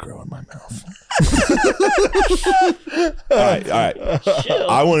feel you grow in my mouth. all right.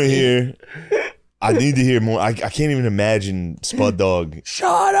 I want to hear. I need to hear more. I can't even imagine Spud Dog.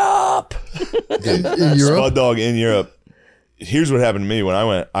 Shut up. In Europe? Spud Dog in Europe. Here's what happened to me when I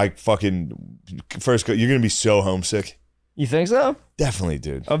went. I fucking first. You're gonna be so homesick. You think so? Definitely,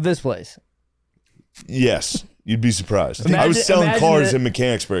 dude. Of this place? Yes. You'd be surprised. I Imagine- was selling imagine cars it- in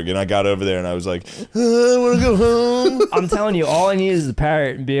Mechanicsburg, and I got over there, and I was like, I want to go home. I'm telling you, all I need is the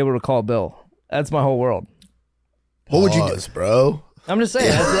parrot and be able to call Bill. That's my whole world. What would you do? Pause, bro? I'm just saying.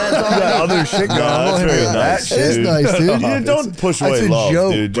 That's all I need. Other shit going Nah, on. that's very That nice, shit. It's dude. nice, dude. Yeah, don't push away It's a love,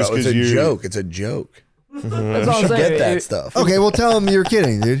 joke, dude. Just bro. It's because a you joke. It's a joke. That's all I'm saying. Get that If- stuff. Okay, well, tell him you're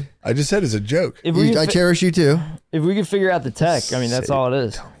kidding, dude. I just said it's a joke. If we, I could cherish you too. if we could figure out the tech, I mean, that's all it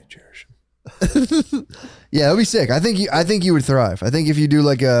is. Yeah, it'll be sick. I think you would thrive. I think if you do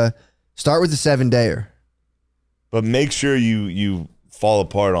like a start with a 7-dayer. But make sure you fall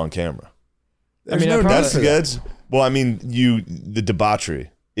apart on camera. There's I no probably- need That's for good. that. Well, I mean, the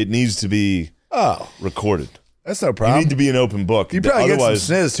debauchery. It needs to be Oh, recorded. that's no You problem. need to be an open book. You probably Otherwise,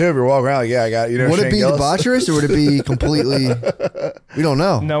 get some sniz too if you're walking around like, yeah, I got, you know, Would it Shane be Gillis? debaucherous or would it be completely? We don't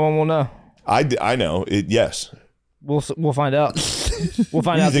know. No one will know. I know it. Yes. We'll find out. We'll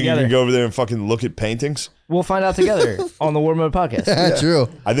find You out think you together. can go over there and fucking look at paintings? We'll find out together on the War Mode podcast. Yeah, true.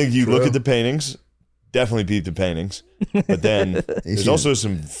 I think you look at the paintings. Definitely peep the paintings. But then there's also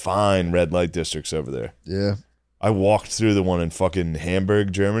some fine red light districts over there. Yeah. I walked through the one in fucking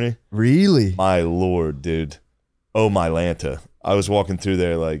Hamburg, Germany. Really? My lord, dude. Oh, my Lanta. I was walking through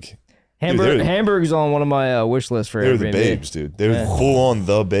there like Hamburg, Dude, Hamburg's on one of my wish lists for they were the Airbnb. babes, dude. They were Yeah. full on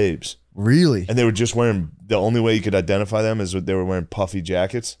the babes. Really? And they were just wearing, the only way you could identify them is that they were wearing puffy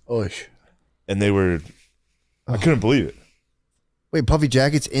jackets. Oish. And they were, I couldn't believe it. Wait, puffy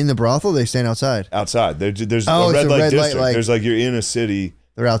jackets in the brothel? They stand outside. Outside. There's Oh, a it's red a light red light, district. like- There's like, you're in a city.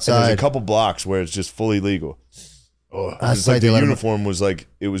 They're And there's a outside. couple blocks where it's just fully legal. That's It's like like they the let 'em- uniform was like,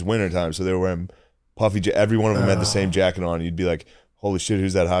 it was wintertime, so they were wearing puffy every one of them had the same jacket on. You'd be like, holy shit,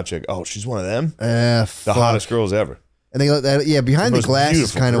 who's that hot chick? Oh, she's one of them? The The hottest girls ever. And they let that. Yeah, behind the Most glass is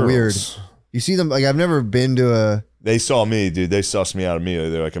beautiful kind of weird. girls. You see them like I've never been to a. They saw me, dude. They sussed me out immediately.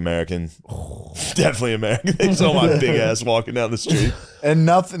 They're like American. Definitely American. They saw my big ass walking down the street. And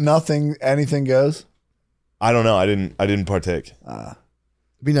nothing, anything goes? I don't know. I didn't partake. It'd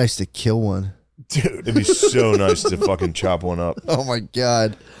be nice to kill one. Dude. It'd be so nice to fucking chop one up. Oh my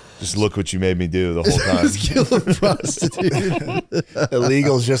god! Just look what you made me do the whole time. Just kill a prostitute.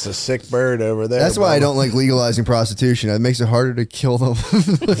 Illegal's just a sick bird over there. That's why I bro. don't like legalizing prostitution. It makes it harder to kill them.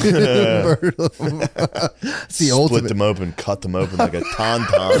 Murder them. It's the Split ultimate. them open, cut them open like a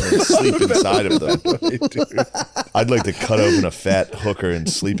tauntaun and sleep inside of them. I'd like to cut open a fat hooker and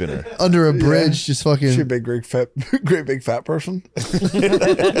sleep in her. Under a bridge, just fucking. She a big, great big fat person.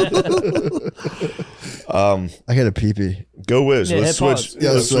 I got a pee-pee. Go Wiz. Yeah, Let's hit pause. switch.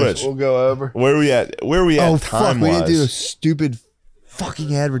 Yeah, Let's let's switch. switch. We'll go over. Where are we at? Where are we at Oh fuck! time We didn't do a wise? stupid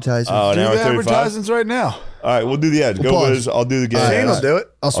fucking advertisement. Oh, an Do hour the 35? advertisements right now. All right, we'll do the ads. Go pause. Wiz. I'll do the game. Shane will do it.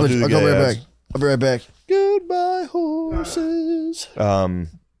 I'll switch. do the I'll go gay right ads. back. I'll be right back. Goodbye, horses. And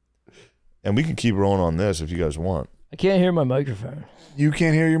we can keep rolling on this if you guys want. I can't hear my microphone. You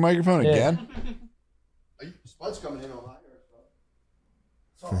can't hear your microphone Yeah. again? Spud's coming in on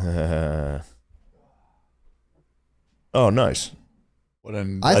higher. Oh, nice. What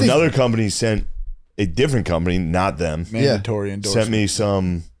an I think- Another company sent a different company, not them, mandatory endorsement. sent me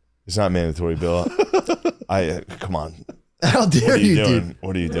some. It's not mandatory, Bill. Come on. How What dare are you you, doing? dude?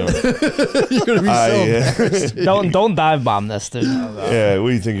 What are you doing? You're gonna be so embarrassed. Don't dive bomb this, dude. Yeah, what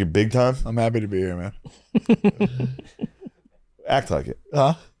do you think? You're big time? I'm happy to be here, man. Act like it.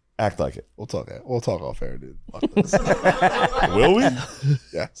 Huh? Act like it. We'll talk off air, dude. Fuck this. Will we?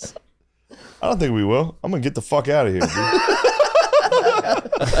 Yes. I don't think we will. I'm gonna get the fuck out of here, dude.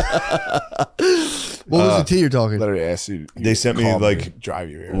 What was the tea you're talking? Literally asked you. They sent me call like drive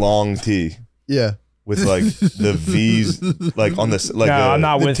you here. long tea Yeah. with like the V's like on this like No, the, I'm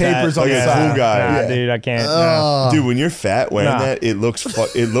not the with tapers that. on like the a side. cool guy. Nah, Yeah. dude, I can't. no. Oh. Dude, when you're fat wearing Nah. that, it looks it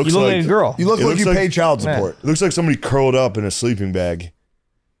looks You look like like a girl. You look It like looks you like- pay child support. It looks like somebody curled up in a sleeping bag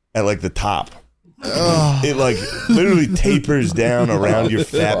at like the top. It like literally tapers down around your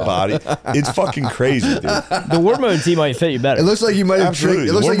fat body. It's fucking crazy, dude. The War Mode tee might fit you better. It looks like you might have Absolutely. tricked.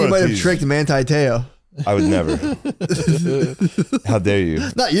 It looks like you Warm might have teas. tricked Manti Teo. I would never. How dare you?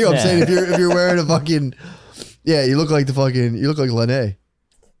 Not you. I'm Yeah. saying if you're wearing a fucking. Yeah, you look like you look like Lene.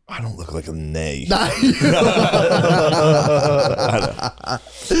 I don't look like a nay. Nah,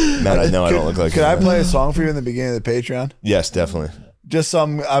 Man, I know I don't look like. Could I play a song for you in the beginning of the Patreon? Yes, definitely. Just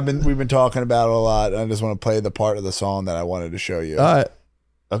some we've been talking about it a lot. And I just want to play the part of the song that I wanted to show you. All right,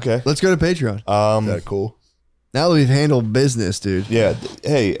 Okay. let's go to Patreon. Is that cool? Now that we've handled business, dude. Yeah.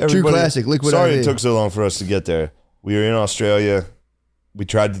 Hey, everybody. classic, Liquid Sorry IV. it took so long for us to get there. We were in Australia. We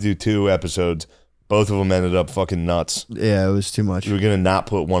tried to do 2 episodes. Both of them ended up fucking nuts. Yeah, it was too much. We were gonna not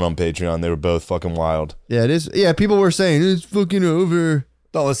put one on Patreon. They were both fucking wild. Yeah, it is. Yeah, people were saying it's fucking over.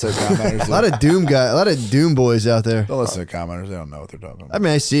 Don't listen to commenters. A lot of Doom boys out there. Don't listen to commenters. They don't know what they're talking about. I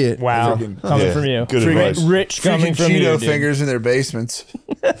mean, I see it. Wow, Freaking- coming from you. Good advice. Rich coming Freaking from you, Cheeto dude. fingers in their basements.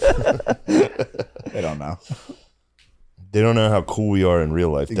 They don't know. They don't know how cool we are in real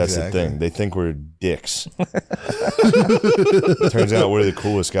life. That's Exactly. the thing. They think we're dicks. Turns out we're the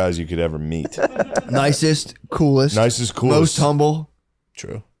coolest guys you could ever meet. Nicest, coolest, Nicest, coolest. most humble.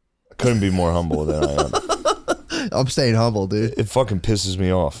 True. I couldn't be more humble than I am. I'm staying humble, dude. It fucking pisses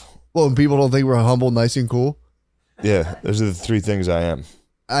me off. Well, when people don't think we're humble, nice, and cool. Yeah, those are the three things I am.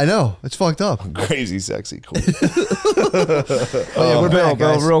 I know. It's fucked up. Crazy, sexy, cool. We're back,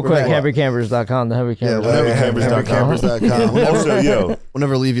 Bill, guys. real We're quick, back. heavycampers.com, the heavycampers. Heavycampers.com. Also, yo, We'll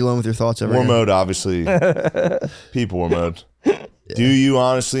never leave you alone with your thoughts ever. War again. Mode, obviously. People War Mode. Do you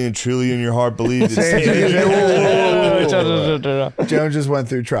honestly and truly in your heart believe that? Jones just went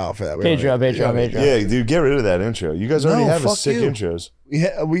through trial for that. We Patreon. Yeah, dude, get rid of that intro. You guys already No, have a fuck sick you. intros.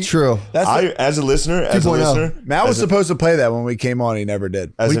 We True. That's As a listener, 2.0. Matt was supposed to play that when we came on. He never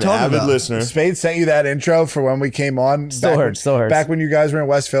did. as We an talked avid about- listener, Spade sent you that intro for when we came on. Still hurts. Back when you guys were in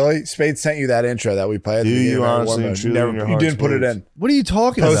West Philly, Spade sent you that intro that we played. At Do the beginning you of our honestly War and Mode. truly in your You hearts didn't put it believe? in. What are you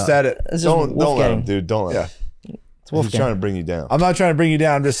talking Post about? edit. This is don't let him, Wolfgang. dude. Don't let him. Yeah. It's He's Wolfgang. trying to bring you down. I'm not trying to bring you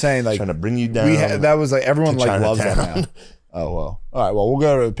down. I'm just saying, like, Trying to bring you down. that was like everyone to like loves that Chinatown. now. Oh well. All right. Well, we'll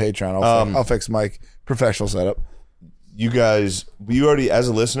go to the Patreon. I'll fix Mike. Professional setup. You guys, you already, as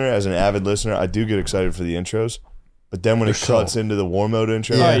a listener, as an avid listener, I do get excited for the intros. But then when it cuts into the War Mode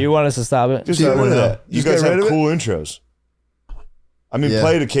intro, Oh, you want us to stop it? just See, get rid of no. that. You Just guys get rid have of it? cool intros. I mean, Yeah.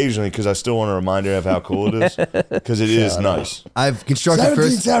 play it occasionally because I still want a reminder of how cool it is. Because it is nice. I've constructed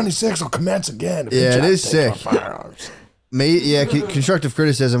Chris. 1776 will commence again. Yeah, it is sick. Constructive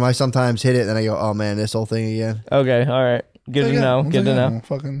criticism. I sometimes hit it, and then I go, "Oh man, this whole thing again." Okay, all right. Good to know. Good to know.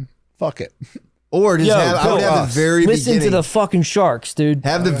 Fucking fuck it. Or just Yo, I would go have us. the very Listen beginning. to the fucking sharks, dude.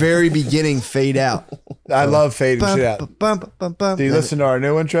 have the very beginning fade out. I love fading Bum, shit out. bum, bum, bum, bum. Do you listen to our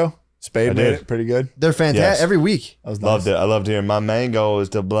new intro? Spade I made did. it pretty good. They're fantastic Yes. every week. That was Loved nice. it. I loved hearing my main goal is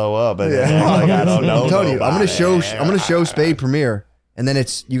to blow up. And Yeah. then like, I don't know. I'm telling you, I'm nobody. gonna show Spade premiere, and then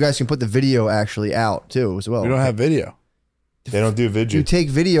it's you guys can put the video actually out too as well. We don't have video. They don't do video. You take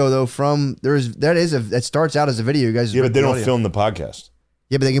video though from that starts out as a video. You guys, Yeah, just but they put the don't audio. film the podcast.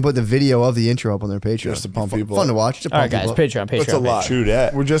 Yeah, but they can put the video of the intro up on their Patreon. Just to pump people Fun up. to watch. It's a All right, pump guys. people up. Patreon. That's a lot. True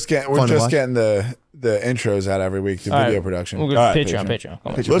that. We're just getting Fun to watch. the intros out every week. The All video right. production. We'll go All right, Patreon.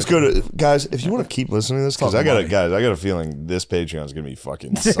 Come on. Let's go to guys. If you want to keep listening to this, because I Fucking got a feeling this Patreon is gonna be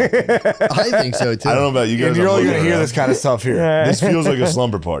fucking. Something. I think so too. I don't know about you guys. And you're I'm only looking gonna hear around. this kind of stuff here. This feels like a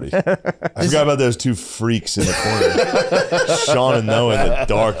slumber party. I forgot about those two freaks in the corner, Sean and Noah in the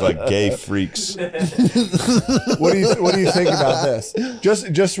dark, like gay freaks. What do you think about this?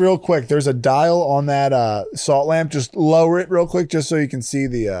 Just real quick. There's a dial on that salt lamp. Just lower it real quick, just so you can see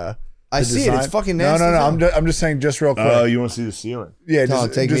the. I see it. It's fucking nasty. No. as hell. I'm just saying, just real quick. Oh, you want to see the ceiling? Yeah, Tom,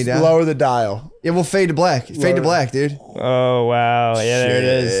 just, take me just down. lower the dial. Yeah, we'll fade to black. Fade to black, dude. Oh wow! Yeah, there it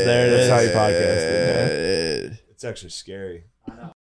is. There it That's is. how you podcast. It's actually scary.